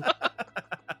jail.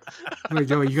 Like,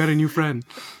 yo, you got a new friend.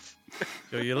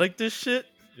 Yo, you like this shit?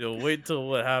 Yo, wait till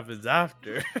what happens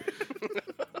after.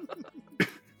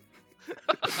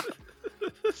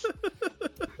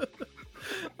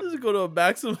 Just go to a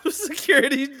maximum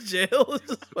security jail and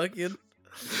just fucking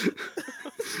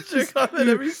jerk off at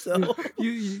every cell.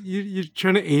 You're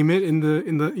trying to aim it in the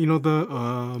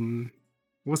the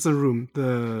what's the room?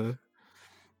 The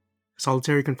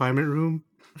solitary confinement room.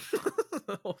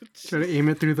 Oh, Try to aim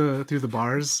it through the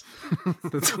bars.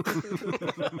 That's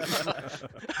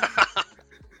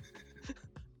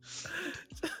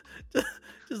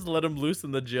just let them loose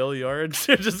in the jail yard.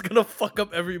 They're just gonna fuck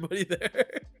up everybody there.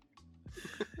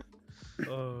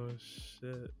 Oh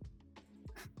shit!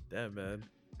 Damn, man.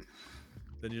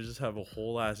 Then you just have a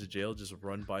whole ass jail just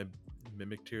run by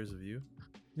mimic tiers of you.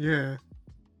 yeah.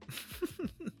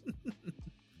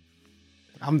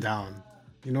 I'm down.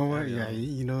 You know what? Yeah,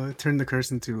 Yeah, turn the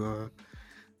curse into a.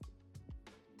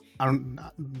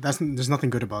 There's nothing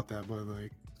good about that, but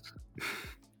like,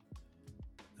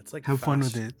 It's like have fun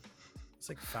with it. It's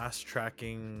like fast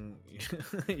tracking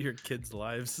your kids'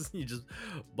 lives. You just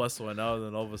bust one out, and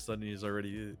then all of a sudden he's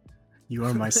already. You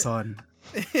are my son.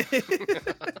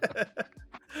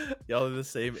 Y'all are the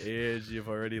same age. You've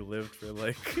already lived for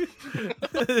like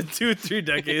 2-3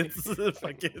 decades.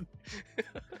 Fucking.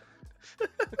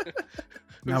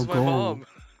 Now Who's my go. mom?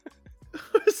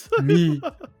 Me.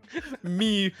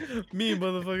 me,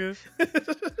 motherfucker.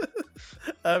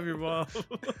 I have your mom.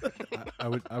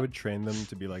 I would train them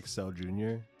to be like Cell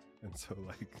Junior, and so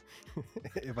like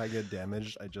if I get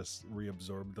damaged, I just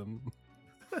reabsorb them.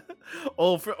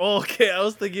 Okay. I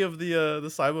was thinking of the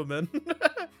Cybermen.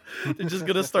 They're just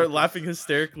gonna start laughing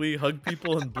hysterically, hug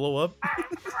people, and blow up.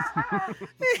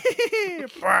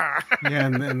 Yeah,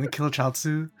 and the kill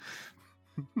Chaozu.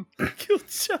 Kill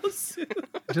Chelsea.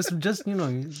 Just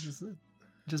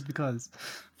just because.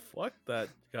 Fuck that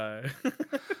guy.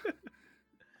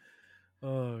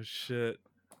 Oh shit.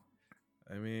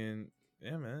 I mean,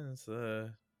 yeah, man. It's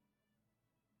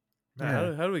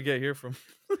Man, Yeah. how do we get here from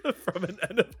from an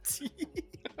NFT?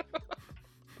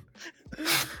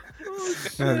 Oh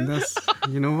And shit! that's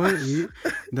you know what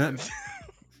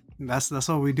that's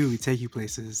what we do. We take you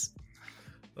places.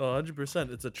 Oh,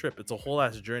 100%. It's a trip. It's a whole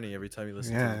ass journey every time you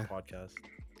listen to Yeah. the podcast.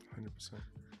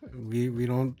 100%.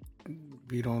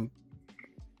 We don't.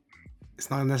 It's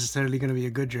not necessarily going to be a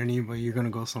good journey, but you're going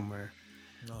to go somewhere.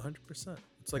 No, 100%.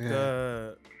 It's like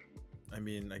I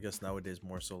mean, I guess nowadays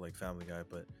more so like Family Guy,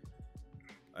 but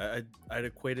I'd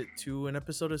equate it to an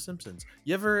episode of Simpsons.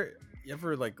 You ever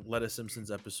like let a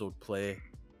Simpsons episode play,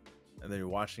 and then you're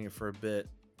watching it for a bit,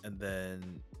 and then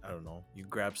I don't know, you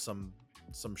grab some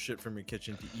shit from your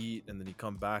kitchen to eat, and then you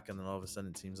come back, and then all of a sudden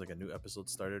it seems like a new episode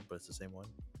started, but it's the same one.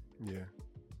 Yeah.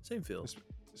 Same feel.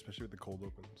 Especially with the cold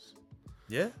opens.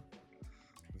 Yeah.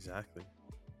 Exactly.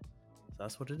 So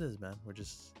that's what it is, man. We're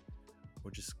just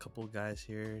a couple guys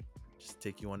here, just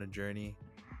take you on a journey,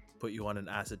 put you on an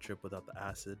acid trip without the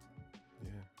acid.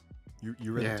 Yeah.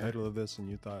 You read the title of this and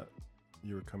you thought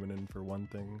you were coming in for one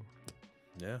thing.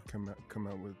 Yeah. Come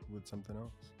out with something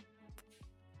else.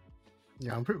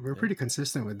 Yeah, we're pretty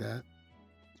consistent with that.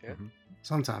 Yeah. Mhm.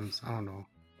 Sometimes I don't know.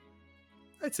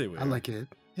 I'd say we I like it.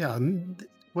 Yeah,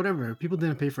 whatever. People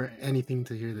didn't pay for anything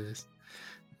to hear this.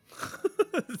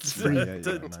 It's free. Yeah,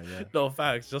 not yet. No,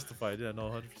 facts, justified. Yeah, no,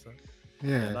 100%.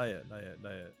 Yeah. Not yet.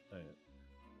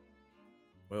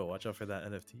 Well, watch out for that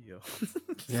NFT, yo.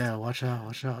 Yeah, watch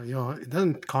out. Yo, it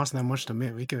doesn't cost that much to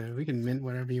mint. We can mint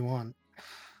whatever you want.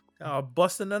 I'll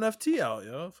bust an NFT out,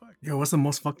 yo. Fuck. Yo, what's the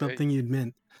most fucked up Hey. thing you'd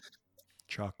mint?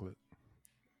 Chocolate.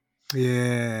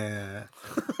 Yeah.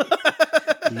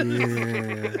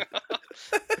 Yeah.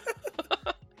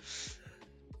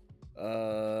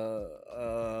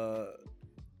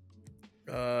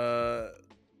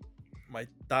 My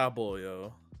tabo,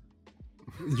 yo.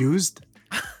 Used?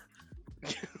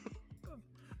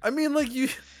 I mean, like you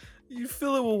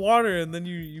fill it with water and then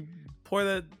you pour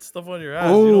that stuff on your ass.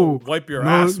 Oh, you don't wipe your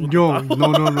ass. With yo, the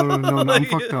no, towel. I'm Like,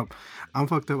 fucked up. I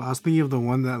was thinking of the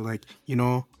one that, like, you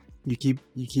know, you keep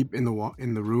in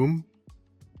the room,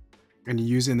 and you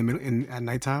use it in the middle at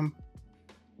nighttime.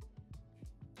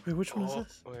 Wait, which one is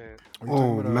this? Wait, Are you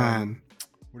talking about, Man,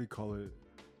 what do you call it?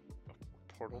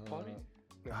 portal potty?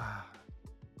 No.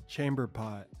 Chamber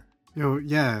pot. yo,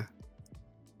 yeah.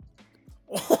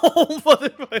 Oh,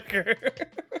 motherfucker.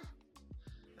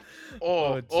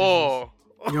 Oh, Oh,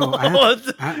 Yo,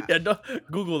 yeah, no,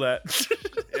 Google that.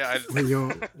 yeah. Wait, yo,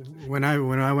 when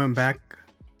I went back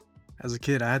as a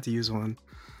kid, I had to use one.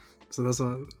 So that's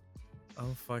what.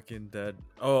 I'm fucking dead.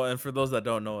 Oh, and for those that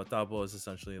don't know, a tabo is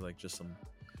essentially like just some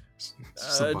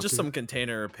bucket.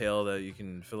 container or pail that you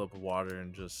can fill up with water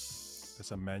and just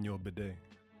It's a manual bidet.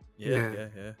 yeah.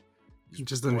 It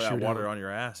just pour doesn't that shoot water out. on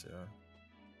your ass.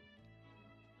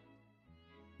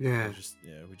 Yeah, we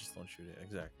just don't shoot it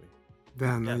exactly.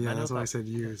 then Yeah, yeah, manual that's why I top. said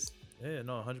use. Yeah,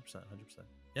 no, 100%.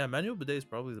 Yeah, manual bidet is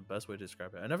probably the best way to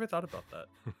describe it. I never thought about that.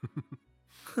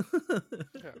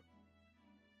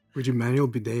 Would you manual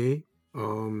bidet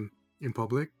in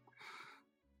public?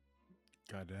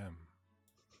 Goddamn.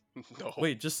 No.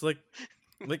 Wait, just like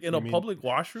in You a mean- public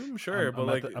washroom, sure, I'm but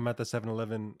like I'm at the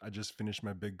 7-Eleven. I just finished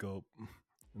my big gulp,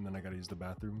 and then I gotta use the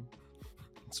bathroom,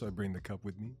 so I bring the cup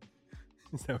with me.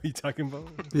 Is that what you're talking about?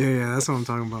 Yeah, that's what I'm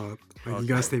talking about. Like, you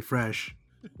gotta Okay. stay fresh.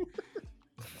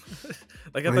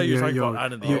 like I Like, thought you were yeah, talking yo, about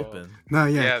out in the yeah. open. No,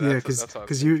 Yeah, yeah, that's what I was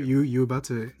because thinking. you about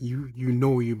to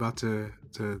you about to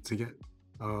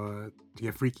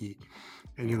get freaky,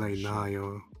 and you're like, nah,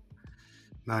 yo,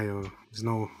 there's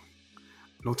no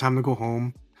time to go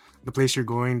home. The place you're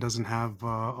going doesn't have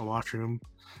a washroom,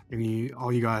 and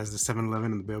all you got is the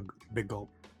 7-Eleven and the big gulp.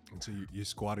 And so you're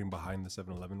squatting behind the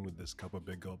 7-Eleven with this cup of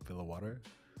big gulp full of water.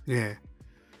 Yeah,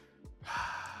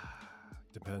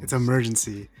 Depends. it's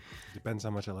emergency. Depends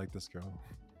how much I like this girl.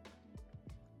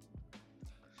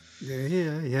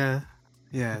 Yeah.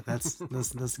 That's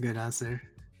a good answer.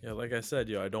 Yeah, like I said,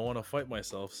 yo, I don't want to fight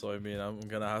myself, so I mean, I'm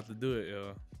gonna have to do it,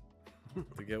 yo,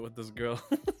 to get with this girl.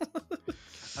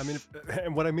 I mean,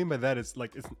 and what I mean by that is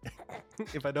like,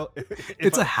 if I don't,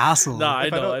 It's a hassle. Nah, I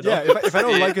know. Yeah, if I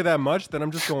don't like it that much, then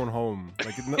I'm just going home.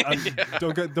 Like,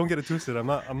 don't get it twisted. I'm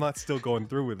not still going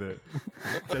through with it.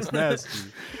 That's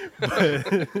nasty. But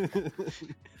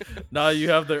Now you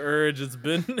have the urge. It's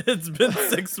been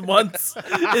 6 months.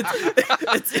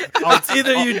 It's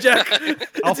either you jack.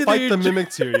 I'll it's either fight you the ja-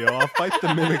 mimics here, yo. I'll fight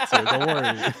the mimics here. Don't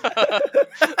worry.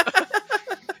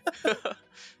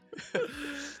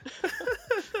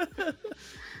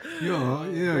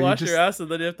 Yeah, Wash your ass and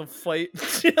then you have to fight.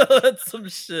 That's some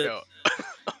shit. Yo,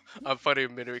 I'm fighting a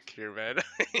mimic here, man.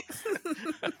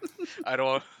 I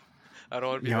don't I don't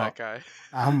want to be Yo, that guy.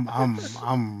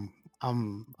 I'm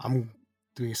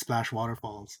doing splash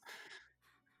waterfalls.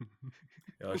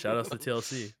 Yo, shout outs to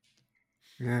TLC.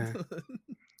 Yeah,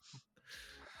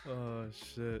 Oh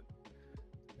shit.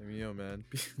 I mean, yo, man.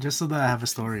 just so that I have a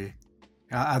story.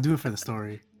 I'll do it for the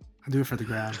story. I'll do it for the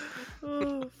gram.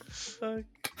 Oh fuck.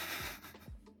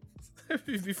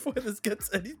 Before this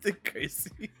gets anything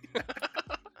crazy.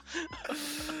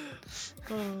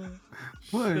 Oh,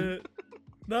 What? shit.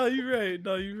 No, you're right.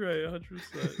 100%.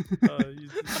 No,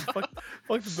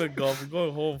 fuck the big golf. I'm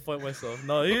going home and fight myself.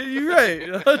 No, you're right.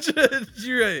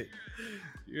 You're right.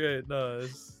 You're right. No,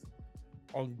 it's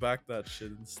on back that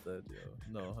shit instead, yo.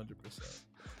 No, 100%.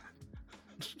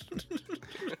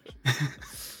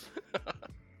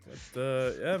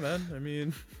 But yeah, man. I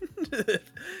mean,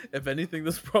 if anything,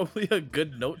 that's probably a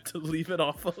good note to leave it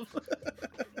off of.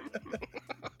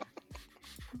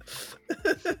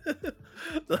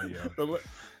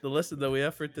 The lesson that we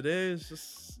have for today is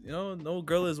just, no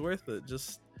girl is worth it.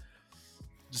 Just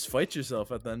fight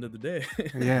yourself at the end of the day.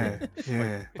 Yeah.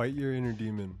 Fight your inner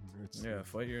demon.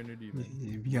 Fight your inner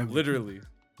demon. Yeah, Literally.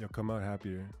 You'll come out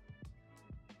happier.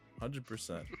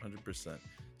 100%.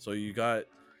 So you got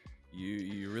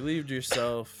you relieved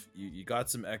yourself. You got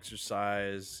some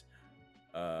exercise.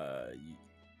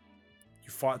 You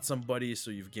fought somebody,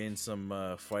 so you've gained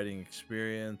some fighting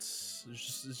experience.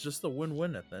 It's just a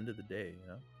win-win at the end of the day, you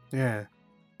know. Yeah.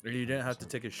 Or you didn't have to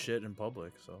take a shit in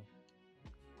public, so.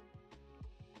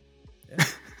 Yeah.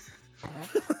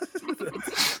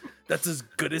 that's as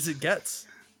good as it gets.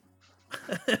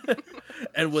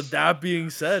 And with that being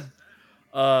said,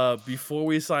 before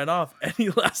we sign off, any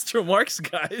last remarks,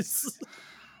 guys?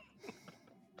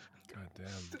 God damn.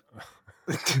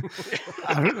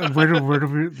 Where do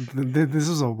we? This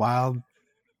is a wild.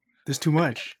 There's too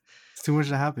much. It's too much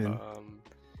to happen.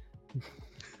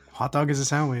 Hot dog is a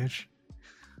sandwich.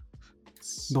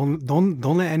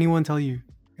 Don't let anyone tell you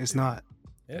it's not.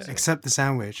 Yeah. Except the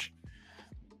sandwich.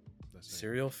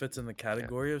 Cereal fits in the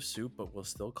category of soup, but we'll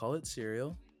still call it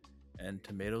cereal. And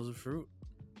tomatoes are fruit.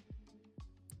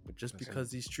 But just because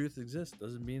these truths exist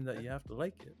doesn't mean that you have to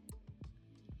like it.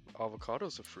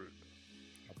 Avocado's a fruit.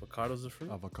 Avocado's a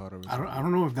fruit. Avocado. I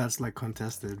don't know if that's like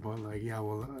contested, but like yeah,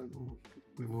 we'll.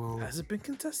 Has it been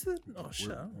contested? Oh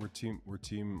shit. We're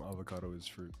team avocado is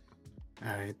fruit.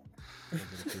 All right.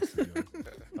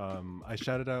 I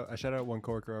shouted out one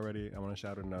coworker already. I want to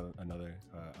shout out another.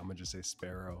 I'm gonna just say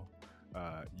Sparrow.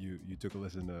 You took a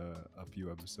listen to a few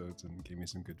episodes and gave me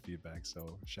some good feedback.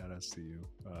 So shout outs to you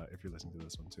if you're listening to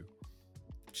this one too.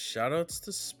 Shout outs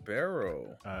to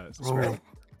Sparrow. Sparrow.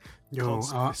 Yo,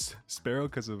 Sparrow,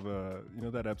 because of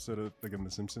that episode of like in The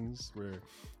Simpsons where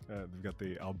they've got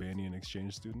the Albanian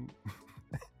exchange student,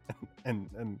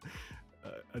 and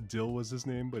Adil was his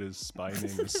name, but his spy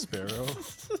name is Sparrow,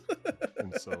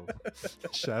 and so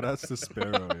shout outs to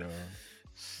Sparrow, yo.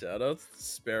 Shout outs to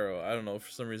Sparrow. I don't know,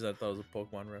 for some reason I thought it was a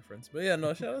Pokemon reference, but yeah,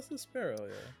 no, shout outs to Sparrow,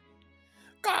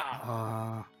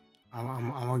 yeah.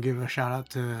 I'm gonna give a shout out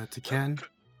to Ken.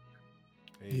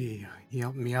 Hey. He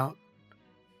helped me out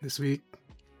this week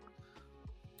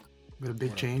with a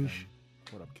big change.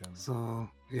 What up, Ken? So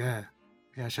yeah,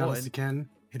 shout out to Ken.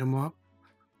 Hit him up.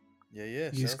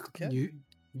 Yeah.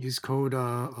 Use code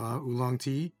Oolong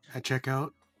Tea at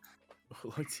checkout.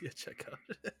 Oolong Tea at checkout.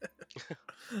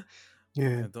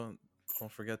 Yeah. Don't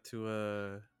forget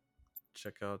to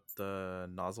check out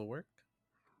Nozzlework.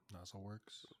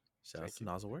 Nozzleworks. Shout out to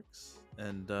Nozzleworks.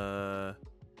 And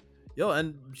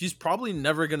and he's probably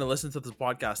never gonna listen to this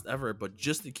podcast ever, but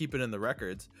just to keep it in the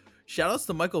records, shout outs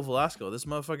to Michael Velasco. This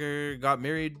motherfucker got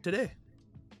married today.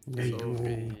 Congrats,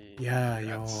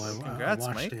 I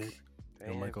watched Mike. it.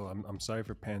 Yo, Michael, I'm sorry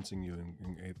for pantsing you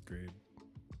in 8th grade.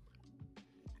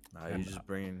 Nah, you just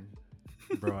bring.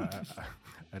 Bro,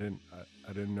 I didn't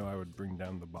know I would bring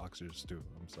down the boxers too.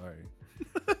 I'm sorry.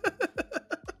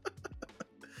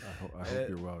 I hope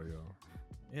you're well, yo.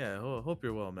 Yeah, hope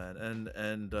you're well, man.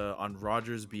 And on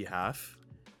Roger's behalf,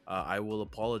 I will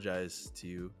apologize to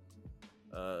you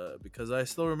because I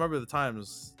still remember the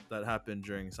times that happened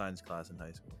during science class in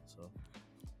high school.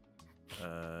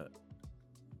 So,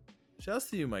 shouts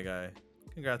to you, my guy.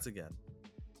 Congrats again.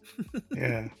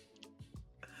 Yeah.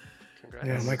 Congrats.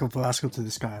 Yeah, Michael Velasco to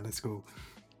the sky. Let's go.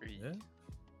 Yeah.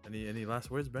 Any last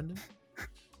words, Brendan?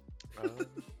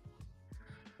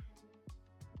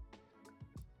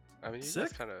 I mean, you Sick?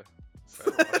 guys kind of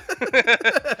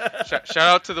shout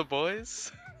out to the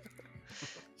boys.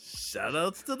 Shout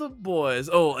outs to the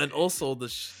boys. Oh, and also the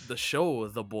show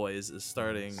The Boys is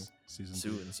starting Season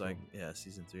soon. 3. So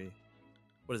season 3.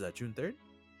 What is that? June 3rd?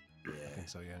 Yeah. I think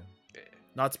so, yeah.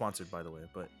 Not sponsored, by the way,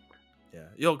 but Yeah.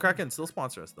 Yo, Kraken, still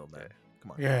sponsor us though, man.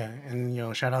 Come on. Yeah,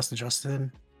 and shout outs to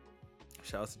Justin.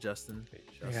 Shout out to Justin.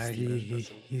 Shout out Yeah, to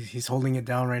Steven. he's holding it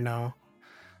down right now.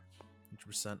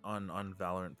 100% on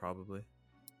Valorant probably.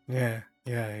 Yeah,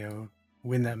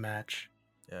 win that match.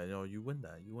 Yeah, you win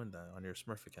that. You win that on your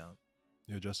Smurf account.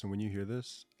 Yo, Justin, when you hear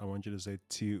this, I want you to say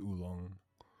tea oolong.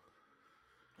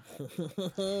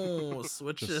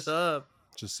 Switch it up.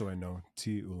 Just so I know,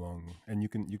 tea oolong, and you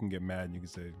can get mad and you can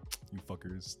say, "You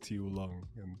fuckers, tea oolong,"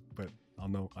 but I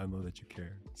know that you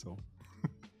care. So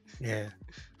Yeah.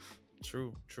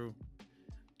 True.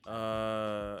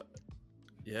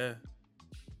 Yeah.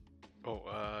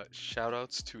 Oh, shout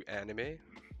outs to anime,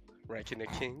 Ranking the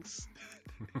Kings.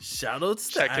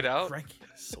 Shoutouts to Check it out.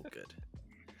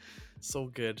 So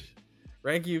good.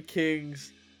 Rank You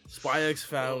Kings, Spy X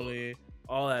Family,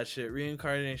 all that shit.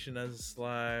 Reincarnation as a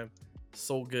slime.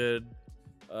 So good.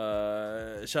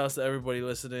 Shoutouts to everybody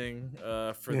listening.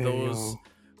 For those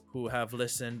who have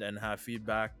listened and have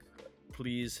feedback,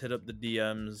 please hit up the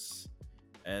DMs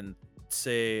and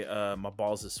say my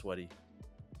balls is sweaty.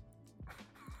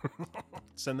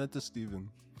 send that to Steven.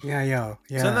 Yeah.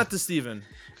 Send that to Steven.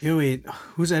 Yo, wait,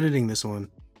 who's editing this one?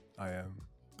 I am.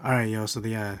 All right, yo. So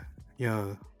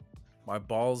My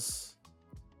balls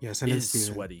send it to is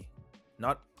Steven. sweaty.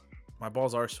 Not my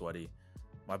balls are sweaty.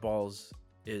 My balls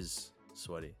is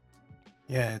sweaty.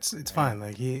 Yeah, it's fine.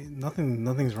 Like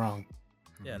nothing's wrong.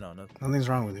 Yeah, no, nothing. Nothing's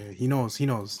wrong with it. He knows. Yeah.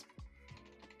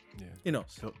 He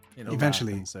knows. He'll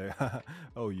Eventually. laugh and say,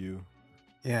 "Oh, you."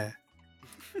 Yeah.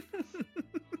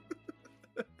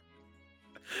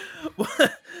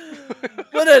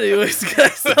 But anyways,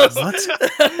 guys,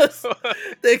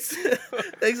 thanks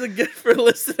again for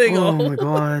listening. Oh all. my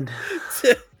god.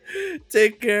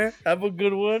 Take care. Have a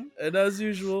good one. And as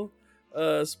usual,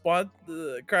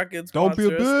 Kraken Don't be a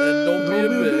sponsor us, and don't be a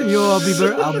bitch. Yo,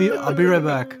 I'll be right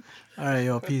back. All right,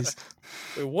 yo, peace.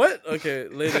 Wait, what? Okay,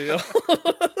 later, y'all.